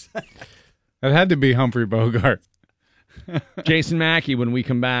hell was that? That had to be Humphrey Bogart. Jason Mackey, when we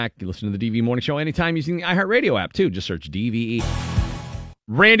come back, you listen to the DVE Morning Show anytime using the iHeartRadio app, too. Just search DVE.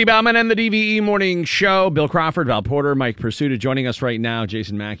 Randy Bauman and the DVE Morning Show. Bill Crawford, Val Porter, Mike Pursuta joining us right now.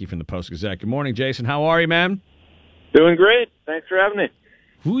 Jason Mackey from the Post-Gazette. Good morning, Jason. How are you, man? Doing great. Thanks for having me.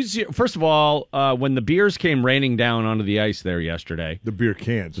 First of all, when the beers came raining down onto the ice there yesterday. The beer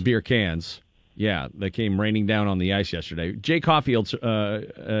cans. Yeah, they came raining down on the ice yesterday. Jay Caulfield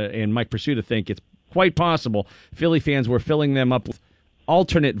and Mike Pursuta think it's quite possible Philly fans were filling them up with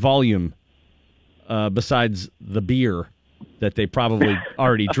alternate volume besides the beer that they probably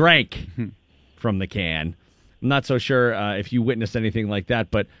already drank from the can. I'm not so sure if you witnessed anything like that,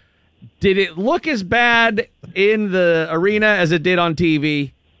 but did it look as bad in the arena as it did on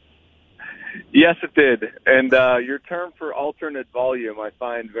TV? Yes, it did. And your term for alternate volume I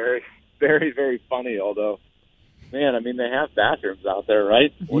find very, very, very funny, although, man, I mean, they have bathrooms out there,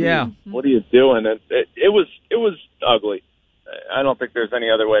 right? What are you doing? It was ugly. I don't think there's any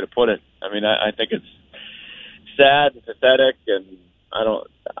other way to put it. I mean, I think it's sad and pathetic, and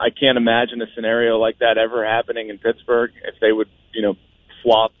I can't imagine a scenario like that ever happening in Pittsburgh. If they would,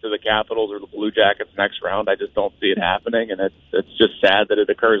 flop to the Capitals or the Blue Jackets next round, I just don't see it happening, and it's just sad that it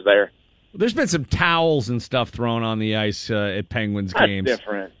occurs there. There's been some towels and stuff thrown on the ice at Penguins games. That's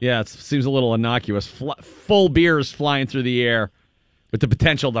different. Yeah, it seems a little innocuous. Full beers flying through the air with the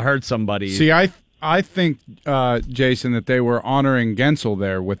potential to hurt somebody. See, I think, Jason, that they were honoring Guentzel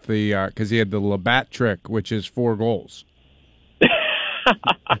there with the because he had the Labatt trick, which is 4 goals.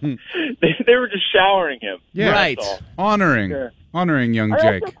 They were just showering him. Yeah, right. Honoring young I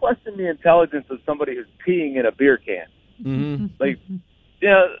Jake. also question the intelligence of somebody who's peeing in a beer can. Mm-hmm. Like,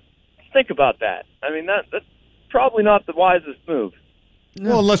 think about that. I mean, that's probably not the wisest move.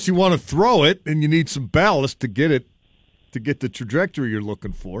 Well, unless you want to throw it and you need some ballast to get the trajectory you're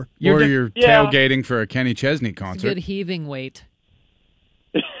looking for. Or you're tailgating for a Kenny Chesney concert. Good heaving weight.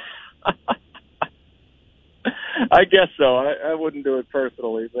 I guess so. I wouldn't do it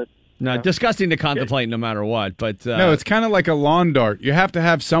personally, but no, disgusting to contemplate no matter what. But no, it's kind of like a lawn dart. You have to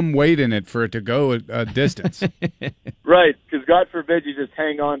have some weight in it for it to go a distance. Right, because God forbid you just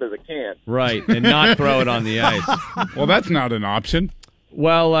hang on to the can. Right, and not throw it on the ice. Well, that's not an option.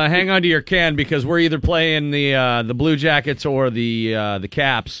 Well, hang on to your can because we're either playing the Blue Jackets or the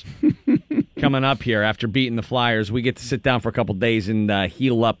Caps coming up here after beating the Flyers. We get to sit down for a couple days and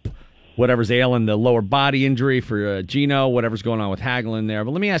heal up whatever's ailing the lower body injury for Gino, whatever's going on with Hagelin there.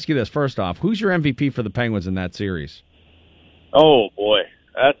 But let me ask you this. First off, who's your MVP for the Penguins in that series? Oh, boy.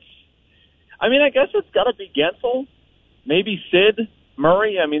 I guess it's got to be Guentzel, maybe Sid,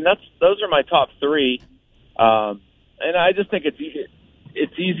 Murray. I mean, those are my top 3. And I just think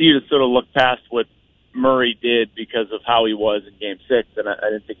it's easier to sort of look past what Murray did because of how he was in Game 6, and I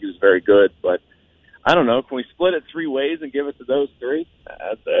didn't think he was very good. But I don't know. Can we split it 3 ways and give it to those 3?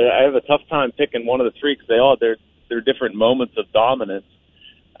 I have a tough time picking one of the 3 because they're different moments of dominance.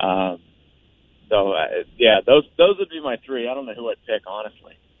 Those would be my 3. I don't know who I'd pick,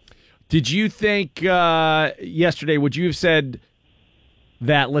 honestly. Did you think yesterday, would you have said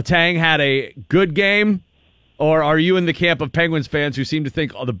that Letang had a good game? Or are you in the camp of Penguins fans who seem to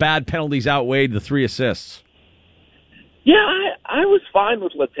think the bad penalties outweighed the 3 assists? Yeah, I was fine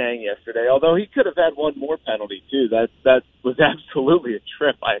with Letang yesterday, although he could have had one more penalty, too. That was absolutely a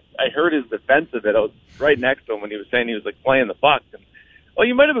trip. I heard his defense of it. I was right next to him when he was saying he was playing the puck. And, well,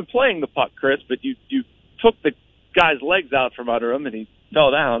 you might have been playing the puck, Chris, but you took the guy's legs out from under him, and he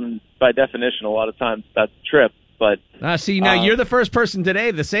fell down. And by definition, a lot of times that's a trip. But you're the first person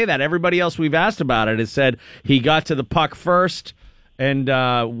today to say that. Everybody else we've asked about it has said he got to the puck first and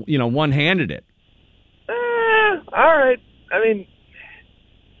one-handed it. all right. I mean,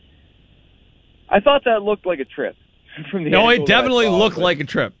 I thought that looked like a trip from the. No, angle it definitely that I saw, looked but- like a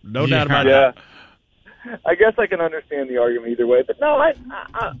trip. No doubt about Yeah. it. I guess I can understand the argument either way, but no, I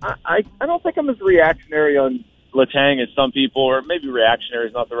don't think I'm as reactionary on Letang as some people, or maybe reactionary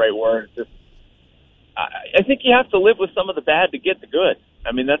is not the right word. It's just, I think you have to live with some of the bad to get the good.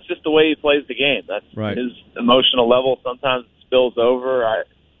 I mean, that's just the way he plays the game. That's right. His emotional level. Sometimes it spills over.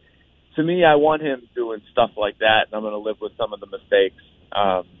 To me, I want him doing stuff like that, and I'm going to live with some of the mistakes.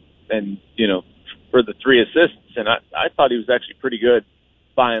 And, you know, for the 3 assists, and I thought he was actually pretty good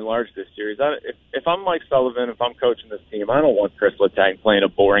by and large this series. If I'm Mike Sullivan, if I'm coaching this team, I don't want Chris Letang playing a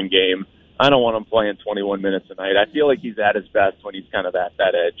boring game. I don't want him playing 21 minutes a night. I feel like he's at his best when he's kind of at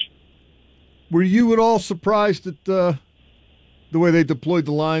that edge. Were you at all surprised at the way they deployed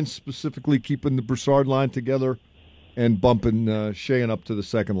the lines, specifically keeping the Broussard line together and bumping Sheahan up to the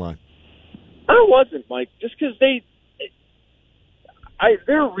second line? I wasn't, Mike, just because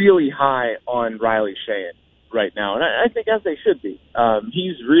they're really high on Riley Sheahan right now, and I think as they should be.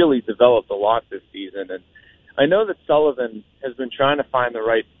 He's really developed a lot this season, and I know that Sullivan has been trying to find the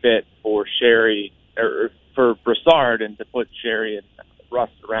right fit for Sherry or for Broussard and to put Sherry and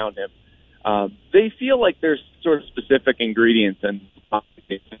Rust around him. They feel like there's sort of specific ingredients and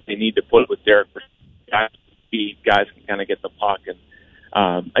they need to put with Derek Broussard. Guys can kind of get the puck, and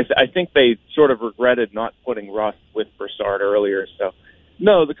I think they sort of regretted not putting Rust with Broussard earlier. So,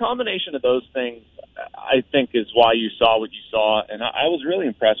 no, the combination of those things, I think, is why you saw what you saw. And I was really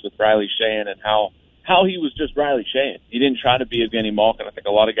impressed with Riley Sheahan and how he was just Riley Sheahan. He didn't try to be Evgeny Malkin. I think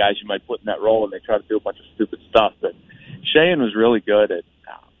a lot of guys you might put in that role and they try to do a bunch of stupid stuff. But Sheahan was really good at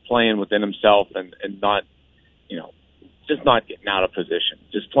playing within himself and not, you know, just not getting out of position.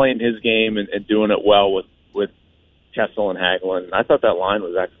 Just playing his game and doing it well with Kessel and Hagelin. I thought that line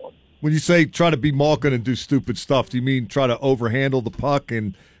was excellent. When you say try to be Malkin and do stupid stuff, do you mean try to overhandle the puck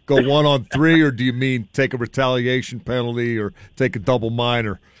and go 1-on-3, or do you mean take a retaliation penalty or take a double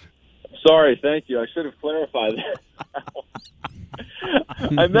minor? Sorry, thank you. I should have clarified that.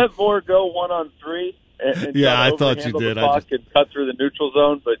 I meant more go 1-on-3. And yeah, I thought you did. The puck and cut through the neutral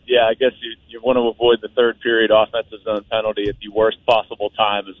zone, but yeah, I guess you want to avoid the third period offensive zone penalty at the worst possible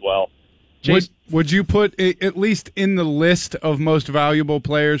time as well. Would you put, at least in the list of most valuable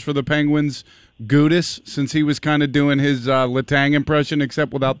players for the Penguins, Gudis, since he was kind of doing his Letang impression,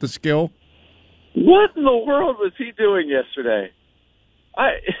 except without the skill? What in the world was he doing yesterday?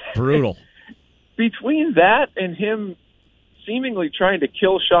 Brutal. Between that and him seemingly trying to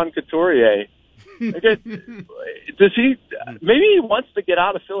kill Sean Couturier, does he? Maybe he wants to get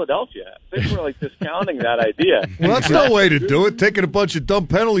out of Philadelphia. I think we're discounting that idea. Well, that's no way to do it. Taking a bunch of dumb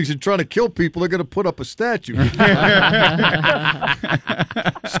penalties and trying to kill people, they're going to put up a statue.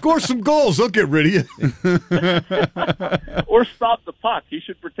 Score some goals, they'll get rid of you. Or stop the puck. He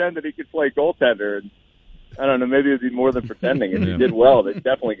should pretend that he could play goaltender. And I don't know, maybe it'd be more than pretending. If he did well, they'd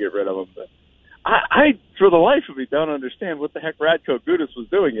definitely get rid of him. But I, for the life of me, don't understand what the heck Radko Gudas was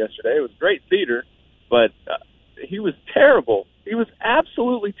doing yesterday. It was great theater, but he was terrible. He was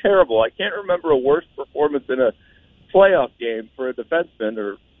absolutely terrible. I can't remember a worse performance in a playoff game for a defenseman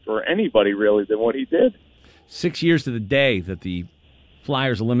or for anybody, really, than what he did. 6 years to the day that the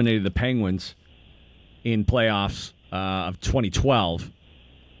Flyers eliminated the Penguins in playoffs of 2012,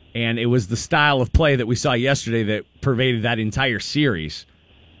 and it was the style of play that we saw yesterday that pervaded that entire series.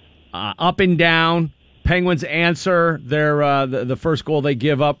 Up and down. Penguins answer their the first goal they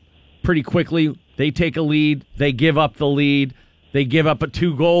give up pretty quickly. They take a lead. They give up the lead. They give up a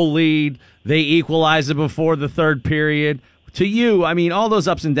 2-goal lead. They equalize it before the third period. To you, I mean, all those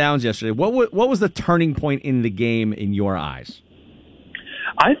ups and downs yesterday, what was the turning point in the game in your eyes?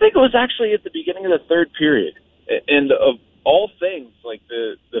 I think it was actually at the beginning of the third period. And of all things, like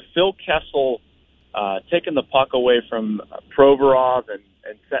the Phil Kessel taking the puck away from Provorov and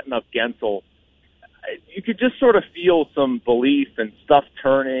setting up Gensel, you could just sort of feel some belief and stuff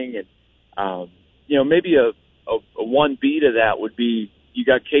turning. And, maybe a 1B to that would be you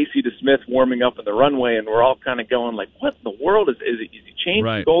got Casey DeSmith warming up in the runway, and we're all kind of going like, what in the world is he changed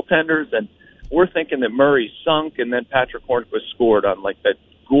right. goaltenders? And we're thinking that Murray sunk, and then Patrick Hornquist scored on that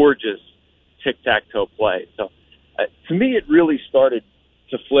gorgeous tic-tac-toe play. So to me, it really started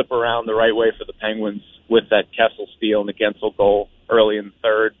to flip around the right way for the Penguins with that Kessel steal and the Gensel goal early in the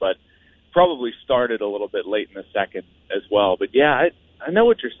third, but probably started a little bit late in the second as well. But yeah, I know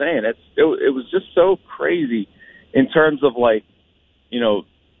what you're saying. It was just so crazy in terms of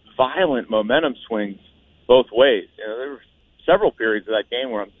violent momentum swings both ways. There were several periods of that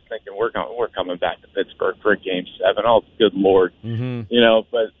game where I'm just thinking we're coming back to Pittsburgh for Game 7. Oh, good Lord. Mm-hmm.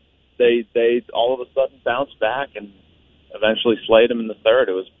 But they all of a sudden bounced back and eventually slayed them in the third.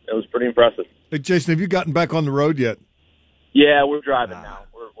 It was pretty impressive. Hey, Jason, have you gotten back on the road yet? Yeah, we're driving now.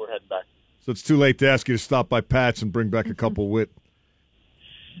 We're heading back. So it's too late to ask you to stop by Pat's and bring back a couple wit.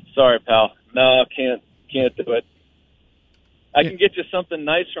 Sorry, pal. No, can't do it. I can get you something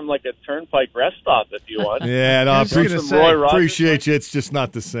nice from like a Turnpike rest stop if you want. Yeah, no, appreciate you. It's just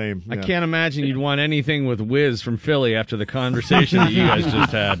not the same. I can't imagine you'd want anything with Wiz from Philly after the conversation that you guys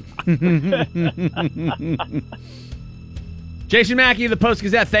just had. Jason Mackey of the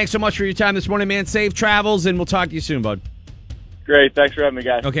Post-Gazette, thanks so much for your time this morning, man. Safe travels, and we'll talk to you soon, bud. Great. Thanks for having me,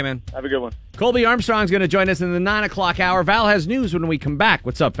 guys. Okay, man. Have a good one. Colby Armstrong's going to join us in the 9 o'clock hour. Val has news when we come back.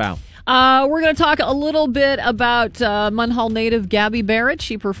 What's up, Val? We're going to talk a little bit about Munhall native Gabby Barrett.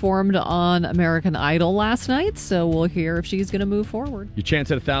 She performed on American Idol last night, so we'll hear if she's going to move forward. Your chance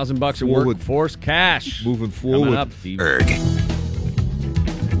at $1,000 in workforce cash. Moving forward. Coming up, Steve.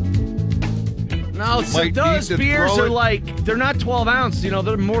 No, those beers are like, they're not 12 ounce,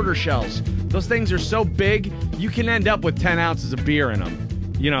 they're mortar shells. Those things are so big, you can end up with 10 ounces of beer in them.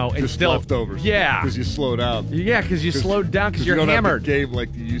 And just still leftovers. Yeah. Because you slowed out. Yeah, because you slowed down because you're you don't hammered. Have the game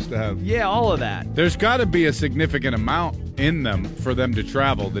like you used to have. Yeah, all of that. There's got to be a significant amount in them for them to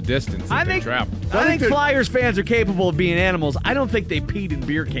travel the distance that they travel. I think Flyers fans are capable of being animals. I don't think they peed in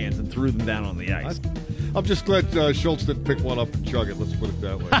beer cans and threw them down on the ice. I'm just glad Schultz didn't pick one up and chug it. Let's put it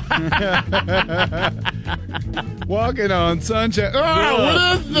that way. Walking on sunshine. Oh,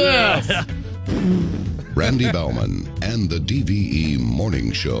 what is this? Randy Baumann and the DVE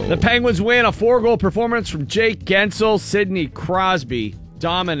Morning Show. The Penguins win a 4-goal performance from Jake Gensel. Sidney Crosby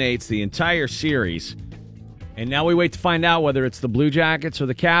dominates the entire series. And now we wait to find out whether it's the Blue Jackets or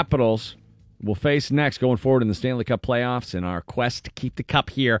the Capitals we'll face next going forward in the Stanley Cup playoffs in our quest to keep the cup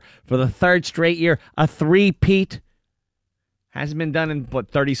here for the third straight year. A three-peat. Hasn't been done in,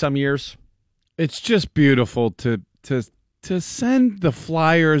 30-some years? It's just beautiful to send the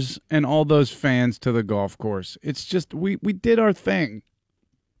Flyers and all those fans to the golf course. It's just, we did our thing.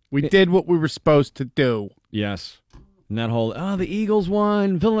 We did what we were supposed to do. Yes. And that whole, the Eagles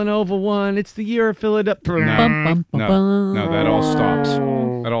won, Villanova won, it's the year of Philadelphia. No, that all stops.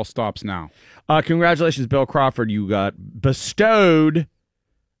 That all stops now. Congratulations, Bill Crawford. You got bestowed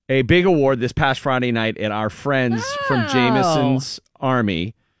a big award this past Friday night at our friends from Jameson's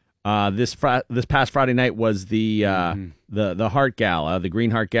Army. This past Friday night was the Heart Gala, the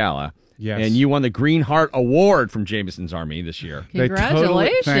Green Heart Gala. Yes. And you won the Green Heart Award from Jameson's Army this year.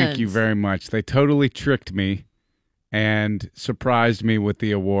 Congratulations. Thank you very much. They totally tricked me and surprised me with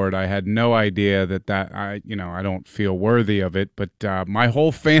the award. I had no idea that I don't feel worthy of it, but my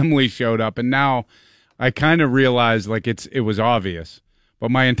whole family showed up, and now I kind of realized it was obvious.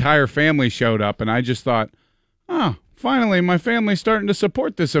 But my entire family showed up, and I just thought, finally, my family's starting to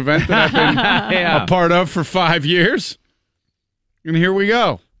support this event that I've been a part of for 5 years. And here we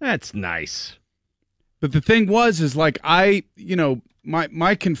go. That's nice. But the thing is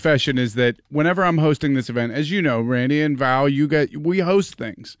my confession is that whenever I'm hosting this event, as you know, Randy and Val, we host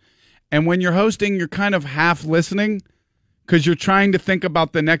things. And when you're hosting, you're kind of half listening because you're trying to think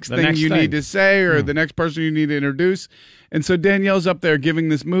about the next thing you need to say or the next person you need to introduce. And so Danielle's up there giving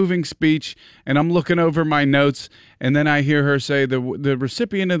this moving speech, and I'm looking over my notes, and then I hear her say the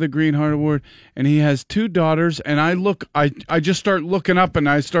recipient of the Green Heart Award, and he has 2 daughters, and I just start looking up, and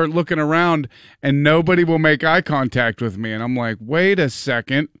I start looking around, and nobody will make eye contact with me, and I'm like, wait a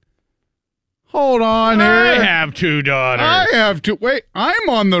second. Hold on here. I have 2 daughters. I have 2. Wait, I'm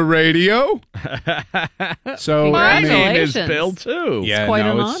on the radio. So my name is Bill too. Yeah, it's quite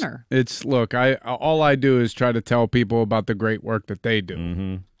an honor. Look, all I do is try to tell people about the great work that they do.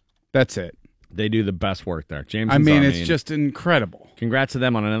 Mm-hmm. That's it. They do the best work there. James. It's just incredible. Congrats to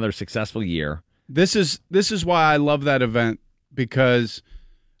them on another successful year. This is why I love that event, because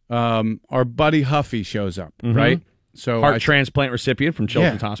our buddy Huffy shows up, right? So heart transplant recipient from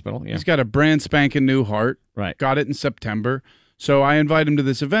Children's Hospital. Yeah. He's got a brand spanking new heart. Right. Got it in September. So I invite him to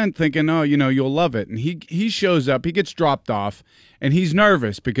this event thinking, you'll love it. And he shows up, he gets dropped off, and he's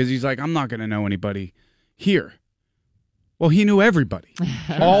nervous because he's like, I'm not going to know anybody here. Well, he knew everybody.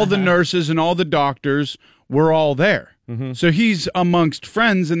 All the nurses and all the doctors were all there. Mm-hmm. So he's amongst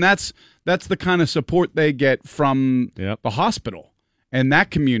friends, and that's the kind of support they get from the hospital and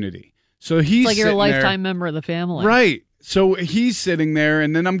that community. So he's like you're a lifetime there, member of the family. Right. So he's sitting there,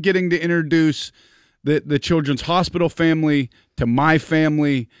 and then I'm getting to introduce the Children's Hospital family to my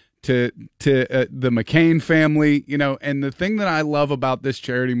family, to the McCain family, and the thing that I love about this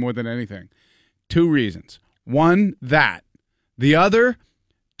charity more than anything, 2 reasons. One, that. The other,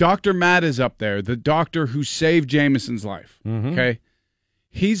 Dr. Matt is up there, the doctor who saved Jameson's life, okay?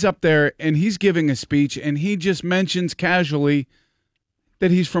 he's up there and he's giving a speech and he just mentions casually that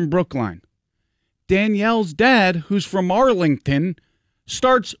he's from Brookline. Danielle's dad, who's from Arlington,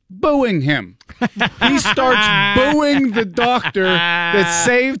 starts booing him. He starts booing the doctor that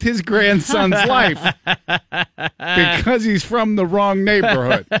saved his grandson's life because he's from the wrong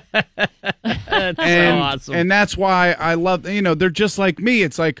neighborhood. That's and, so awesome. And that's why I love, they're just like me.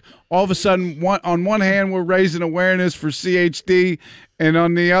 It's like all of a sudden, on one hand, we're raising awareness for CHD, and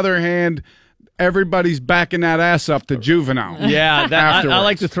on the other hand, everybody's backing that ass up to Juvenile. Yeah, I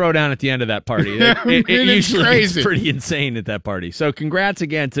like to throw down at the end of that party. It usually crazy. It's pretty insane at that party. So congrats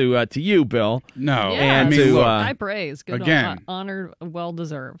again to you, Bill. No, Yeah, and look, to high praise. Good again, honor, well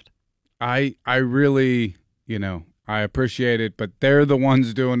deserved. I really, I appreciate it, but they're the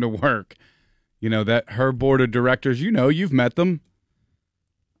ones doing the work. That her board of directors, you've met them.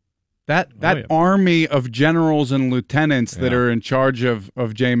 That army of generals and lieutenants that are in charge of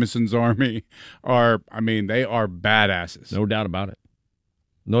Jameson's army they are badasses. No doubt about it.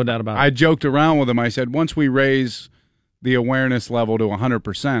 No doubt about it. I joked around with them. I said, once we raise the awareness level to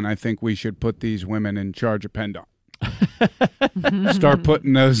 100%, I think we should put these women in charge of PennDOT. Start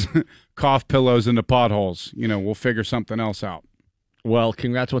putting those cough pillows into potholes. We'll figure something else out. Well,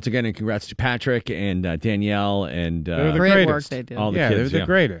 congrats once again, and congrats to Patrick and Danielle and they're the great greatest. work they do. All the yeah, kids. they're the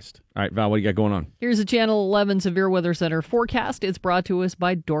greatest. All right, Val, what do you got going on? Here's a Channel 11 Severe Weather Center forecast. It's brought to us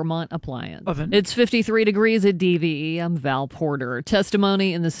by Dormont Appliance. It's 53 degrees at DVE. I'm Val Porter.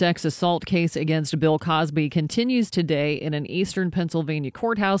 Testimony in the sex assault case against Bill Cosby continues today in an eastern Pennsylvania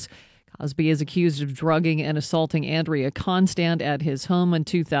courthouse. Cosby is accused of drugging and assaulting Andrea Constand at his home in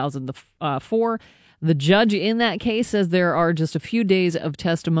 2004. The judge in that case says there are just a few days of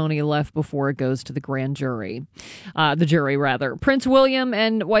testimony left before it goes to the grand jury. The jury, rather. Prince William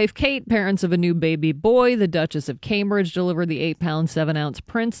and wife Kate, parents of a new baby boy. The Duchess of Cambridge delivered the 8-pound, 7-ounce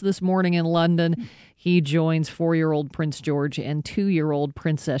prince this morning in London. He joins 4-year-old Prince George and 2-year-old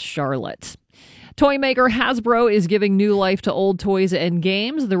Princess Charlotte. Toy maker Hasbro is giving new life to old toys and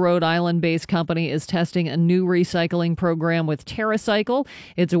games. The Rhode Island-based company is testing a new recycling program with TerraCycle.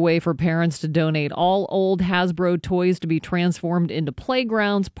 It's a way for parents to donate all old Hasbro toys to be transformed into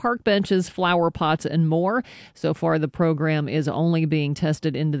playgrounds, park benches, flower pots, and more. So far, the program is only being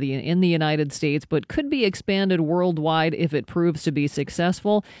tested in the United States, but could be expanded worldwide if it proves to be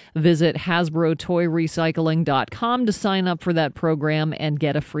successful. Visit HasbroToyRecycling.com to sign up for that program and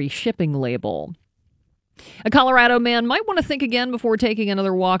get a free shipping label. A Colorado man might want to think again before taking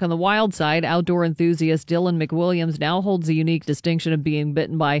another walk on the wild side. Outdoor enthusiast Dylan McWilliams now holds the unique distinction of being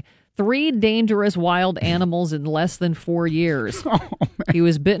bitten by 3 dangerous wild animals in less than 4 years. He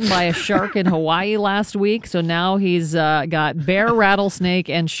was bitten by a shark in Hawaii last week, so now he's got bear, rattlesnake,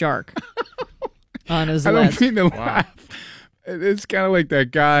 and shark on his list. I don't mean to laugh. It's kind of like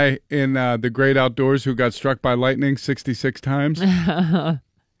that guy in The Great Outdoors who got struck by lightning 66 times.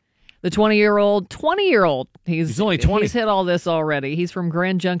 The 20-year-old, he's only 20. He's hit all this already. He's from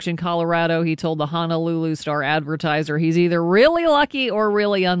Grand Junction, Colorado. He told the Honolulu Star Advertiser he's either really lucky or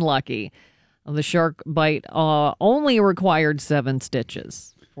really unlucky. The shark bite only required 7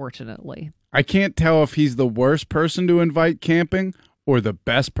 stitches, fortunately. I can't tell if he's the worst person to invite camping or the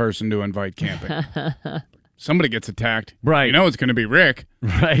best person to invite camping. Somebody gets attacked. Right. It's going to be Rick.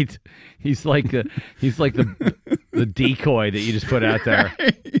 Right. He's like the decoy that you just put out there.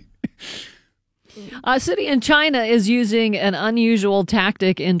 Right. A city in China is using an unusual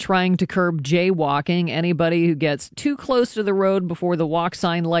tactic in trying to curb jaywalking. Anybody who gets too close to the road before the walk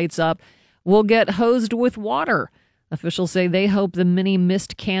sign lights up will get hosed with water. Officials say they hope the mini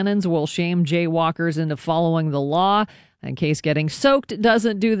mist cannons will shame jaywalkers into following the law. In case getting soaked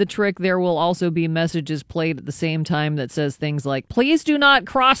doesn't do the trick, there will also be messages played at the same time that says things like, "Please do not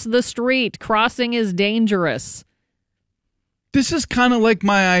cross the street. Crossing is dangerous." This is kind of like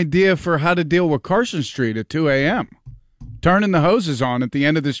my idea for how to deal with Carson Street at 2 a.m. Turning the hoses on at the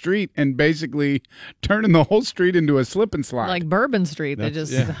end of the street and basically turning the whole street into a slip and slide. Like Bourbon Street. They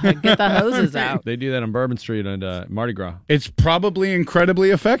just get the hoses out. They do that on Bourbon Street and Mardi Gras. It's probably incredibly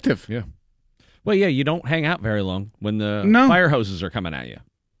effective. Yeah. Well, yeah, you don't hang out very long when the fire hoses are coming at you,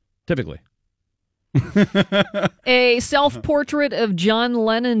 typically. A self-portrait of John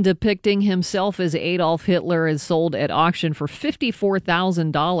Lennon depicting himself as Adolf Hitler is sold at auction for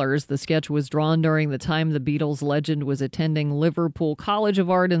 $54,000. The sketch was drawn during the time the Beatles legend was attending Liverpool College of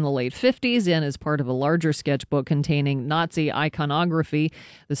Art in the late 50s and is part of a larger sketchbook containing Nazi iconography.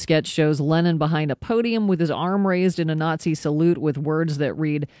 The sketch shows Lennon behind a podium with his arm raised in a Nazi salute with words that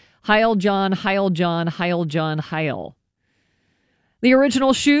read, "Heil John, Heil John, Heil John, Heil." The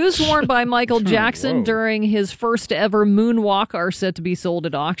original shoes worn by Michael Jackson during his first ever moonwalk are set to be sold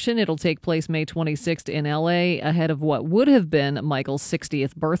at auction. It'll take place May 26th in L.A., ahead of what would have been Michael's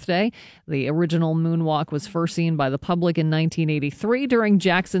 60th birthday. The original moonwalk was first seen by the public in 1983 during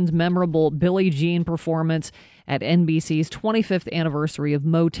Jackson's memorable Billie Jean performance at NBC's 25th anniversary of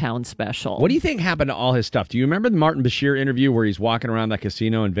Motown special. What do you think happened to all his stuff? Do you remember the Martin Bashir interview where he's walking around that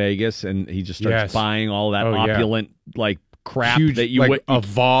casino in Vegas and he just starts buying all that opulent, like, crap huge, that you like would... a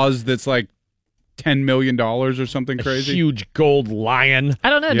vase that's like $10 million or something a crazy? Huge gold lion.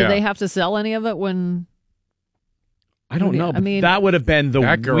 I don't know. Did they have to sell any of it when... I don't know. I mean, that would have been the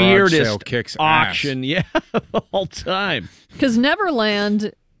that garage weirdest sale kicks auction ass. of all time. Because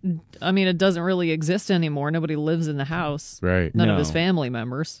Neverland, I mean, it doesn't really exist anymore. Nobody lives in the house. Right. None of his family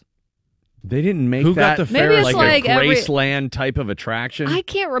members. They didn't make Who that got the Maybe it's like a like Graceland type of attraction. I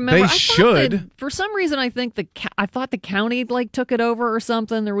can't remember. They I thought should. that for some reason, I think I thought the county like took it over or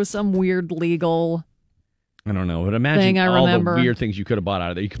something. There was some weird legal... I don't know, but imagine thing I all remember. the weird things you could have bought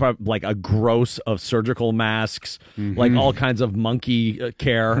out of there. You could probably like a gross of surgical masks, like all kinds of monkey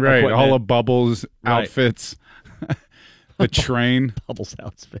care. Right, equipment. all of Bubbles' outfits. The train. Bubbles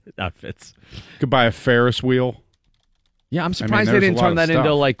outfits. Could buy a Ferris wheel. Yeah, I'm surprised they didn't turn that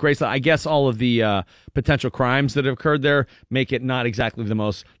into like Graceland. I guess all of the potential crimes that have occurred there make it not exactly the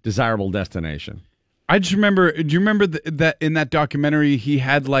most desirable destination. I just remember. Do you remember that in that documentary he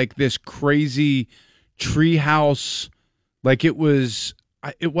had like this crazy treehouse? Like it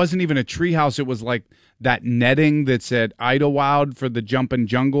wasn't even a treehouse. It was like that netting that said Idlewild for the jumping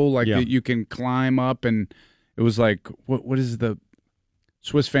jungle, like that you can climb up, and it was like what is the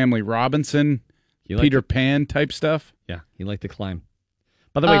Swiss Family Robinson, Peter Pan type stuff. Yeah, he liked to climb.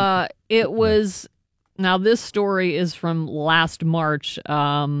 By the way, it was... Now, this story is from last March.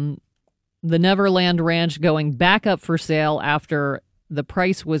 The Neverland Ranch going back up for sale after the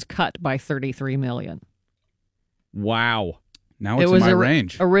price was cut by $33 million. Wow. Now it's in my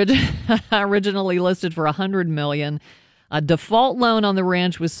range. Originally listed for $100 million. A default loan on the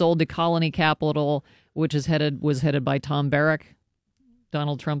ranch was sold to Colony Capital, which was headed by Tom Barrack,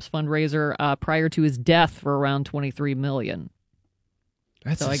 Donald Trump's fundraiser, prior to his death for around $23 million.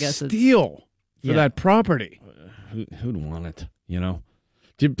 That's so a I guess steal for that property. Who'd want it, you know?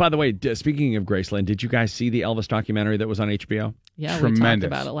 By the way, speaking of Graceland, did you guys see the Elvis documentary that was on HBO? Yeah, Tremendous. we talked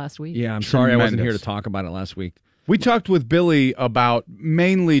about it last week. Yeah, I'm sorry I wasn't here to talk about it last week. We talked with Billy about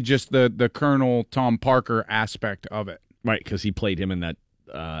mainly just the Colonel Tom Parker aspect of it. Right, because he played him in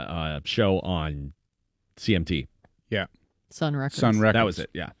that show on CMT. Yeah. Sun Records. That was it,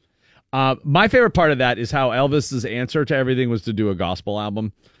 yeah. My favorite part of that is how Elvis's answer to everything was to do a gospel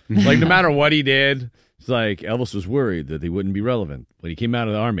album. Like, no matter what he did, it's like Elvis was worried that he wouldn't be relevant when he came out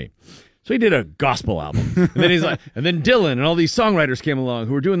of the army. So he did a gospel album. And then he's like, and then Dylan and all these songwriters came along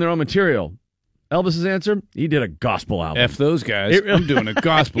who were doing their own material. Elvis's answer, he did a gospel album. F those guys. I'm doing a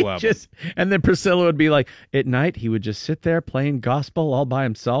gospel album. And then Priscilla would be like, at night, he would just sit there playing gospel all by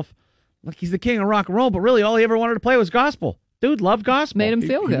himself. Like, he's the king of rock and roll, but really all he ever wanted to play was gospel. Dude loved gospel. Made him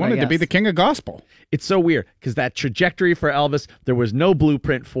feel good. He wanted to be the king of gospel. It's so weird because that trajectory for Elvis, there was no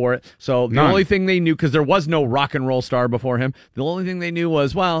blueprint for it. So the only thing they knew, because there was no rock and roll star before him, the only thing they knew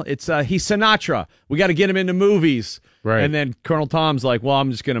was, well, it's he's Sinatra. We got to get him into movies. Right. And then Colonel Tom's like, well, I'm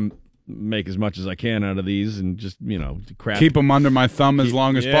just going to make as much as I can out of these and just, crap. Keep them under my thumb as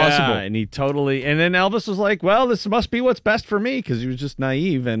long as possible. And he totally, and then Elvis was like, well, this must be what's best for me, because he was just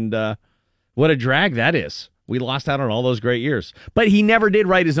naive, and what a drag that is. We lost out on all those great years. But he never did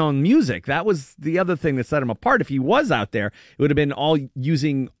write his own music. That was the other thing that set him apart. If he was out there, it would have been all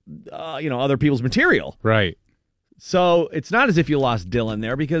using, other people's material. Right. So it's not as if you lost Dylan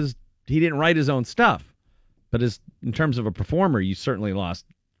there because he didn't write his own stuff. But in terms of a performer, you certainly lost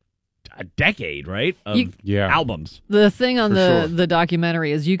a decade, right, of albums. The thing on the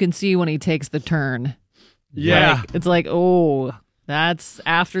documentary is you can see when he takes the turn. Yeah. Like, it's like, oh... That's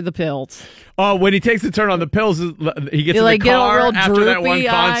after the pills. Oh, when he takes the turn on the pills, he gets in the like, car after that one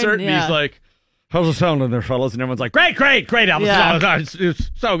concert, yeah. and he's like, how's it sounding there, fellas? And everyone's like, great, Elvis. Yeah.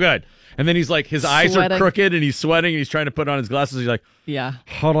 It's so good. And then he's like, his eyes are crooked, and he's sweating, and he's trying to put on his glasses. He's like, yeah,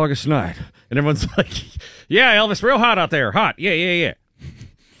 hot August night. And everyone's like, yeah, Elvis, real hot out there. Hot. Yeah.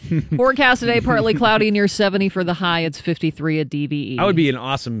 Forecast today, partly cloudy, near 70 for the high. It's 53 at DVE. I would be an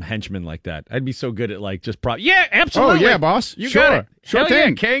awesome henchman like that. I'd be so good at yeah, absolutely. Oh, yeah, boss. You sure. got it. Sure Hell thing.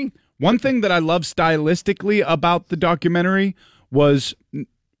 Yeah, King. One thing that I love stylistically about the documentary was,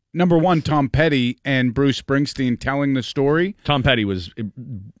 number one, Tom Petty and Bruce Springsteen telling the story. Tom Petty was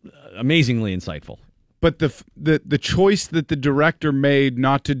amazingly insightful. But the choice that the director made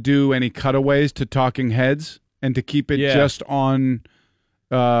not to do any cutaways to talking heads and to keep it just on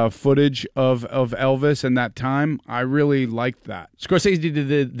footage of Elvis and that time. I really liked that. Scorsese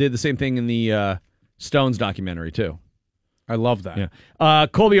did the same thing in the Stones documentary, too. I love that. Yeah.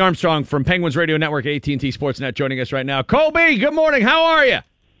 Colby Armstrong from Penguins Radio Network, AT&T Sportsnet, joining us right now. Colby, good morning. How are you?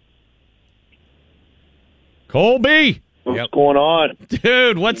 Colby. What's going on?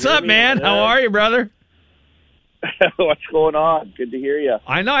 Dude, what's up, man? How are you, brother? What's going on? Good to hear you.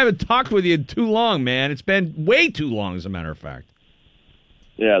 I know I haven't talked with you in too long, man. It's been way too long, as a matter of fact.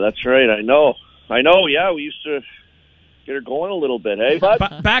 Yeah, that's right. I know. Yeah, we used to get her going a little bit, hey,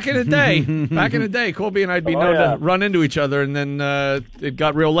 bud? Back in the day, Colby and I'd be known to run into each other, and then it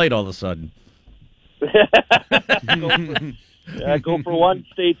got real late all of a sudden. Go for one,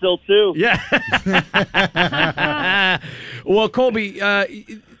 stay till two. Yeah. Well, Colby,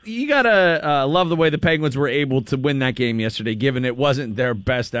 you gotta love the way the Penguins were able to win that game yesterday, given it wasn't their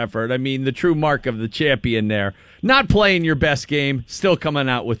best effort. I mean, the true mark of the champion there, not playing your best game, still coming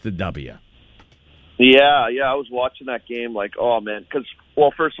out with the W. Yeah, I was watching that game like, oh, man, because,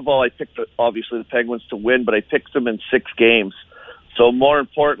 well, first of all, I picked, obviously, the Penguins to win, but I picked them in 6 games. So, more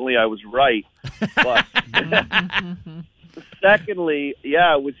importantly, I was right. But secondly,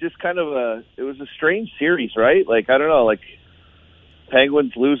 yeah, it was just kind of a strange series, right? Like, I don't know, like,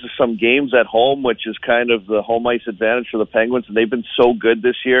 Penguins lose some games at home, which is kind of the home ice advantage for the Penguins, and they've been so good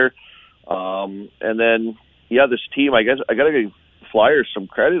this year. And then, yeah, this team, I guess, I got to give Flyers some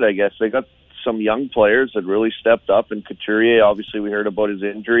credit, I guess. They got some young players that really stepped up, and Couturier, obviously, we heard about his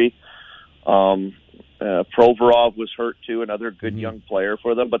injury. Provorov was hurt, too, another good young player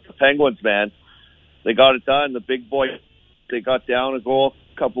for them. But the Penguins, man, they got it done. The big boy, they got down a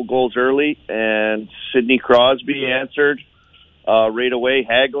couple goals early, and Sidney Crosby answered right away.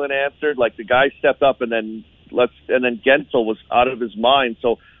 Hagelin answered. Like, the guy stepped up, and then Gensel was out of his mind.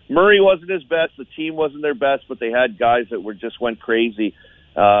 So Murray wasn't his best. The team wasn't their best, but they had guys that just went crazy.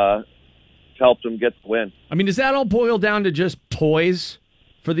 Helped them get the win. I mean, does that all boil down to just poise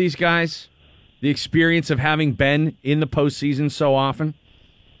for these guys? The experience of having been in the postseason so often?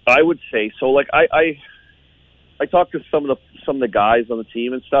 I would say so. Like, I talked to some of the guys on the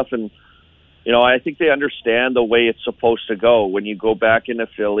team and stuff, and you know, I think they understand the way it's supposed to go when you go back into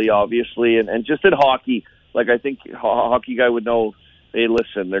Philly, obviously, and just in hockey. Like, I think a hockey guy would know, hey,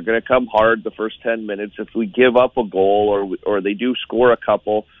 listen, they're going to come hard the first 10 minutes. If we give up a goal or they do score a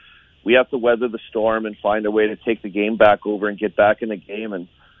couple, we have to weather the storm and find a way to take the game back over and get back in the game. And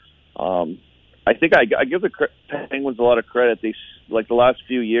I think I give the Penguins a lot of credit. They, like the last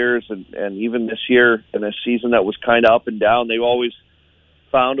few years and even this year in a season that was kind of up and down, they always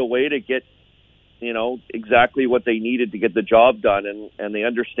found a way to get, you know, exactly what they needed to get the job done. And they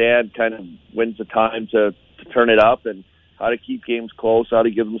understand kind of when's the time to turn it up and how to keep games close, how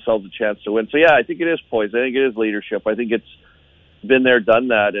to give themselves a chance to win. So, yeah, I think it is poise. I think it is leadership. I think it's been there, done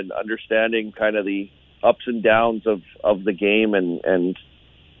that, and understanding kind of the ups and downs of the game. And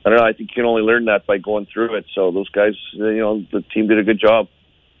I don't know, I think you can only learn that by going through it. So those guys, you know, the team did a good job.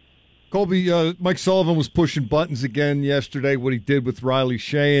 Colby, Mike Sullivan was pushing buttons again yesterday, what he did with Riley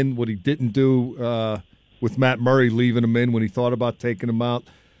Sheahan, what he didn't do with Matt Murray, leaving him in when he thought about taking him out.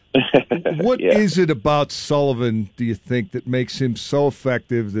 What is it about Sullivan, do you think, that makes him so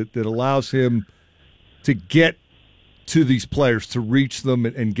effective, that allows him to get to these players, to reach them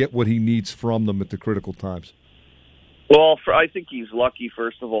and get what he needs from them at the critical times? Well, I think he's lucky,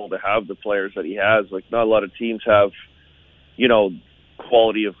 first of all, to have the players that he has. Like, not a lot of teams have, you know,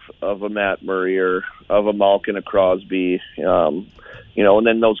 quality of a Matt Murray or of a Malkin, a Crosby, you know, and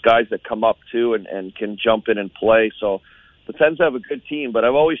then those guys that come up too and can jump in and play. So the Pens have a good team, but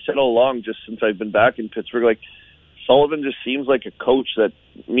I've always said all along, just since I've been back in Pittsburgh, like, Sullivan just seems like a coach that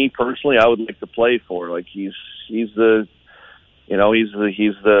me personally I would like to play for. Like, he's the, you know, he's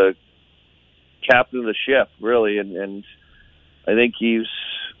the captain of the ship, really, and I think he's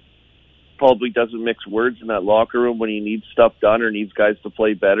probably doesn't mix words in that locker room when he needs stuff done or needs guys to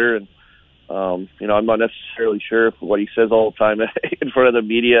play better. And you know, I'm not necessarily sure if what he says all the time in front of the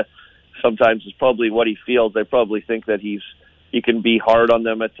media sometimes is probably what he feels. I probably think that he can be hard on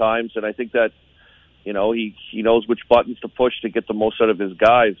them at times, and I think that, you know, he knows which buttons to push to get the most out of his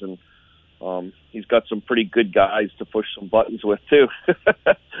guys, and he's got some pretty good guys to push some buttons with too.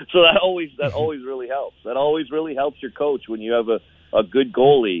 So that always really helps. That always really helps your coach when you have a good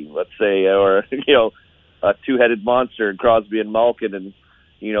goalie, let's say, or, you know, a two-headed monster in Crosby and Malkin, and,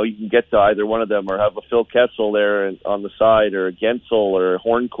 you know, you can get to either one of them, or have a Phil Kessel there on the side, or a Gensel or a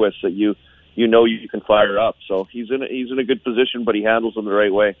Hornquist that you know you can fire up. So he's in a good position, but he handles them the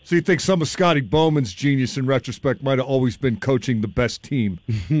right way. So you think some of Scotty Bowman's genius in retrospect might have always been coaching the best team?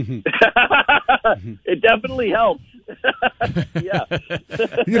 It definitely helps. Yeah.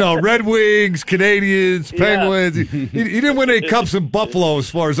 You know, Red Wings, Canadians, Penguins. He didn't win any cups in Buffalo, as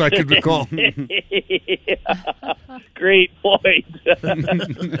far as I can recall. Great point.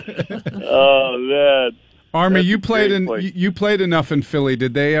 Oh man, Army, That's you a played great in point. you played enough in Philly.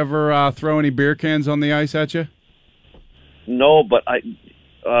 Did they ever throw any beer cans on the ice at you? No, but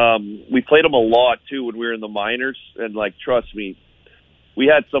we played them a lot too when we were in the minors, and like, trust me, we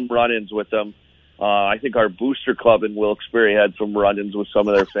had some run-ins with them. I think our booster club in Wilkes-Barre had some run-ins with some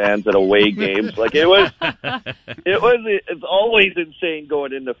of their fans at away games. Like it's always insane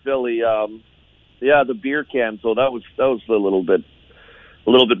going into Philly. Yeah, the beer cans. So that was a little bit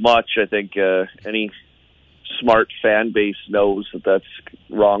much. I think any smart fan base knows that that's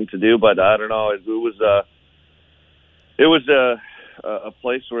wrong to do. But I don't know. It was a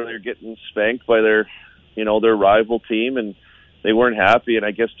place where they're getting spanked by their rival team, and they weren't happy. And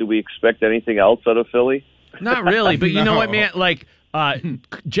I guess, do we expect anything else out of Philly? Not really, but you know what, man? Like,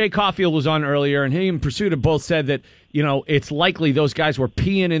 Jay Caulfield was on earlier, and he and Pursuta both said that, it's likely those guys were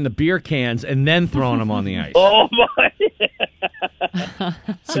peeing in the beer cans and then throwing them on the ice. Oh, my.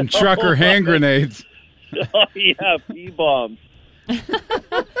 Some trucker hand grenades. Oh, yeah, pee bombs.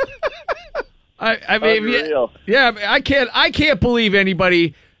 I mean, Unreal. yeah, I can't believe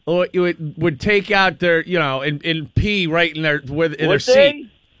anybody would take out their, and pee right in their seat.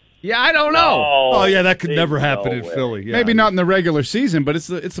 Yeah, I don't know. Oh, yeah, that could never happen in Philly. Yeah. Maybe not in the regular season, but it's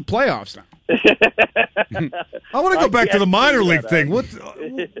the playoffs now. I want to go back to the minor league thing.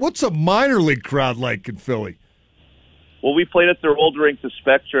 What's a minor league crowd like in Philly? Well, we played at their old rink, the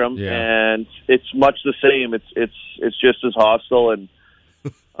Spectrum, and it's much the same. It's just as hostile. And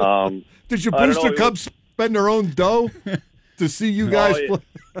did your booster Cubs spend their own dough to see you guys play?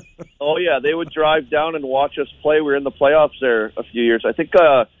 Oh yeah, they would drive down and watch us play. We were in the playoffs there a few years. I think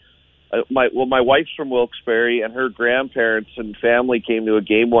my wife's from Wilkes-Barre, and her grandparents and family came to a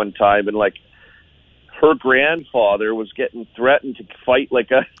game one time, and like her grandfather was getting threatened to fight like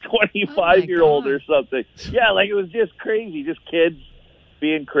a 25-year-old or something. Yeah, like it was just crazy, just kids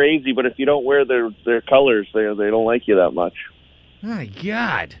being crazy. But if you don't wear their colors, they don't like you that much. My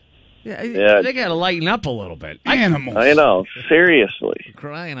God. Yeah. They got to lighten up a little bit. Animals. I know. Seriously.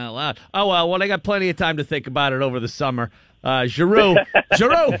 Crying out loud. Oh, well, I got plenty of time to think about it over the summer. Giroux,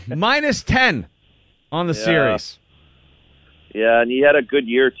 -10 on the series. Yeah, and he had a good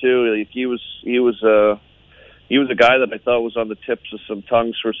year too. Like, he was a guy that I thought was on the tips of some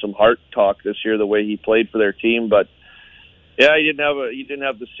tongues for some heart talk this year, the way he played for their team. But yeah, he didn't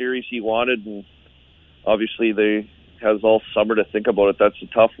have the series he wanted, and obviously they has all summer to think about it. That's a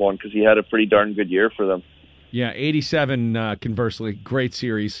tough one because he had a pretty darn good year for them. Yeah, 87, conversely, great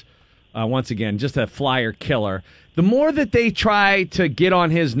series. Once again, just a flyer killer. The more that they try to get on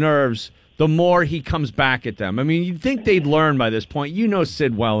his nerves, the more he comes back at them. I mean, you'd think they'd learn by this point. You know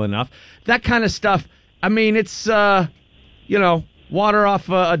Sid well enough. That kind of stuff, I mean, it's, water off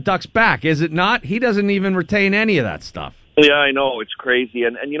a duck's back, is it not? He doesn't even retain any of that stuff. Yeah, I know. It's crazy.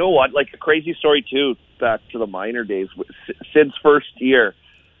 And you know what? Like, a crazy story, too, back to the minor days. Sid's first year,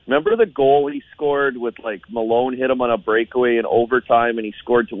 remember the goal he scored with, like, Malone hit him on a breakaway in overtime, and he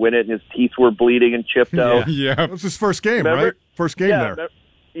scored to win it, and his teeth were bleeding and chipped out? Yeah. That was his first game, right? First game there.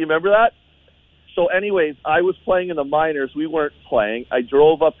 You remember that? So anyways, I was playing in the minors. We weren't playing. I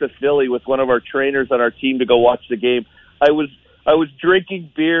drove up to Philly with one of our trainers on our team to go watch the game. I was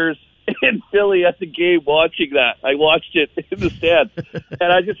drinking beers in Philly at the game watching that. I watched it in the stands.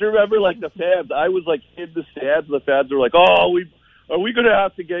 And I just remember, like, the fans. I was, like, in the stands. The fans were like, are we going to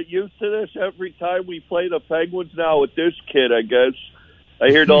have to get used to this every time we play the Penguins now with this kid, I guess.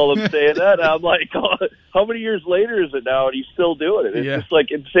 I heard all of them saying that. And I'm like, how many years later is it now? And he's still doing it. It's just,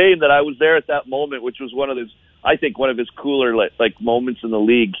 like, insane that I was there at that moment, which was one of his cooler, like moments in the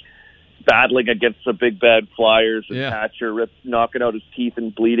league, battling against the big bad Flyers and Hatcher knocking out his teeth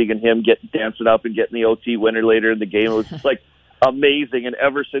and bleeding, and him dancing up and getting the OT winner later in the game. It was just, like, amazing. And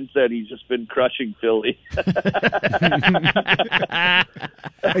ever since then, he's just been crushing Philly.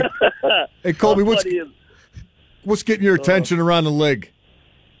 Hey, Colby, what's getting your attention around the league?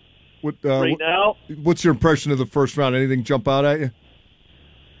 Right now? What's your impression of the first round? Anything jump out at you?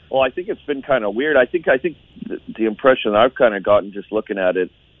 Well, I think it's been kind of weird. I think the impression I've kind of gotten just looking at it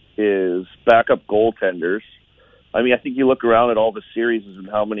is backup goaltenders. I mean, I think you look around at all the series and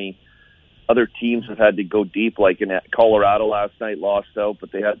how many other teams have had to go deep, like in Colorado last night lost out,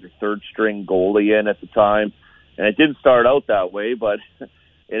 but they had their third-string goalie in at the time. And it didn't start out that way, but it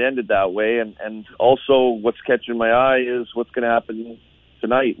ended that way. And also what's catching my eye is what's going to happen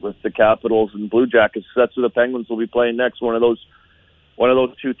tonight with the Capitals and Blue Jackets. That's who the Penguins will be playing next, one of those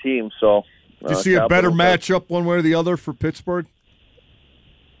two teams. So Do you see a better matchup one way or the other for Pittsburgh?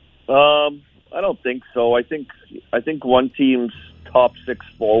 I don't think so. I think one team's top 6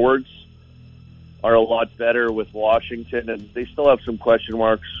 forwards are a lot better with Washington, and they still have some question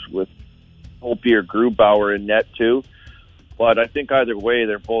marks with Holtby or Grubauer in net too. But I think either way,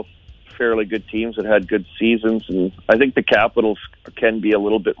 they're both fairly good teams that had good seasons, and I think the Capitals can be a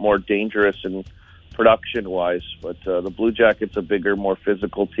little bit more dangerous in production-wise. But the Blue Jackets a bigger, more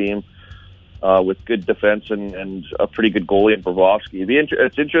physical team with good defense and a pretty good goalie in Bobrovsky.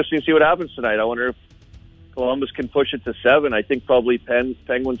 It's interesting to see what happens tonight. I wonder if Columbus can push it to 7. I think probably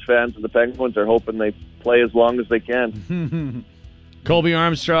Penguins fans and the Penguins are hoping they play as long as they can. Colby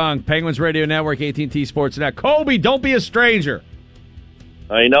Armstrong, Penguins Radio Network, AT&T Sportsnet. Colby, don't be a stranger.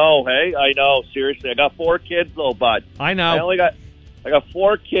 I know, hey, I know. Seriously, I got 4 kids though, bud. I know. I got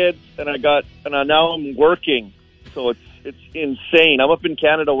 4 kids, and now I'm working, so it's insane. I'm up in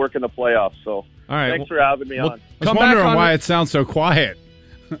Canada working the playoffs. So, all right, thanks for having me on. I was wondering why it sounds so quiet.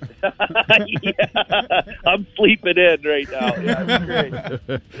 I'm sleeping in right now. Yeah, that's great.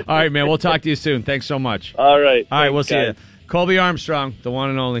 All right, man. We'll talk to you soon. Thanks so much. All right. All right, thanks, we'll see guys. you. Colby Armstrong, the one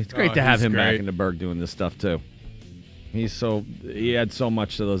and only. It's great to have him back great. in the Berg doing this stuff too. He had so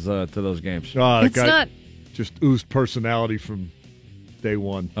much to those games. It's not just oozed personality from day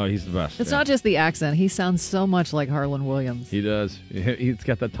one. Oh, he's the best. It's not just the accent. He sounds so much like Harlan Williams. He does. He's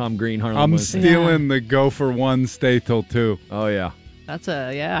got that Tom Green Harlan I'm Williams. stealing the go for 1, stay till 2. Oh yeah, That's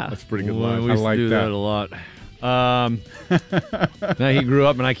a That's a pretty good We line. used I like to do that. that a lot. Now he grew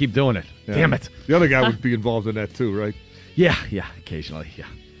up, and I keep doing it. Yeah. Damn it. The other guy would be involved in that too, right? Yeah, occasionally, yeah.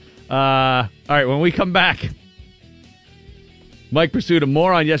 All right, when we come back, Mike Pursuta,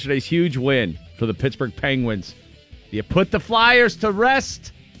 more on yesterday's huge win for the Pittsburgh Penguins. You put the Flyers to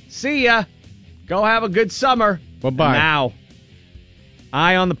rest. See ya. Go have a good summer. Bye-bye. Now,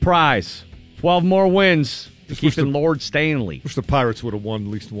 eye on the prize. 12 more wins to keep in Lord Stanley. Wish the Pirates would have won at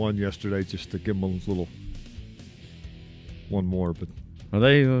least one yesterday, just to give them a little one more. But Are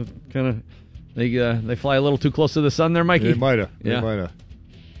they kind of they fly a little too close to the sun there, Mikey? they might have. Yeah. They might have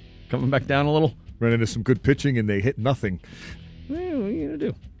Coming back down a little. ran into some good pitching and they hit nothing. What are you gonna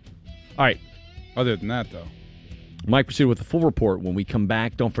do? All right. Other than that, though. Mike Pursuta with the full report when we come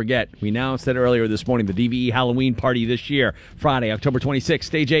back. Don't forget, we announced it earlier this morning, the DVE Halloween party this year, Friday, October 26th,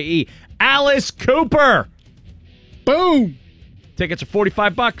 Stage AE. Alice Cooper! Boom! Tickets are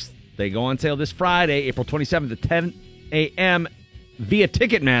 $45. They go on sale this Friday, April 27th at 10 a.m. via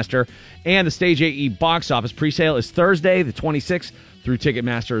Ticketmaster. And the Stage AE box office presale is Thursday, the 26th, through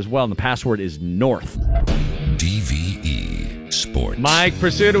Ticketmaster as well. And the password is North. DVE Sports. Mike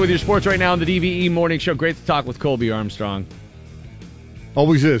Pursuta with your sports right now on the DVE Morning Show. Great to talk with Colby Armstrong.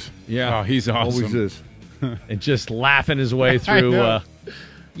 Always is. Yeah. Oh, he's awesome. Always is. And just laughing his way through.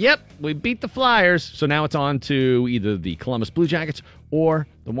 Yep, we beat the Flyers. So now it's on to either the Columbus Blue Jackets or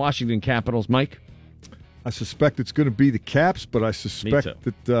the Washington Capitals. Mike? I suspect it's going to be the Caps, but I suspect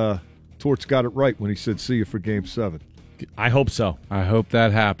that Torts got it right when he said see you for Game 7. I hope so. I hope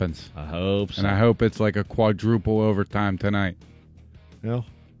that happens. I hope so. And I hope it's like a quadruple overtime tonight. Well,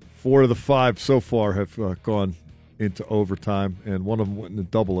 4 of the 5 so far have gone into overtime, and one of them went into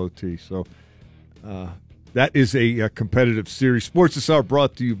double OT. So that is a competitive series. Sports this hour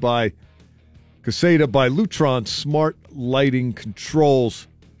brought to you by Caseta, by Lutron Smart Lighting Controls.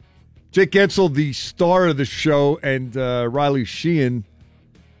 Jake Gensel, the star of the show, and Riley Sheehan,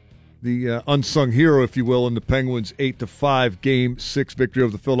 the unsung hero, if you will, in the Penguins' 8-5 Game 6 victory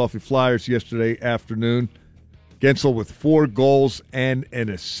over the Philadelphia Flyers yesterday afternoon. Gensel with 4 goals and an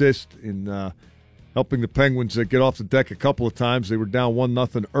assist in helping the Penguins get off the deck a couple of times. They were down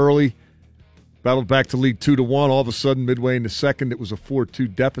 1-0 early, battled back to lead 2-1. All of a sudden, midway in the second, it was a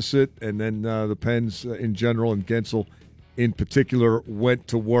 4-2 deficit, and then the Pens in general and Gensel in particular went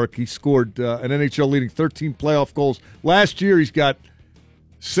to work. He scored an NHL-leading 13 playoff goals. Last year, he's got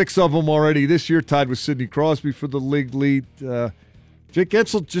 6 of them already. This year, tied with Sidney Crosby for the league lead. Jake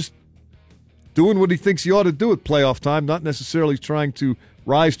Gensel just doing what he thinks he ought to do at playoff time, not necessarily trying to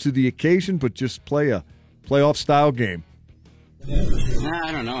rise to the occasion, but just play a playoff-style game.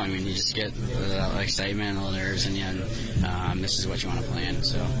 I don't know. I mean, you just get the excitement and all the nerves, and this is what you want to play in.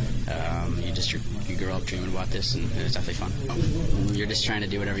 So you grow up dreaming about this, and it's definitely fun. You're just trying to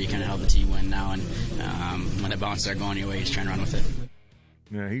do whatever you can to help the team win now, and when the bounces are going your way, you're just trying to run with it.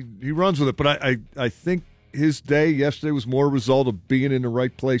 Yeah, he runs with it, but I think his day yesterday was more a result of being in the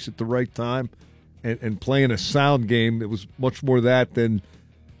right place at the right time and playing a sound game. It was much more that than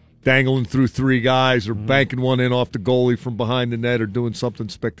dangling through 3 guys or banking one in off the goalie from behind the net or doing something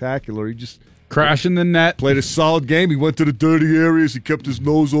spectacular. He just crashing the net. Played a solid game. He went to the dirty areas. He kept his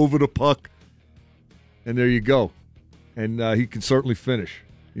nose over the puck. And there you go. And he can certainly finish.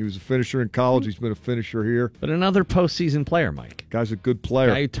 He was a finisher in college. He's been a finisher here. But another postseason player, Mike. Guy's a good player.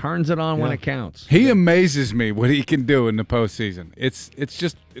 Guy who turns it on when it counts. He amazes me what he can do in the postseason. It's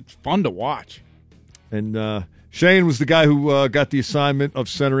fun to watch. And Shane was the guy who got the assignment of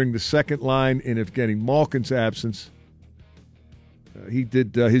centering the second line in Evgeny Malkin's absence. He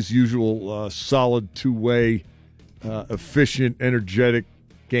did his usual solid two-way, efficient, energetic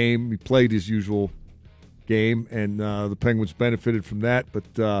game. He played his usual game, and the Penguins benefited from that.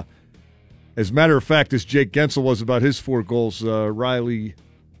 But as a matter of fact, as Jake Gensel was about his 4 goals, Riley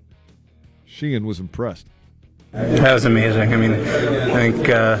Sheehan was impressed. That was amazing. I mean, I think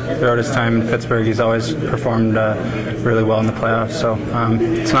throughout his time in Pittsburgh, he's always performed really well in the playoffs. So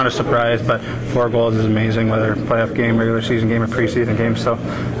it's not a surprise, but 4 goals is amazing, whether playoff game, regular season game, or preseason game. So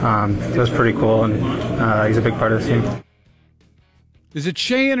it was pretty cool, and he's a big part of the team. Is it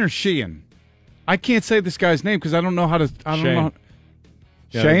Sheehan or Sheehan? I can't say this guy's name because I don't know how to. I don't know.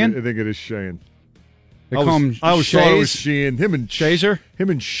 Yeah, Sheehan? I think it is Sheehan. They call him I always thought it was Shays? Sheehan. Him and Shazer? Him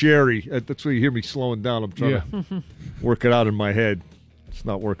and Sherry. That's why you hear me slowing down. I'm trying to work it out in my head. It's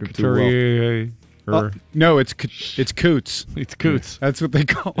not working too well. No, it's Coots. It's Coots. That's what they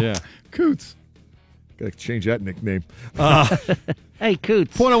call him. Yeah. Coots. Got to change that nickname. Hey,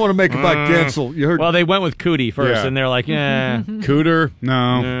 Coots. Point I want to make about Gensel. You heard? Well, they went with Cootie first, Yeah. and they're like, yeah. Cooter?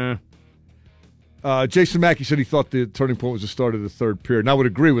 No. Jason Mackey said he thought the turning point was the start of the third period. And I would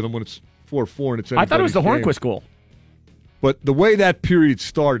agree with him when it's 4-4 and it's I thought it was the anybody's game. Hornquist goal. But the way that period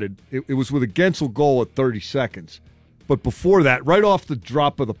started, it was with a Gensel goal at 30 seconds. But before that, right off the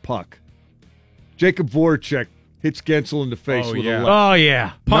drop of the puck, Jacob Voracek hits Gensel in the face with a left. Oh,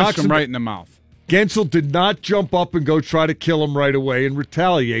 yeah. Punched him right in the mouth. Gensel did not jump up and go try to kill him right away and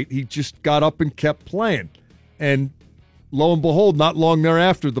retaliate. He just got up and kept playing. And lo and behold, not long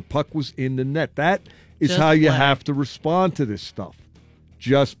thereafter, the puck was in the net. That is Just how you play. have to respond to this stuff.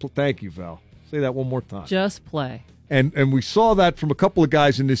 Thank you, Val. Say that one more time. Just play. And we saw that from a couple of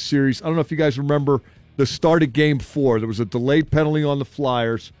guys in this series. I don't know if you guys remember the start of Game 4. There was a delayed penalty on the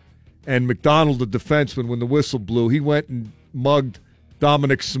Flyers, and McDonald, the defenseman, when the whistle blew, he went and mugged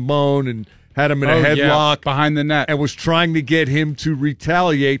Dominic Simone and had him in a headlock behind the net and was trying to get him to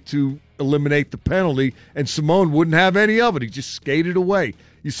retaliate to eliminate the penalty, and Simone wouldn't have any of it. He just skated away.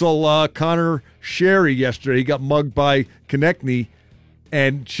 You saw Connor Sherry yesterday. He got mugged by Konechny,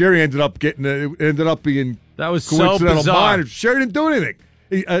 and Sherry ended up being That was so coincidental bizarre. minor. Sherry didn't do anything.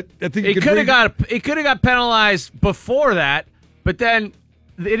 I think He could have got penalized before that, but then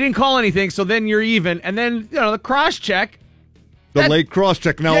they didn't call anything, so then you're even. And then, the cross check. the late cross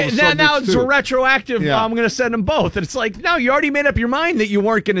check. Now, all of a sudden now it's it's two. a retroactive. Yeah. I'm going to send them both. And it's like, no, you already made up your mind that you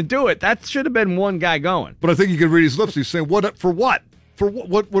weren't going to do it. That should have been one guy going. But I think you can read his lips. He's saying, "What for? What for?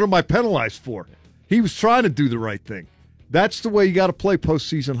 What am I penalized for?" He was trying to do the right thing. That's the way you got to play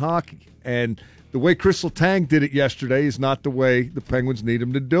postseason hockey. And the way Chris Letang did it yesterday is not the way the Penguins need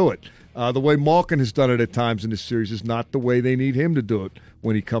him to do it. The way Malkin has done it at times in this series is not the way they need him to do it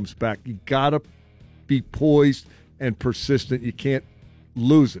when he comes back. You got to be poised and persistent. You can't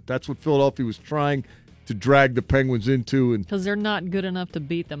lose it. That's what Philadelphia was trying to drag the Penguins into. And Because they're not good enough to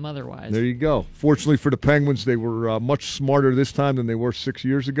beat them otherwise. there you go. Fortunately for the Penguins, they were much smarter this time than they were 6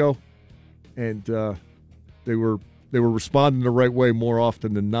 years ago, and they were responding the right way more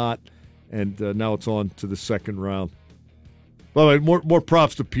often than not. And now it's on to the second round. By the way, more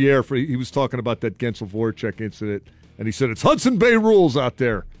props to Pierre. He was talking about that Gensel Voracek incident, and he said it's Hudson Bay rules out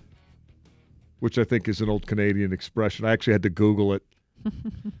there, which I think is an old Canadian expression. I actually had to Google it.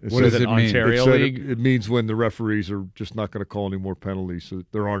 What does it mean? Ontario League? It means when the referees are just not going to call any more penalties, so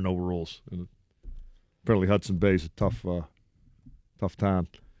there are no rules. And apparently Hudson Bay is a tough town.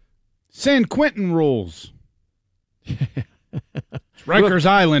 San Quentin rules. Rikers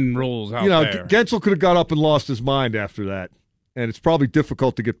Island rules out there. Gensel could have got up and lost his mind after that. And it's probably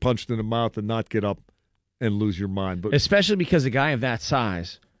difficult to get punched in the mouth and not get up and lose your mind. But especially because a guy of that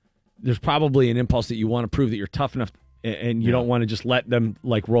size, there's probably an impulse that you want to prove that you're tough enough, and you don't want to just let them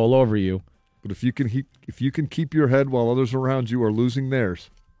roll over you. But if you can keep your head while others around you are losing theirs,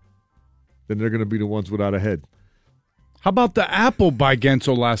 then they're going to be the ones without a head. How about the apple by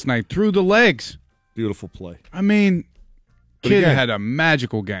Gensel last night through the legs? Beautiful play. I mean, But kid again, had a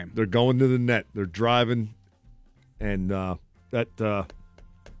magical game. They're going to the net. They're driving, and that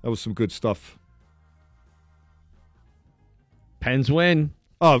was some good stuff. Pens win.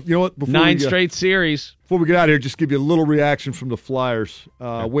 Oh, you know what? Nine straight series. Before we get out of here, just give you a little reaction from the Flyers.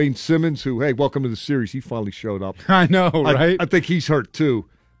 Wayne Simmons, who, hey, welcome to the series. He finally showed up. I know, right? I think he's hurt too.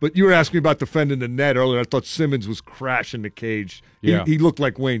 But you were asking me about defending the net earlier. I thought Simmons was crashing the cage. Yeah. He looked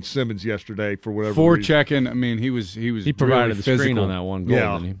like Wayne Simmons yesterday for whatever For reason. checking, I mean, he provided really the screen physical on that one goal,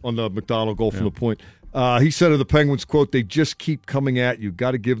 Yeah, didn't he? on the McDonald goal from the point. He said of the Penguins, quote, "They just keep coming at you.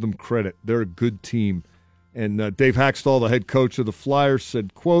 Got to give them credit. They're a good team." And Dave Haxtell, the head coach of the Flyers,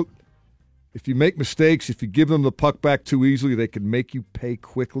 said, quote, "If you make mistakes, if you give them the puck back too easily, they can make you pay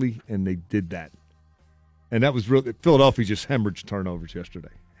quickly," and they did that. And that was really – Philadelphia just hemorrhaged turnovers yesterday.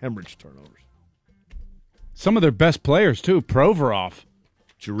 Hemorrhaged turnovers. Some of their best players, too. Provorov.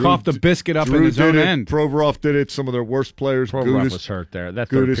 Giroux Coughed the biscuit up in Giroux his own did it. end. Provorov did it. Some of their worst players. Provorov Gudis was hurt there. That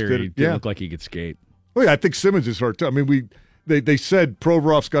third Gudis period, did he it. didn't Yeah. look like he could skate. Oh, yeah, I think Simmons is hurt, too. I mean, they said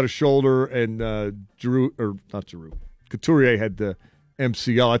Provorov's got a shoulder and Couturier had the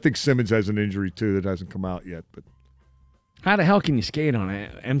MCL. I think Simmons has an injury, too, that hasn't come out yet. But How the hell can you skate on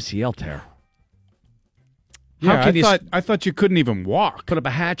an MCL tear? Yeah, I thought you couldn't even walk. Put up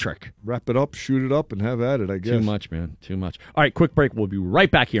a hat trick. Wrap it up, shoot it up, and have at it, I guess. Too much, man. Too much. All right, quick break. We'll be right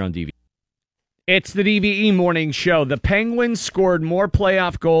back here on DVE. It's the DVE Morning Show. The Penguins scored more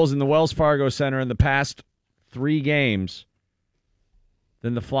playoff goals in the Wells Fargo Center in the past 3 games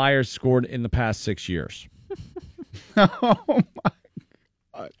than the Flyers scored in the past 6 years. Oh, my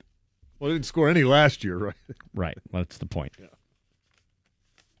God. Well, they didn't score any last year, right? Right. Well, that's the point. Yeah.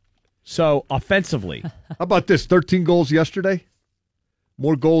 So, offensively. How about this? 13 goals yesterday?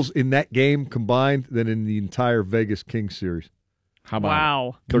 More goals in that game combined than in the entire Vegas Kings series. How about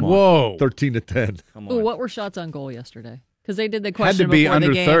Wow. Whoa. 13-10. Ooh, what were shots on goal yesterday? Because they did the Had question to be before under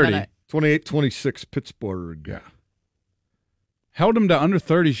the game. 30. 28-26 Pittsburgh. Yeah. Held him to under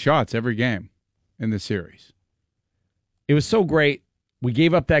 30 shots every game in the series. It was so great. We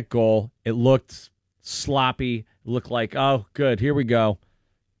gave up that goal. It looked sloppy. It looked like, oh, good, here we go.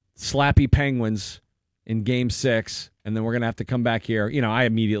 Slappy Penguins in Game 6, and then we're going to have to come back here. You know, I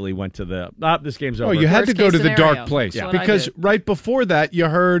immediately went to this game's over. Oh, you had to go to the scenario. dark place. That's what Because I did. right before that, you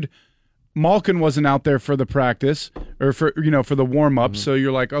heard Malkin wasn't out there for the practice or for the warm-up, so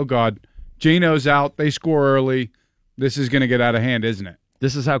you're like, oh, God, Gino's out. They score early. This is going to get out of hand, isn't it?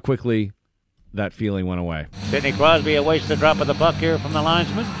 This is how quickly that feeling went away. Sidney Crosby awaits the drop of the puck here from the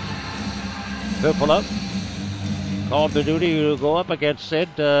linesman. He'll pull up. Called to duty to go up against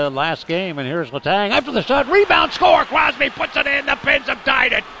Sid last game, and here's Letang after the shot, rebound, score. Crosby puts it in. The Pins have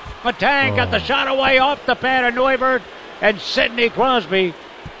tied it. Letang got the shot away off the pad of Neuvert, and Sidney Crosby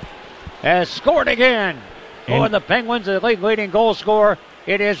has scored again. For the Penguins, the league-leading goal scorer.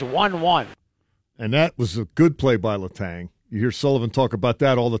 It is 1-1. And that was a good play by Letang. You hear Sullivan talk about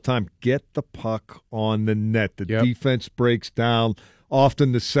that all the time. Get the puck on the net. The defense breaks down.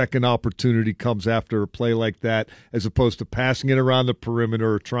 Often the second opportunity comes after a play like that, as opposed to passing it around the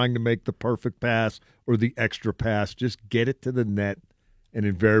perimeter or trying to make the perfect pass or the extra pass. Just get it to the net, and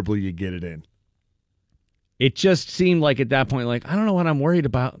invariably you get it in. It just seemed like at that point, like, I don't know what I'm worried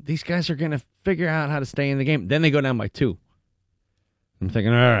about. These guys are going to figure out how to stay in the game. Then they go down by 2. I'm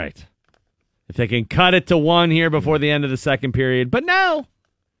thinking, all right, if they can cut it to 1 here before the end of the second period. But no.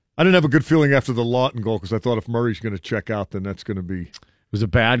 I didn't have a good feeling after the Lawton goal because I thought if Murray's going to check out, then that's going to be It was a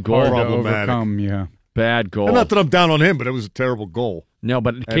bad goal. Hard to overcome, yeah. Bad goal. And not that I'm down on him, but it was a terrible goal. No,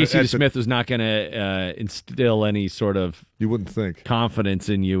 but Casey Smith is not going to instill any sort of you wouldn't think confidence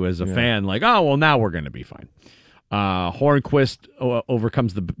in you as a fan. Like, oh, well, now we're going to be fine. Hornquist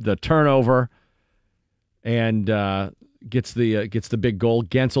overcomes the turnover and gets the big goal.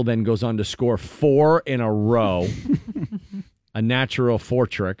 Gensel then goes on to score 4 in a row. A natural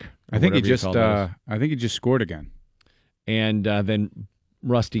 4-trick. I think he just scored again. And then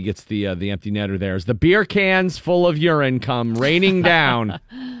Rusty gets the empty netter there. As the beer cans full of urine come raining down.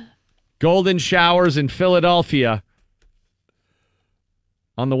 Golden showers in Philadelphia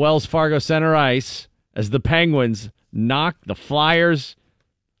on the Wells Fargo Center ice as the Penguins knock the Flyers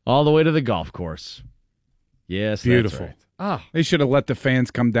all the way to the golf course. Yes, beautiful. That's right. Oh. They should have let the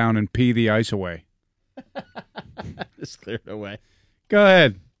fans come down and pee the ice away. Just cleared away. Go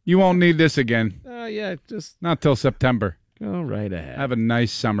ahead. You won't need this again. Yeah, just not till September. Go right ahead. Have a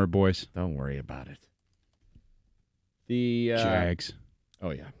nice summer, boys. Don't worry about it. The Jags.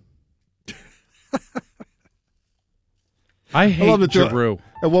 Oh yeah. I hate love that Giroux.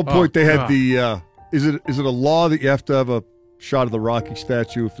 At one point they had God. the is it a law that you have to have a shot of the Rocky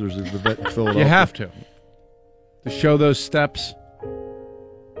statue if there's an event in Philadelphia? You have to show those steps.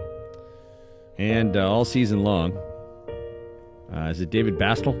 And all season long, is it David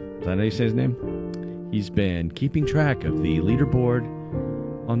Bastel? Is that how you say his name? He's been keeping track of the leaderboard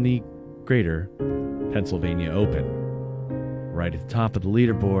on the Greater Pennsylvania Open. Right at the top of the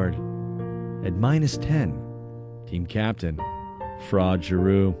leaderboard at -10, team captain Fraud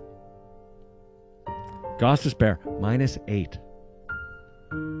Giroux. Gostisbehere, -8.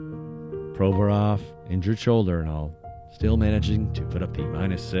 Provorov, injured shoulder and all, still managing to put up the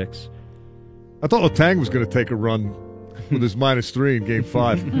 -6. I thought Letang was going to take a run with his -3 in Game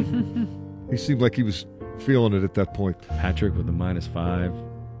 5. He seemed like he was feeling it at that point. Patrick with a -5.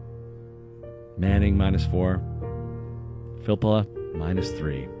 Manning -4. Filppula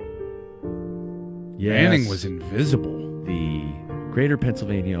 -3. Yes, Manning was invisible. The Greater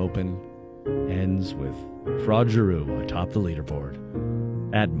Pennsylvania Open ends with Fraud Giroux atop the leaderboard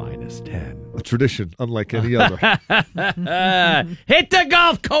at -10. A tradition unlike any other. Hit the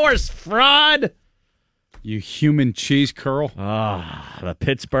golf course, Fraud! You human cheese curl. Ah, the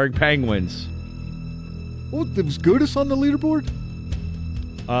Pittsburgh Penguins. Oh, was Gudis on the leaderboard?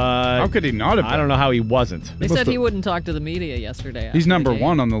 How could he not have been? I don't know how he wasn't. They said he wouldn't talk to the media yesterday. He's after number the game.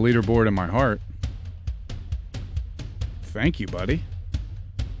 1 on the leaderboard in my heart. Thank you, buddy.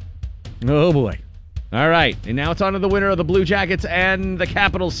 Oh, boy. All right. And now it's on to the winner of the Blue Jackets and the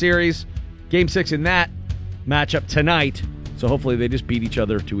Capitals series. Game 6 in that matchup tonight. So hopefully they just beat each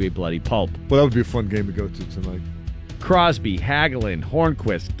other to a bloody pulp. Well, that would be a fun game to go to tonight. Crosby, Hagelin,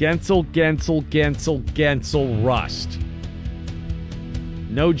 Hornquist, Gensel, Rust.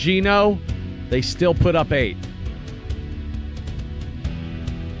 No Gino. They still put up 8.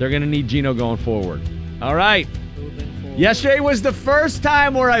 They're going to need Gino going forward. All right. Yesterday was the first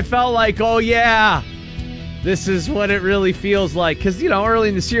time where I felt like, oh, yeah, this is what it really feels like. Because, early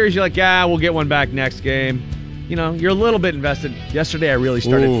in the series, you're like, we'll get one back next game. You're a little bit invested. Yesterday, I really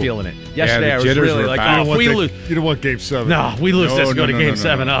started feeling it. Yesterday, I was really like, if we lose. You don't want Game 7. No, we lose this, go to Game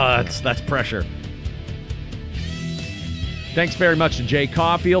 7. Oh, that's pressure. Thanks very much to Jay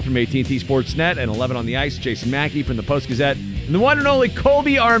Caulfield from AT&T Sportsnet and 11 on the Ice, Jason Mackey from the Post-Gazette, and the one and only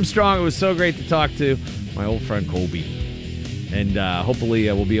Colby Armstrong. It was so great to talk to my old friend Colby. And hopefully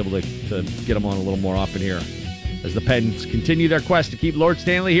we'll be able to get him on a little more often here as the Pens continue their quest to keep Lord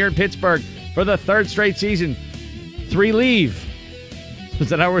Stanley here in Pittsburgh for the 3rd straight season. 3 leave. Is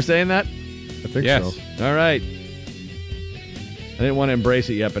that how we're saying that? I think yes. so. All right. I didn't want to embrace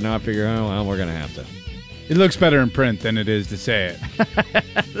it yet, but now I figure, we're going to have to. It looks better in print than it is to say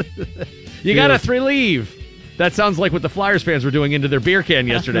it. You got a 3 leave. That sounds like what the Flyers fans were doing into their beer can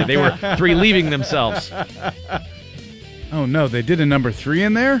yesterday. They were 3 leaving themselves. Oh, no, they did a number 3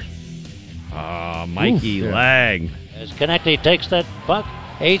 in there? Mikey Lang. As Konecny takes that puck,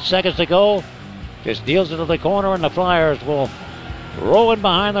 8 seconds to go, just deals it to the corner, and the Flyers will roll in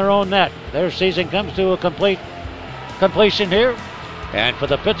behind their own net. Their season comes to a completion here. And for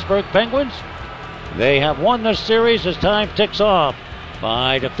the Pittsburgh Penguins, they have won this series as time ticks off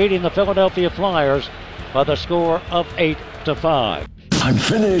by defeating the Philadelphia Flyers by the score of 8-5. I'm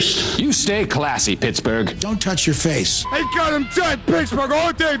finished. You stay classy, Pittsburgh. Don't touch your face. I got him dead, Pittsburgh,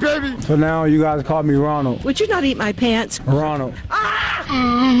 all day, baby. For now, you guys call me Ronald. Would you not eat my pants? Ronald. Ah!